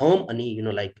to harm any,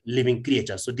 like living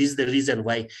creatures. So this is the reason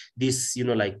why this,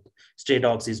 like stray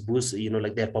dogs is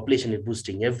like their population is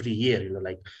boosting every year.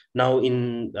 Like now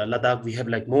in Ladakh, we have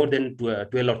like more than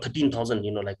 12 or 13,000,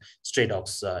 like stray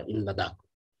dogs in Ladakh.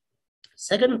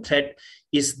 Second threat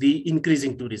is the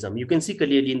increasing tourism. You can see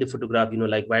clearly in the photograph,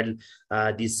 like while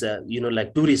these,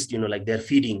 like tourists, like they're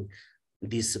feeding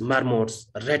these marmots,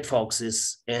 red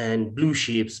foxes, and blue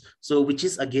sheeps. So which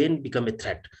is again become a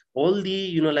threat. All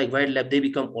the, like wildlife, they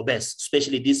become obese,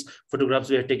 especially these photographs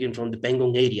were taken from the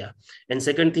Pangong area. And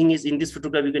second thing is, in this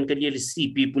photograph, you can clearly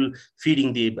see people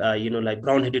feeding the, like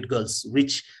brown-headed gulls,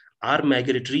 which are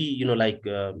migratory, like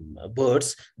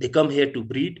birds. They come here to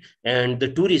breed, and the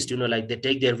tourists, like they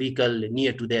take their vehicle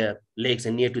near to their lakes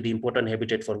and near to the important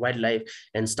habitat for wildlife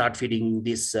and start feeding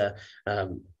this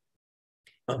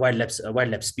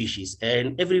wildlife species.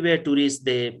 And everywhere tourists,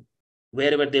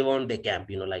 wherever they want, they camp,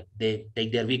 like they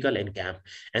take their vehicle and camp.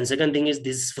 And second thing is,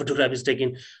 this photograph is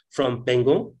taken from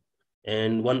Pangong,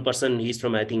 and one person, he's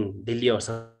from, I think, Delhi or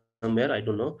somewhere, I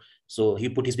don't know. So he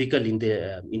put his vehicle in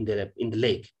the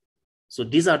lake. So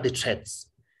these are the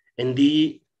threats. And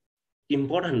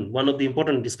one of the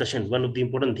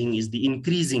important thing is the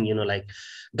increasing, like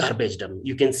garbage dump.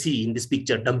 You can see in this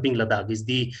picture, dumping Ladakh is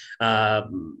the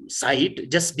site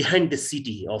just behind the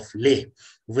city of Leh,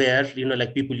 where,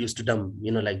 like people used to dump,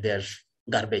 like their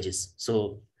garbages.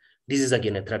 So this is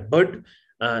again a threat. But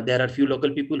there are few local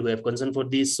people who have concern for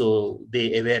this, so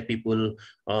they aware people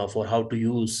for how to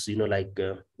use, like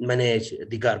manage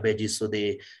the garbages. So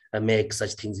they make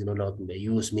such things, like they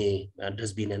use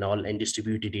dustbin and all, and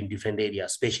distribute it in different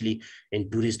areas, especially in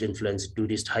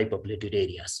tourist high populated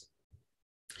areas.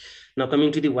 Now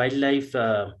coming to the wildlife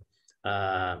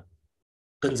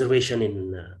conservation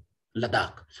in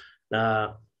Ladakh.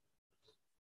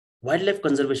 Wildlife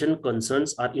conservation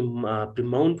concerns are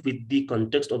paramount with the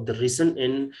context of the recent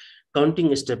and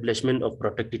counting establishment of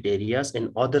protected areas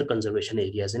and other conservation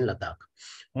areas in Ladakh,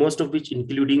 most of which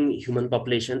including human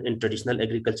population and traditional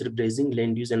agriculture, grazing,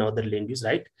 land use, and other land use,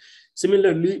 right?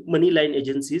 Similarly, money line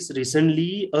agencies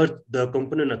recently urged the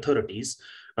component authorities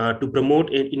to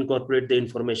promote and incorporate the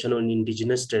information on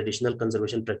indigenous traditional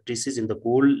conservation practices in the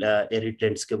cold arid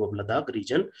landscape of Ladakh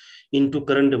region into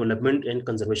current development and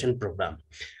conservation program.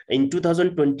 In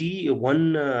 2020,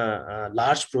 one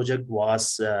large project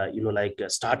was,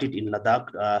 started in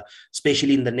Ladakh,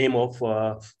 especially in the name of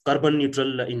carbon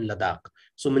neutral in Ladakh.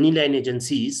 So money line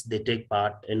agencies, they take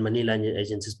part, and money line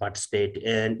agencies participate.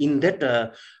 And in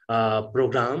that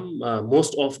program,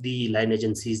 most of the line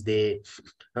agencies, they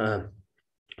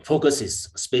focuses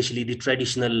especially the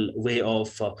traditional way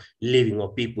of living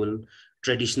of people,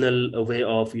 traditional way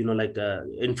of,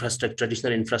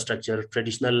 traditional infrastructure,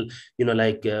 traditional,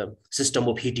 system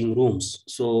of heating rooms.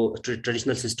 So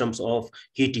traditional systems of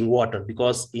heating water,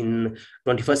 because in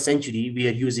 21st century, we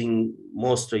are using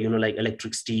most, like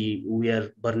electricity, we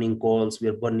are burning coals, we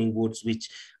are burning woods, which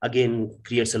again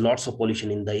creates a lots of pollution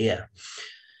in the air.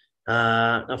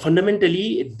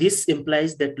 Fundamentally, this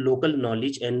implies that local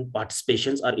knowledge and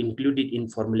participations are included in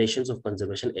formulations of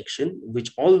conservation action,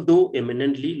 which, although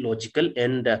eminently logical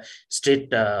and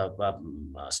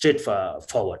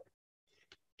straightforward.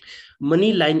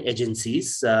 Money line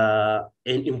agencies and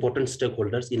important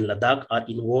stakeholders in Ladakh are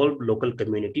involved local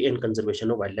community and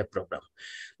conservation of wildlife program.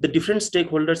 The different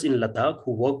stakeholders in Ladakh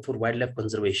who work for wildlife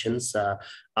conservations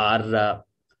are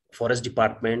Forest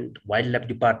Department, Wildlife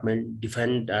Department,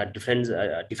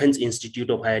 Defense Institute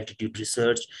of High Altitude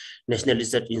Research, National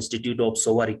Research Institute of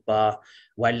Sawarikpa,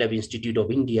 Wildlife Institute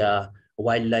of India,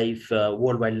 World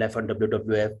Wildlife and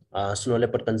WWF, Snow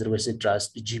Leopard Conservation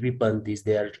Trust, GB Pant is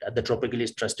there, the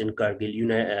Tropicalist Trust in Kargil,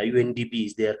 UNDP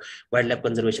is there, Wildlife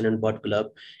Conservation and Bird Club,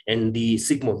 and the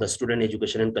SIGMO, the Student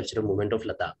Education and Cultural Movement of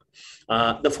Ladakh.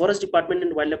 The Forest Department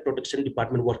and Wildlife Protection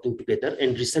Department working together,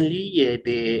 and recently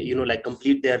they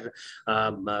complete their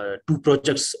 2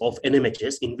 projects of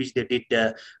NMHS in which they did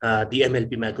the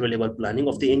MLP macro level planning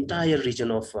of the entire region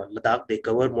of Ladakh. They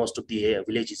cover most of the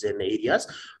villages and areas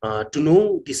to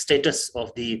know the status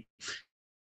of the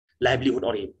livelihood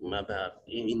or in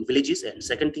villages. And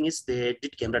second thing is they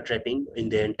did camera trapping in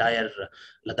the entire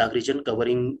Ladakh region,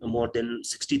 covering more than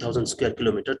 60,000 square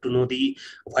kilometers to know the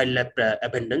wildlife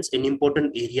abundance in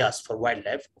important areas for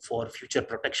wildlife for future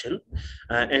protection.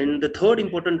 And the third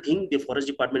important thing the Forest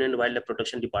Department and Wildlife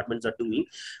Protection Departments are doing,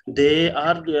 they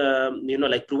are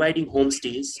providing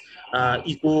homestays,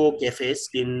 eco cafes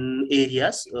in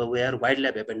areas where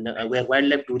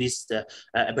wildlife tourist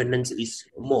abundance is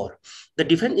more. The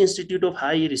Defense Institute of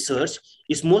High Research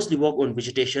is mostly work on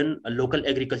vegetation, local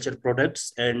agriculture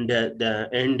products, and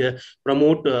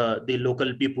promote the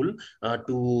local people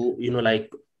to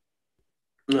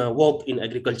work in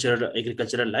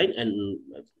agricultural line and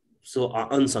so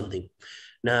earn something.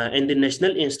 And the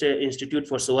National Institute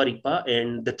for Sawarikpa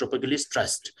and the Tropicalist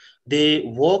Trust, they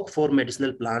work for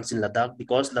medicinal plants in Ladakh,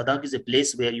 because Ladakh is a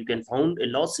place where you can find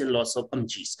lots and lots of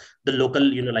amchis. The local,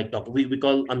 doctor, we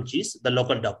call amchis, the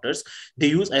local doctors. They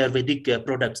use Ayurvedic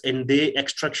products, and they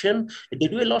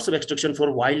do a lot of extraction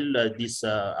for wild these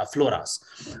floras.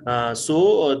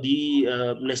 So the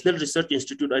National Research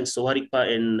Institute and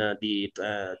Sawarikpa and the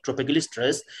Tropicalist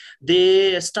Trust,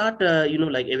 they start, aware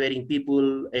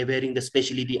the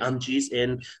especially the amchis,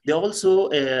 and they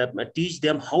also teach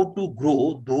them how to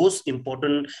grow those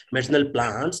important medicinal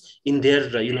plants in their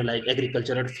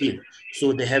agricultural field.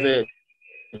 So they have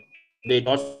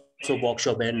lots of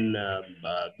workshop and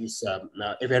this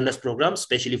awareness program,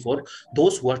 especially for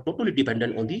those who are totally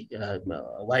dependent on the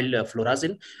wild floras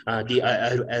in the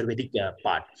Ayurvedic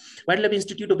part. Wildlife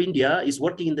Institute of India is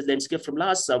working in the landscape from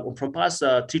past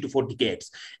 3 to 4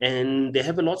 decades, and they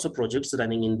have lots of projects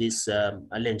running in this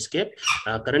landscape.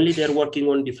 Currently, they are working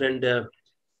on different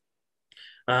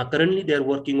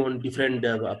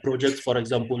projects. For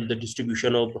example, the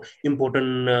distribution of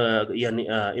important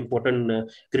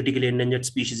critically endangered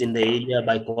species in the area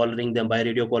by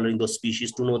radio collaring those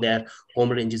species to know their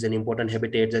home ranges and important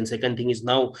habitats. And second thing is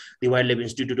now the Wildlife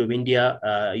Institute of India,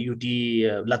 UT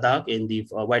Ladakh, and the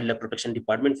Wildlife Protection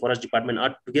Department, Forest Department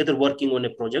are together working on a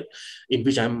project in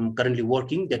which I'm currently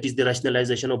working. That is the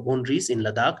rationalization of boundaries in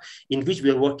Ladakh, in which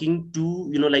we are working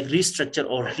to restructure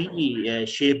or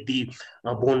reshape the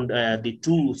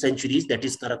 2 sanctuaries, that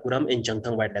is Karakoram and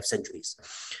Jangthang Wildlife Sanctuaries.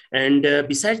 And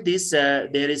besides this,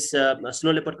 there is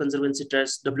Snow Leopard Conservancy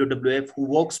Trust, WWF, who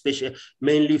works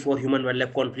mainly for human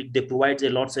wildlife conflict. They provide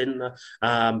lots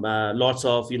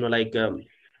of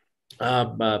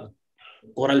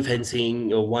coral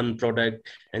fencing, one product,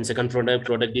 and second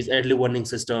product is early warning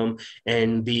system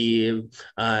and the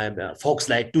fox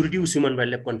light to reduce human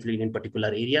wildlife conflict in particular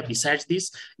area. Besides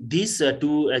this, these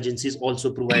 2 agencies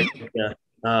also provide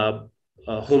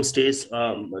homestays,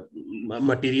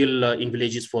 material in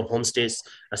villages for homestays,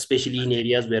 especially in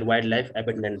areas where wildlife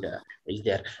abundant is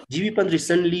there. GB Pant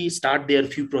recently started their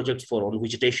few projects on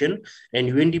vegetation, and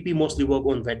UNDP mostly work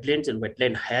on wetlands and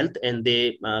wetland health, and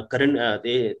they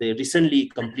recently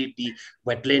complete the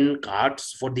wetland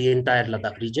cards for the entire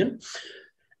Ladakh region.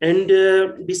 And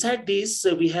beside this,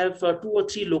 we have 2 or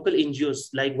 3 local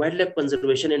NGOs like Wildlife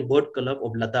Conservation and Bird Club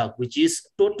of Ladakh, which is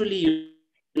totally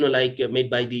made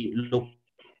by the local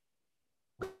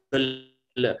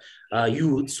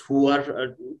youths who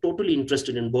are totally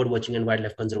interested in bird watching and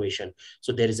wildlife conservation.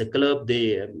 So there is a club,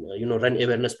 they run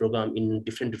awareness program in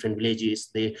different villages.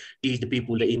 They teach the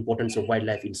people the importance of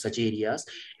wildlife in such areas.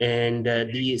 And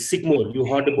the SIGMO, you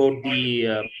heard about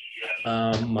the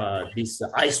these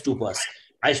ice stupas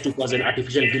and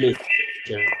artificial glaciers.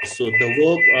 So the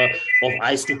work of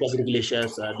ice stupas and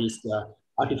glaciers, these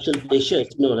artificial glaciers,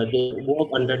 they work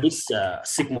under this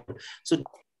SIGMO. So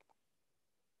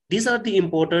These are the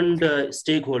important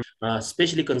stakeholders,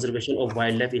 especially conservation of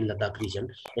wildlife in Ladakh region.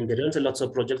 And they run lots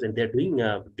of projects, and they're doing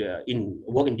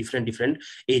work in different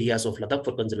areas of Ladakh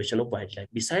for conservation of wildlife.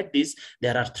 Besides this,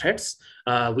 there are threats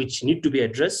which need to be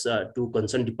addressed to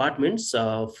concerned departments.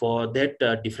 For that,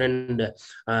 different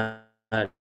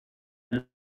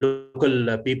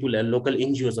local people and local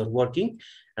NGOs are working.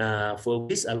 For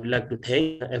this, I would like to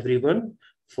thank everyone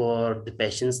for the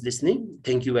patience listening.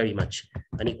 Thank you very much.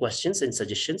 Any questions and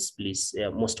suggestions, please,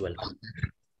 most welcome.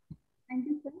 Thank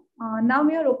you, sir. Now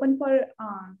we are open for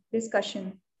discussion.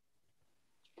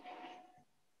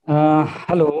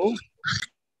 Hello.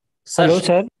 Sir. Hello,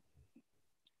 sir.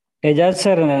 Ejaz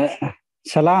sir,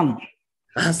 salam.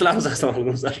 Assalamu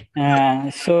sir.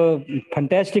 So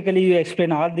fantastically, you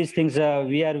explain all these things.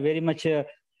 We are very much,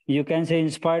 you can say,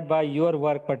 inspired by your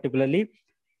work particularly.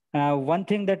 One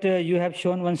thing that you have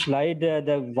shown one slide,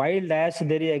 the wild ash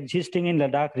there is existing in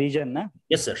Ladakh region. Na?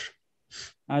 Yes, sir.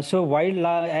 So wild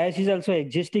ash is also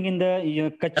existing in the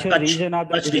Kutch region of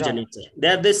the Kutch region. They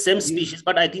are the same species,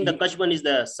 but I think the Kutch one is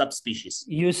the subspecies.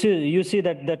 You see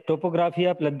that the topography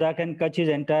of Ladakh and Kutch is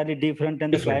entirely different,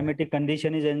 and the climatic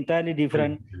condition is entirely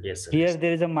different. Yes, sir. Here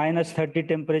there is a -30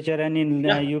 temperature, and in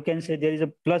you can say there is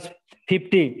a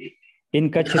 +50 in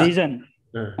Kutch region.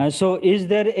 So is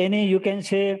there any, you can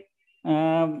say,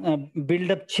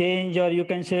 build-up change, or you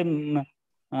can say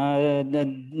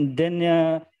then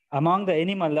among the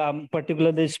animal,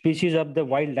 particularly the species of the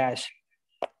wild ash?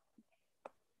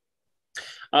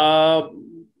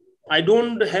 I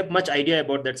don't have much idea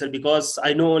about that, sir, because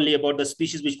I know only about the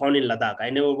species which found in Ladakh. I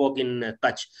never work in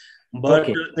Kutch. But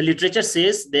the literature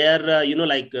says they are,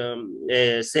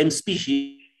 same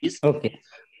species. Okay.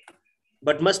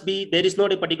 But must be, there is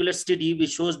not a particular study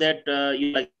which shows that,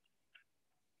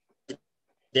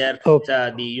 they're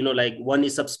one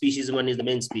is subspecies, one is the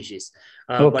main species.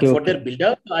 But for their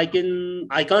build-up, I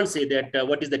can't say that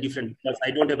what is the difference, because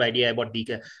I don't have idea about the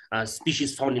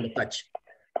species found in the Kutch.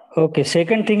 Okay.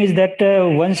 Second thing is that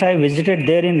once I visited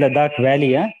there in Ladakh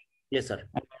Valley. Yes, sir.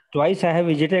 Twice I have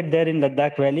visited there in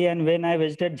Ladakh Valley, and when I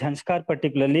visited Jhanskar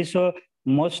particularly, so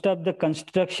most of the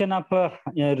construction of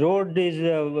road is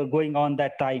going on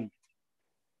that time.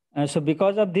 So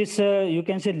because of this, you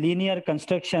can say linear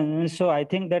construction. So I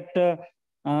think that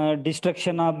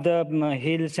destruction of the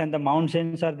hills and the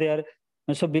mountains are there.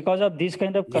 So because of this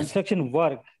kind of construction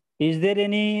work, is there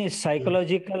any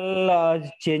psychological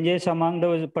changes among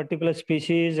those particular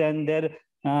species and their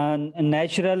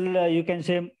natural, you can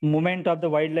say, movement of the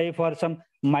wildlife, or some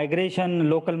migration,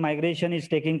 local migration is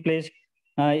taking place?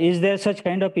 Is there such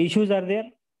kind of issues are there?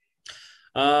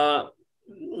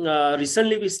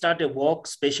 Recently we started a work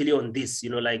especially on this,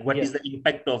 what is the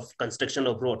impact of construction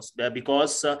of roads,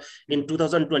 because in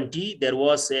 2020 there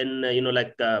was an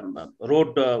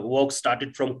road work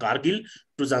started from Kargil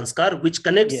to Zanskar, which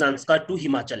connects Zanskar to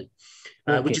Himachal,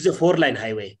 which is a 4-line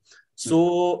highway.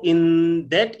 So in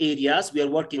that areas we are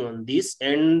working on this,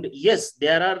 and yes,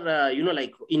 there are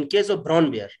in case of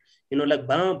brown bear,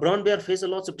 brown bear face a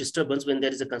lots of disturbance when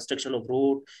there is a construction of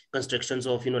road, constructions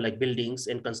of buildings,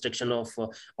 and construction of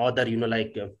other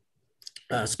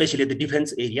especially the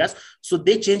defense areas. So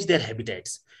they change their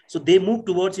habitats. So they move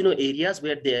towards areas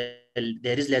where there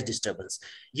is less disturbance.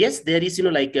 Yes, there is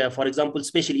for example,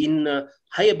 especially in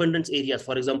high abundance areas,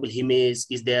 for example, Himes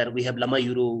is there. We have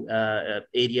Lamayuru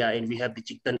area, and we have the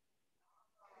Chiktan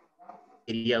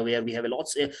area where we have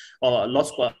lots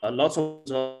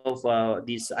of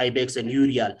these ibex and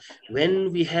urial.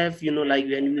 When we have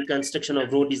when construction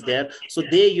of road is there, so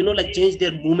they change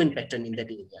their movement pattern in that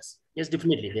areas. Yes,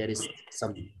 definitely there is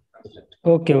some effect.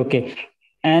 Okay.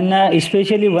 And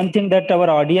especially one thing that our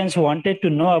audience wanted to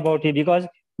know about it, because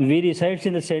we reside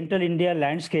in the central India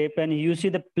landscape, and you see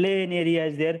the plain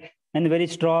areas there, and very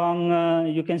strong,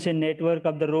 you can say, network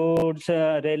of the roads,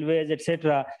 railways,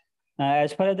 etc.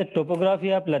 As far as the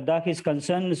topography of Ladakh is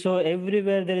concerned, so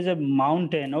everywhere there is a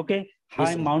mountain,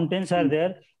 high mountains are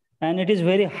there, and it is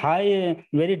very high,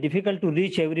 very difficult to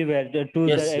reach everywhere to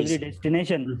every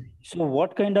destination. So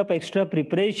what kind of extra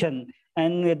preparation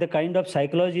and the kind of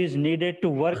psychology is needed to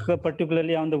work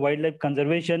particularly on the wildlife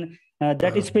conservation,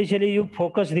 that especially you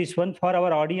focus this one for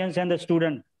our audience and the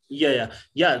student?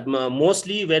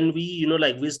 Mostly when we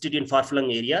visited in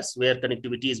far-flung areas where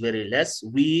connectivity is very less,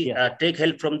 we take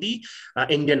help from the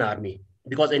Indian Army,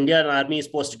 because Indian Army is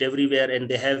posted everywhere, and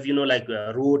they have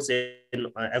roads and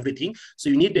everything. So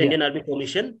you need the Indian Army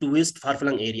permission to visit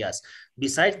far-flung areas.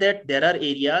 Besides that, there are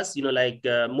areas, like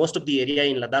most of the area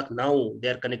in Ladakh now, they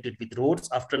are connected with roads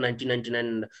after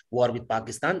 1999 war with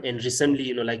Pakistan, and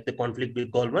recently, like the conflict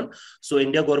with Golwan. So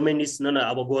India government is,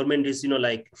 our government is,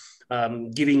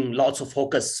 giving lots of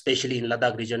focus, especially in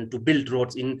Ladakh region, to build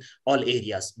roads in all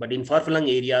areas. But in far-flung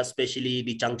areas, especially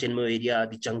the Changchenmo area,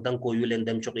 the Changtang, Koyul, and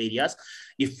Demchok areas,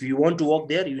 if you want to walk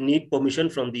there, you need permission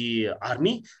from the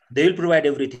army. They will provide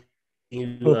everything.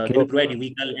 They will provide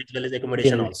vehicle as well as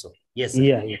accommodation also. Yes, sir.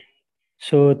 Yeah.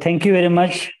 So thank you very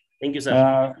much. Thank you,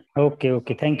 sir.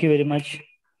 Okay. Thank you very much.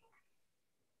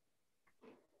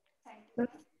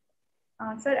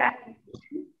 Sir,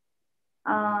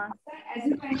 as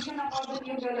you mentioned about the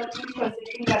new development project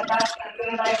in Ladakh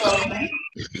controlled by government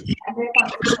and their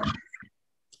consequences.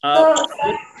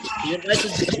 Your voice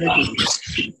is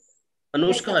breaking.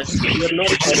 Anushka, you're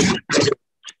not audible.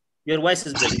 Your voice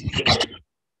is breaking.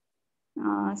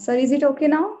 Sir, is it okay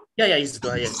now? Yeah, it's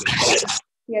good.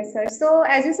 Yes, sir. So,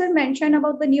 as you sir mentioned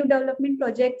about the new development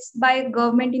projects by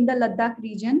government in the Ladakh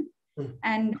region,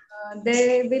 and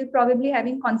they will probably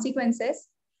having consequences.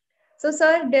 So,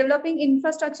 sir, developing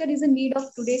infrastructure is a need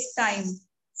of today's time.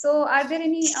 So, are there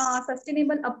any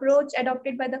sustainable approach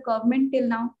adopted by the government till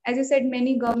now? As you said,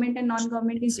 many government and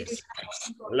non-government institutions.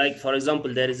 Like, for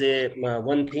example, there is a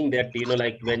one thing that,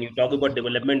 like when you talk about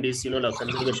development is, like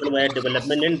conservation via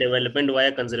development and development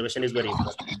via conservation is very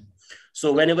important.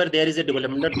 So whenever there is a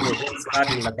developmental project start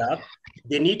in Ladakh,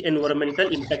 they need environmental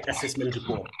impact assessment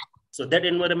report. So that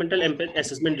environmental impact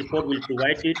assessment report will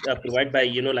provide by,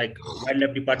 like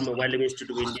Wildlife Department, Wildlife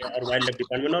Institute of India, or Wildlife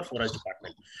Department, or Forest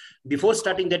Department. Before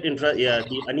starting that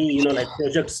like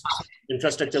projects,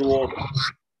 infrastructure work,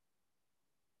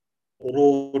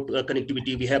 road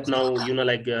connectivity, we have now,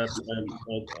 like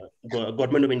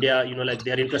government of India, like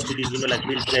they are interested in, like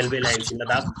build railway lines in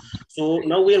Ladakh. So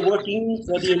now we are working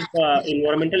for the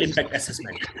environmental impact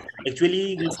assessment.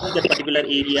 Actually, we see that particular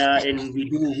area and we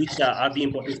do which are the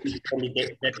important species from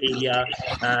that area.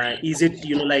 Is it,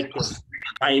 like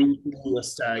time to,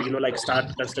 like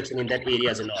start construction in that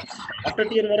areas and all. After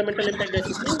the environmental impact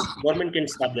assessment, government can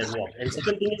start their work. And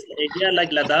second thing is, area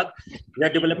like Ladakh, where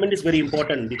development is very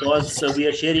important because we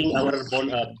are sharing our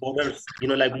borders,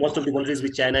 like most of the countries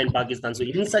with China and Pakistan. So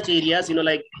in such areas,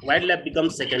 like wildlife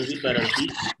becomes secondary priority,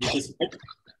 which is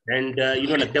and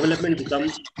like development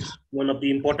becomes one of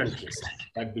the important things.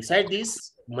 But beside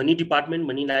this, money department,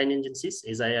 money line agencies,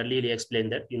 as I earlier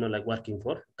explained that, like working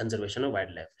for conservation of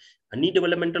wildlife. Any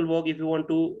developmental work, if you want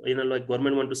to, like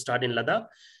government want to start in Ladakh,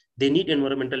 they need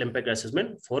environmental impact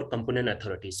assessment for component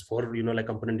authorities, for, like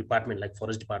component department, like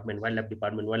Forest Department, Wildlife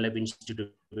Department, Wildlife Institute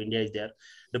of India is there,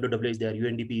 WW is there,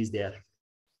 UNDP is there.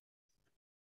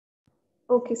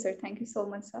 Okay, sir. Thank you so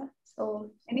much, sir.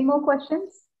 So, any more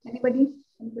questions? Anybody?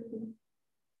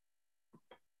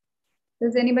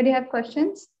 Does anybody have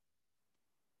questions?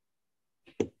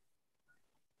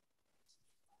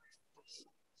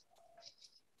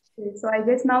 Okay, so I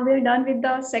guess now we're done with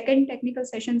the second technical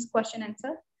session's question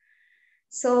answer.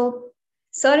 So,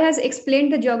 sir has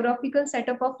explained the geographical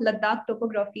setup of Ladakh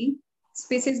topography,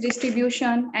 species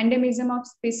distribution, endemism of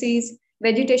species,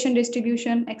 vegetation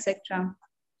distribution, etc.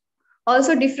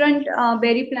 Also different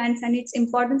berry plants and its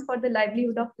importance for the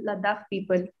livelihood of Ladakh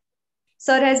people.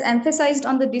 Sir has emphasized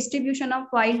on the distribution of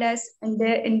wild ass and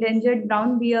their endangered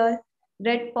brown bear,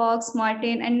 red fox,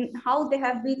 marten, and how they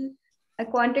have been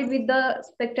acquainted with the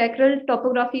spectacular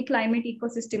topography, climate,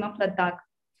 ecosystem of Ladakh.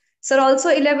 Sir also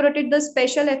elaborated the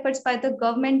special efforts by the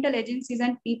governmental agencies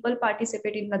and people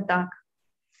participate in Ladakh.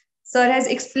 Sir has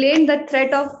explained the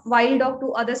threat of wild dog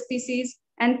to other species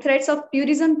and threats of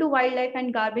tourism to wildlife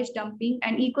and garbage dumping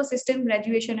and ecosystem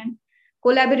graduation and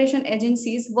collaboration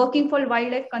agencies working for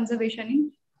wildlife conservation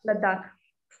in Ladakh.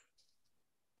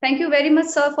 Thank you very much,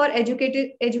 sir, for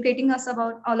educating us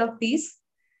about all of these.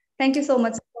 Thank you so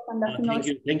much for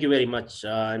conducting Thank you very much.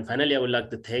 And finally, I would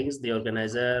like to thank the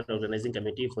organizing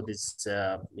committee for this,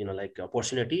 like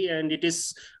opportunity. And it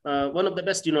is one of the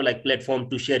best, like platform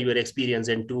to share your experience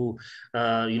and to,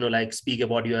 like speak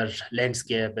about your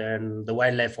landscape and the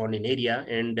wildlife found in area.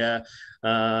 And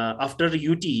after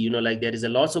UT, like there is a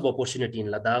lots of opportunity in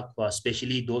Ladakh,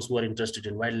 especially those who are interested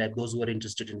in wildlife, those who are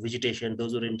interested in vegetation,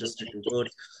 those who are interested in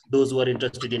birds, those who are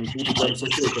interested in to become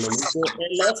socio-economic. So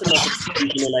lots and lots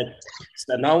of, like,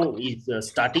 so now now is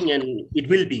starting, and it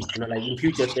will be, like in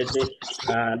future, there's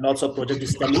lots of project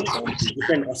is coming on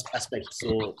different aspects.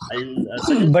 So I'll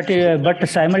suggest. But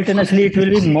simultaneously, it will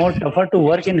be more tougher to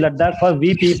work in Ladakh for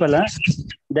we people,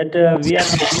 that we are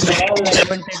all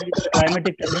acquainted with the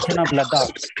climatic condition of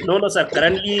Ladakh. No, sir.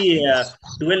 Currently,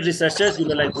 12 researchers,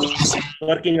 like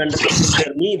working under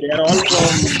me. They are all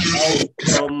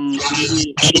from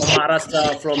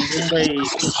Maharashtra, from Mumbai.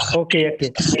 Okay.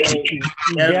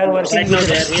 They are working right now.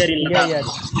 They are here in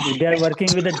Ladakh. They are working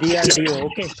with the DRDO.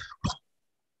 Okay.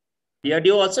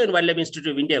 DRDO also in Wildlife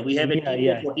Institute of India. We have a team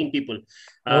of 14 people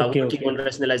working on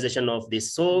rationalization of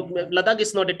this. So Ladakh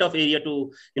is not a tough area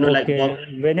to, like.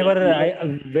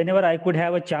 Whenever I could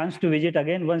have a chance to visit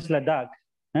again once Ladakh,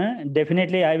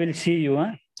 definitely I will see you.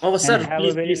 Oh, sir, and have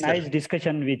a very nice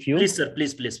discussion with you. Please, sir.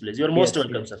 Please. You are most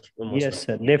welcome, sir. Yes,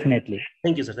 sir. Definitely.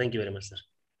 Thank you, sir. Thank you very much, sir.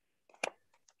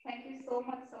 Thank you so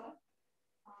much, sir.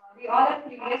 We all are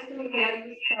privileged to hear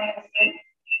you, sir, as well.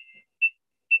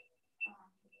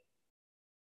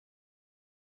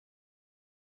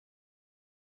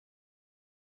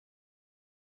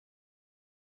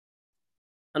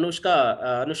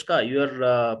 Anushka, you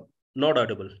are not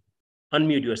audible.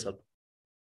 Unmute yourself.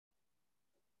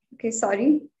 Okay,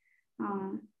 sorry.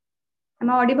 Am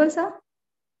I audible, sir?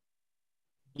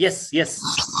 Yes.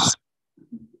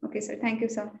 Okay, sir. Thank you,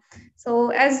 sir. So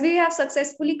as we have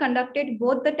successfully conducted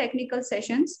both the technical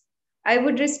sessions, I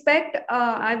would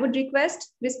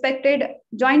request respected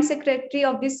Joint Secretary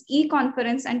of this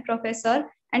e-conference and Professor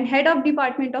and Head of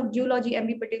Department of Geology,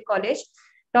 M.B. Patel College,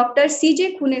 Dr.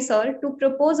 C.J. Khune, sir, to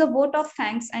propose a vote of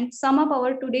thanks and sum up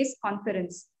our today's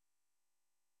conference.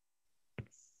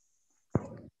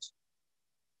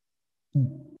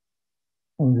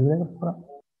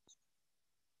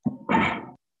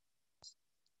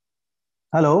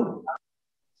 Hello.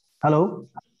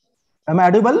 Am I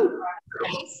audible?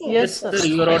 Yes, sir.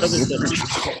 You are audible, sir.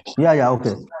 Yeah,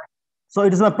 okay. So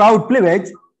it is my proud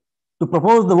privilege to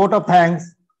propose the vote of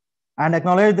thanks and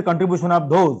acknowledge the contribution of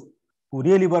those who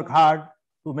really work hard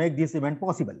to make this event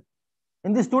possible.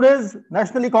 In this today's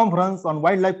National Conference on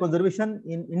Wildlife Conservation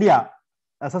in India,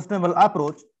 a Sustainable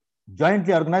Approach,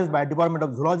 jointly organized by Department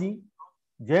of Zoology,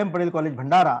 J.M. Patel College,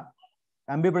 Bhandara,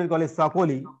 M.B. Patel College,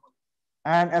 Sakoli,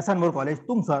 and S.N. Moore College,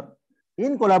 Tumsar,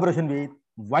 in collaboration with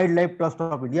Wildlife Trust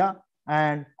of India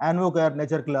and Anvocare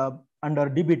Nature Club under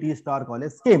DBT Star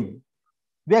College scheme.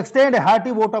 We extend a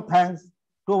hearty vote of thanks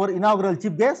to our inaugural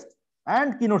chief guest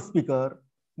and keynote speaker,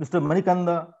 Mr.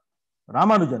 Manikanda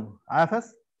Ramanujan,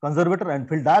 IFS, Conservator and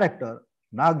Field Director,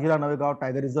 Nagjira Navegaon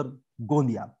Tiger Reserve,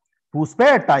 Gondia, who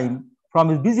spared time from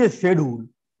his busiest schedule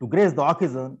to grace the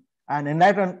occasion and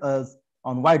enlighten us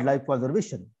on wildlife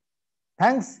conservation.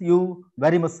 Thanks you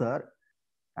very much, sir.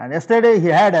 And yesterday he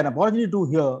had an opportunity to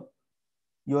hear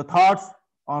your thoughts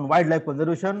on wildlife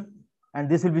conservation, and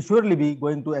this will be surely be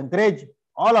going to encourage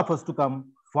all of us to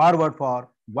come forward for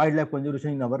wildlife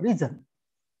conservation in our region.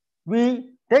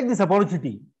 We take this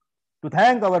opportunity to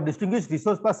thank our distinguished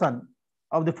resource person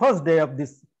of the first day of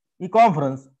this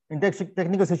e-conference in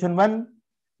technical session 1,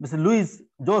 Mr.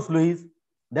 Jose Luis,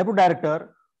 Deputy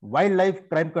Director, Wildlife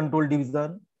Crime Control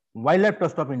Division, Wildlife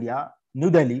Trust of India, New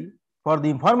Delhi, for the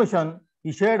information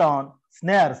he shared on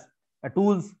snares,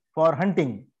 tools for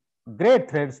hunting, great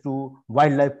threats to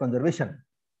wildlife conservation.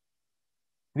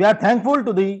 We are thankful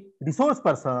to the resource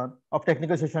person of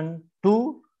technical session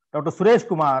 2, Dr. Suresh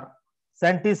Kumar,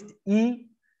 Scientist E,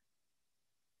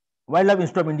 Wildlife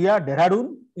Institute of India,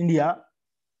 Dehradun, India.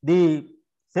 The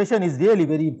session is really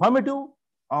very informative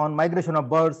on migration of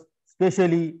birds,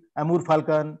 especially Amur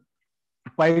falcon,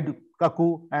 pied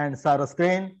cuckoo, and sarus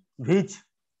crane, which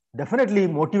definitely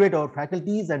motivate our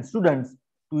faculties and students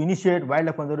to initiate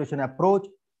wildlife conservation approach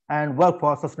and work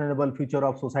for sustainable future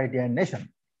of society and nation.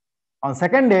 On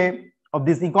second day of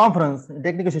this conference, in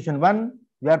technical session 1,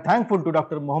 we are thankful to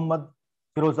Dr. Muhammad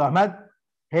Firoz Ahmed,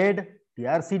 Head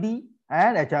TRCD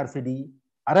and HRCD,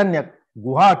 Aranyak,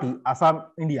 Guwahati, Assam,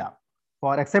 India,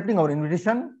 for accepting our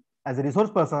invitation as a resource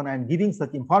person and giving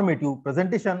such informative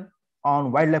presentation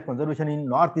on wildlife conservation in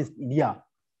Northeast India,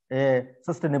 a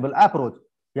sustainable approach.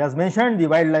 He has mentioned the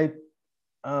wildlife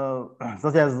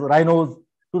such as rhinos,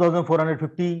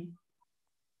 2,450,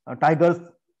 tigers,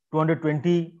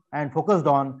 220, and focused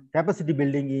on capacity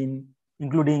building in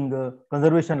including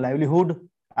conservation livelihood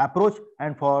approach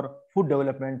and for food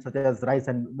development such as rice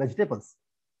and vegetables.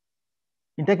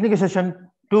 In technical session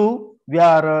 2, we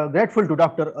are grateful to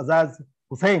Dr. Azaz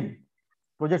Hussain,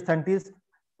 project scientist,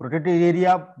 protected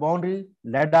area boundary,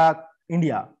 Ladakh,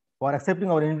 India, for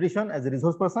accepting our invitation as a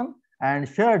resource person and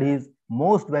shared his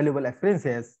most valuable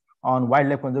experiences on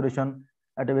wildlife conservation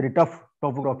at a very tough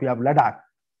topography of Ladakh.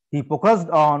 He focused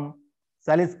on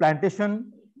Sally's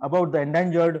plantation about the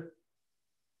endangered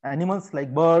animals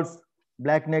like birds,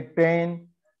 black-necked crane,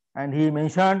 and he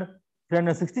mentioned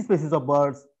 360 species of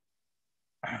birds,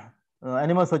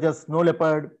 animals such as snow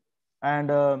leopard, and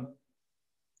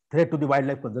threat to the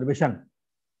wildlife conservation.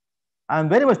 I am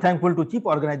very much thankful to chief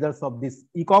organizers of this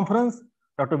e-conference,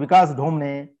 Dr. Vikas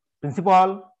Dhomne,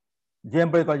 Principal,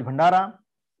 JM Patel College Bhandara,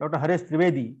 Dr. Haresh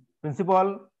Trivedi,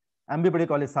 Principal, MB Patel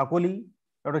College Sakoli,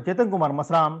 Dr. Chetan Kumar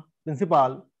Masram,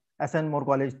 Principal, SN More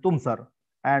College Tumsar,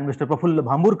 and Mr. Prafull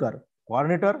Bhamburkar,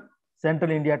 Coordinator,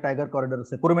 Central India Tiger Corridor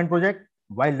Securement Project,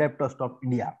 Wildlife Trust of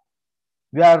India.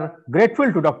 We are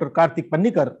grateful to Dr. Karthik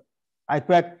Pannikar,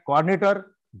 IQAC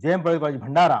Coordinator, JM Patel College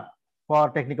Bhandara, for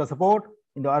technical support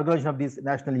in the organization of this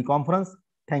national e-conference.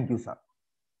 Thank you, sir.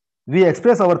 We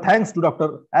express our thanks to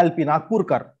Dr. L.P.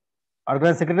 Nagpurkar,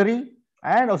 Organizing Secretary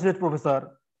and Associate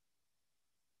Professor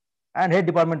and Head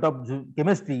Department of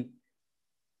Chemistry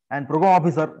and Program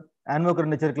Officer, Anvokar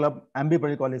Nature Club, MB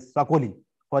Patel College, Sakoli,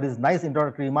 for his nice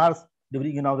introductory remarks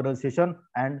during inaugural session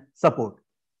and support.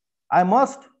 I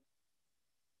must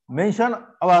mention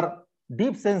our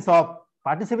deep sense of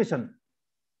participation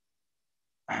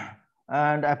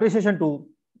and appreciation to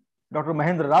Dr.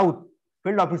 Mahendra Raut,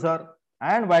 Field Officer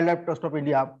and Wildlife Trust of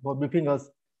India, for briefing us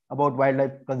about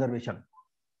wildlife conservation.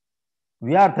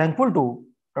 We are thankful to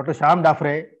Dr. Shyam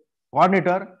Dafre,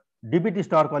 Coordinator, DBT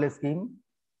Star College Scheme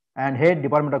and Head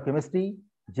Department of Chemistry,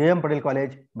 JM Patel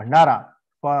College, Bhandara,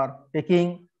 for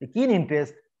taking a keen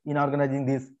interest in organizing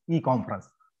this e-conference.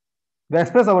 We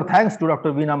express our thanks to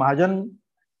Dr. Veena Mahajan,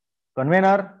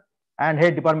 Convener and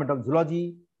Head Department of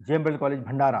Zoology, JM Patel College,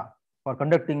 Bhandara, for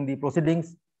conducting the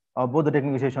proceedings of both the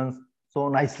technical sessions so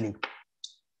nicely.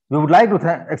 We would like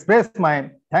to express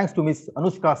my thanks to Ms.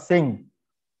 Anushka Singh,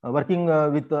 working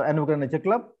with the Anvokar Nature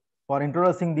Club, for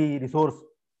introducing the resource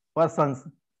persons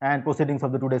and proceedings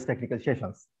of the today's technical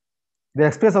sessions. We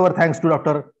express our thanks to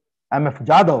Dr. M.F.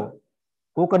 Jadhav,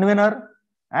 co-convener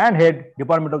and Head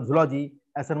Department of Zoology,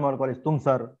 SN College,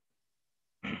 Tumsar,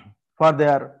 for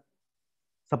their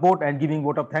support and giving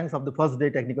vote of thanks of the first day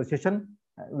technical session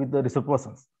with the resource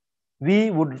persons. We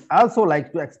would also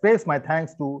like to express my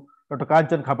thanks to Dr.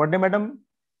 Kanchan Khapande Madam,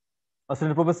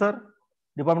 Assistant Professor,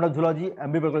 Department of Zoology,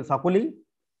 MB College, Sakoli,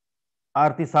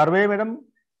 Aarti Sarve Madam,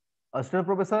 Assistant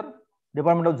Professor,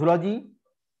 Department of Zoology,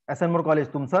 SN College,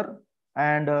 Tumsar,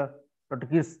 and Dr.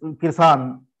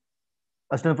 Kirsan,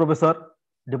 Assistant Professor,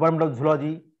 Department of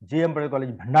Zoology, JM Patel College,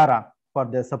 Bhandara, for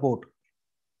their support.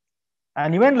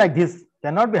 An event like this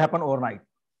cannot be happen overnight.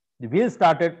 The wheels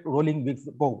started rolling weeks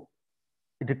ago.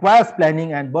 It requires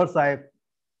planning and bird's eye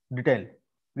detail.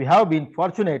 We have been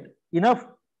fortunate enough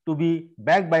to be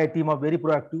backed by a team of very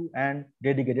proactive and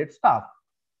dedicated staff.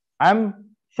 I am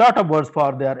short of words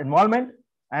for their involvement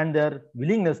and their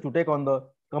willingness to take on the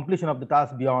completion of the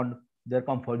task beyond their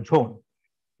comfort zone.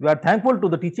 We are thankful to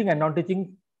the teaching and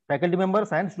non-teaching faculty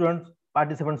members and students,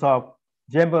 participants of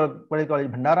JM Patel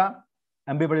College, Bhandara,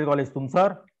 MB Patel College,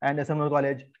 Tumsar, and SN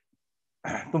College,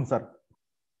 Tumsar,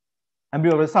 MB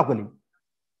College, Sakoli.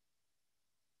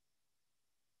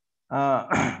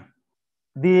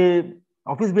 The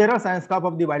office bearers and staff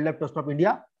of the Wildlife Trust of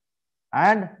India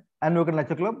and Anvokar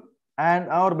Nature Club and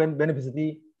our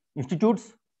beneficiary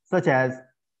institutes such as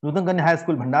Nutan Kanya High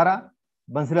School, Bhandara,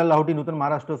 Bansilal Lahoti Nutan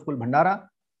Maharashtra School, Bhandara.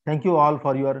 Thank you all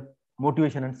for your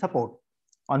motivation and support.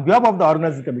 On behalf of the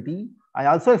organizing committee, I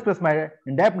also express my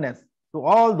indebtedness to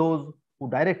all those who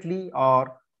directly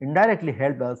or indirectly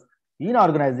helped us in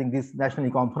organizing this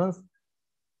national conference.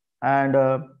 And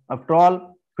after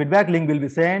all, feedback link will be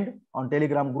sent on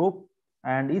Telegram group,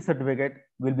 and e-certificate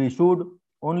will be issued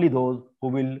only those who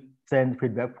will send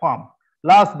feedback form.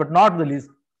 Last but not the least,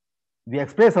 we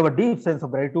express our deep sense of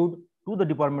gratitude to the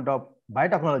Department of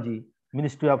Biotechnology,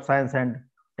 Ministry of Science and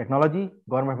Technology,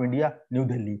 Government of India, New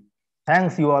Delhi.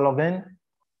 Thanks you all again.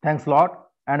 Thanks a lot.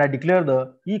 And I declare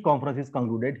the e-conference is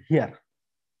concluded here.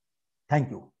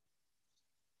 Thank you.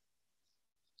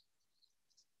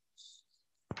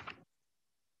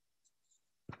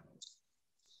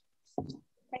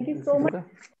 Thank you so much.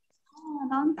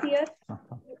 Announce here.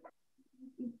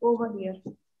 Over here.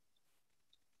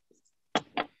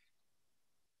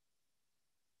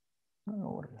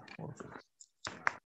 Over here.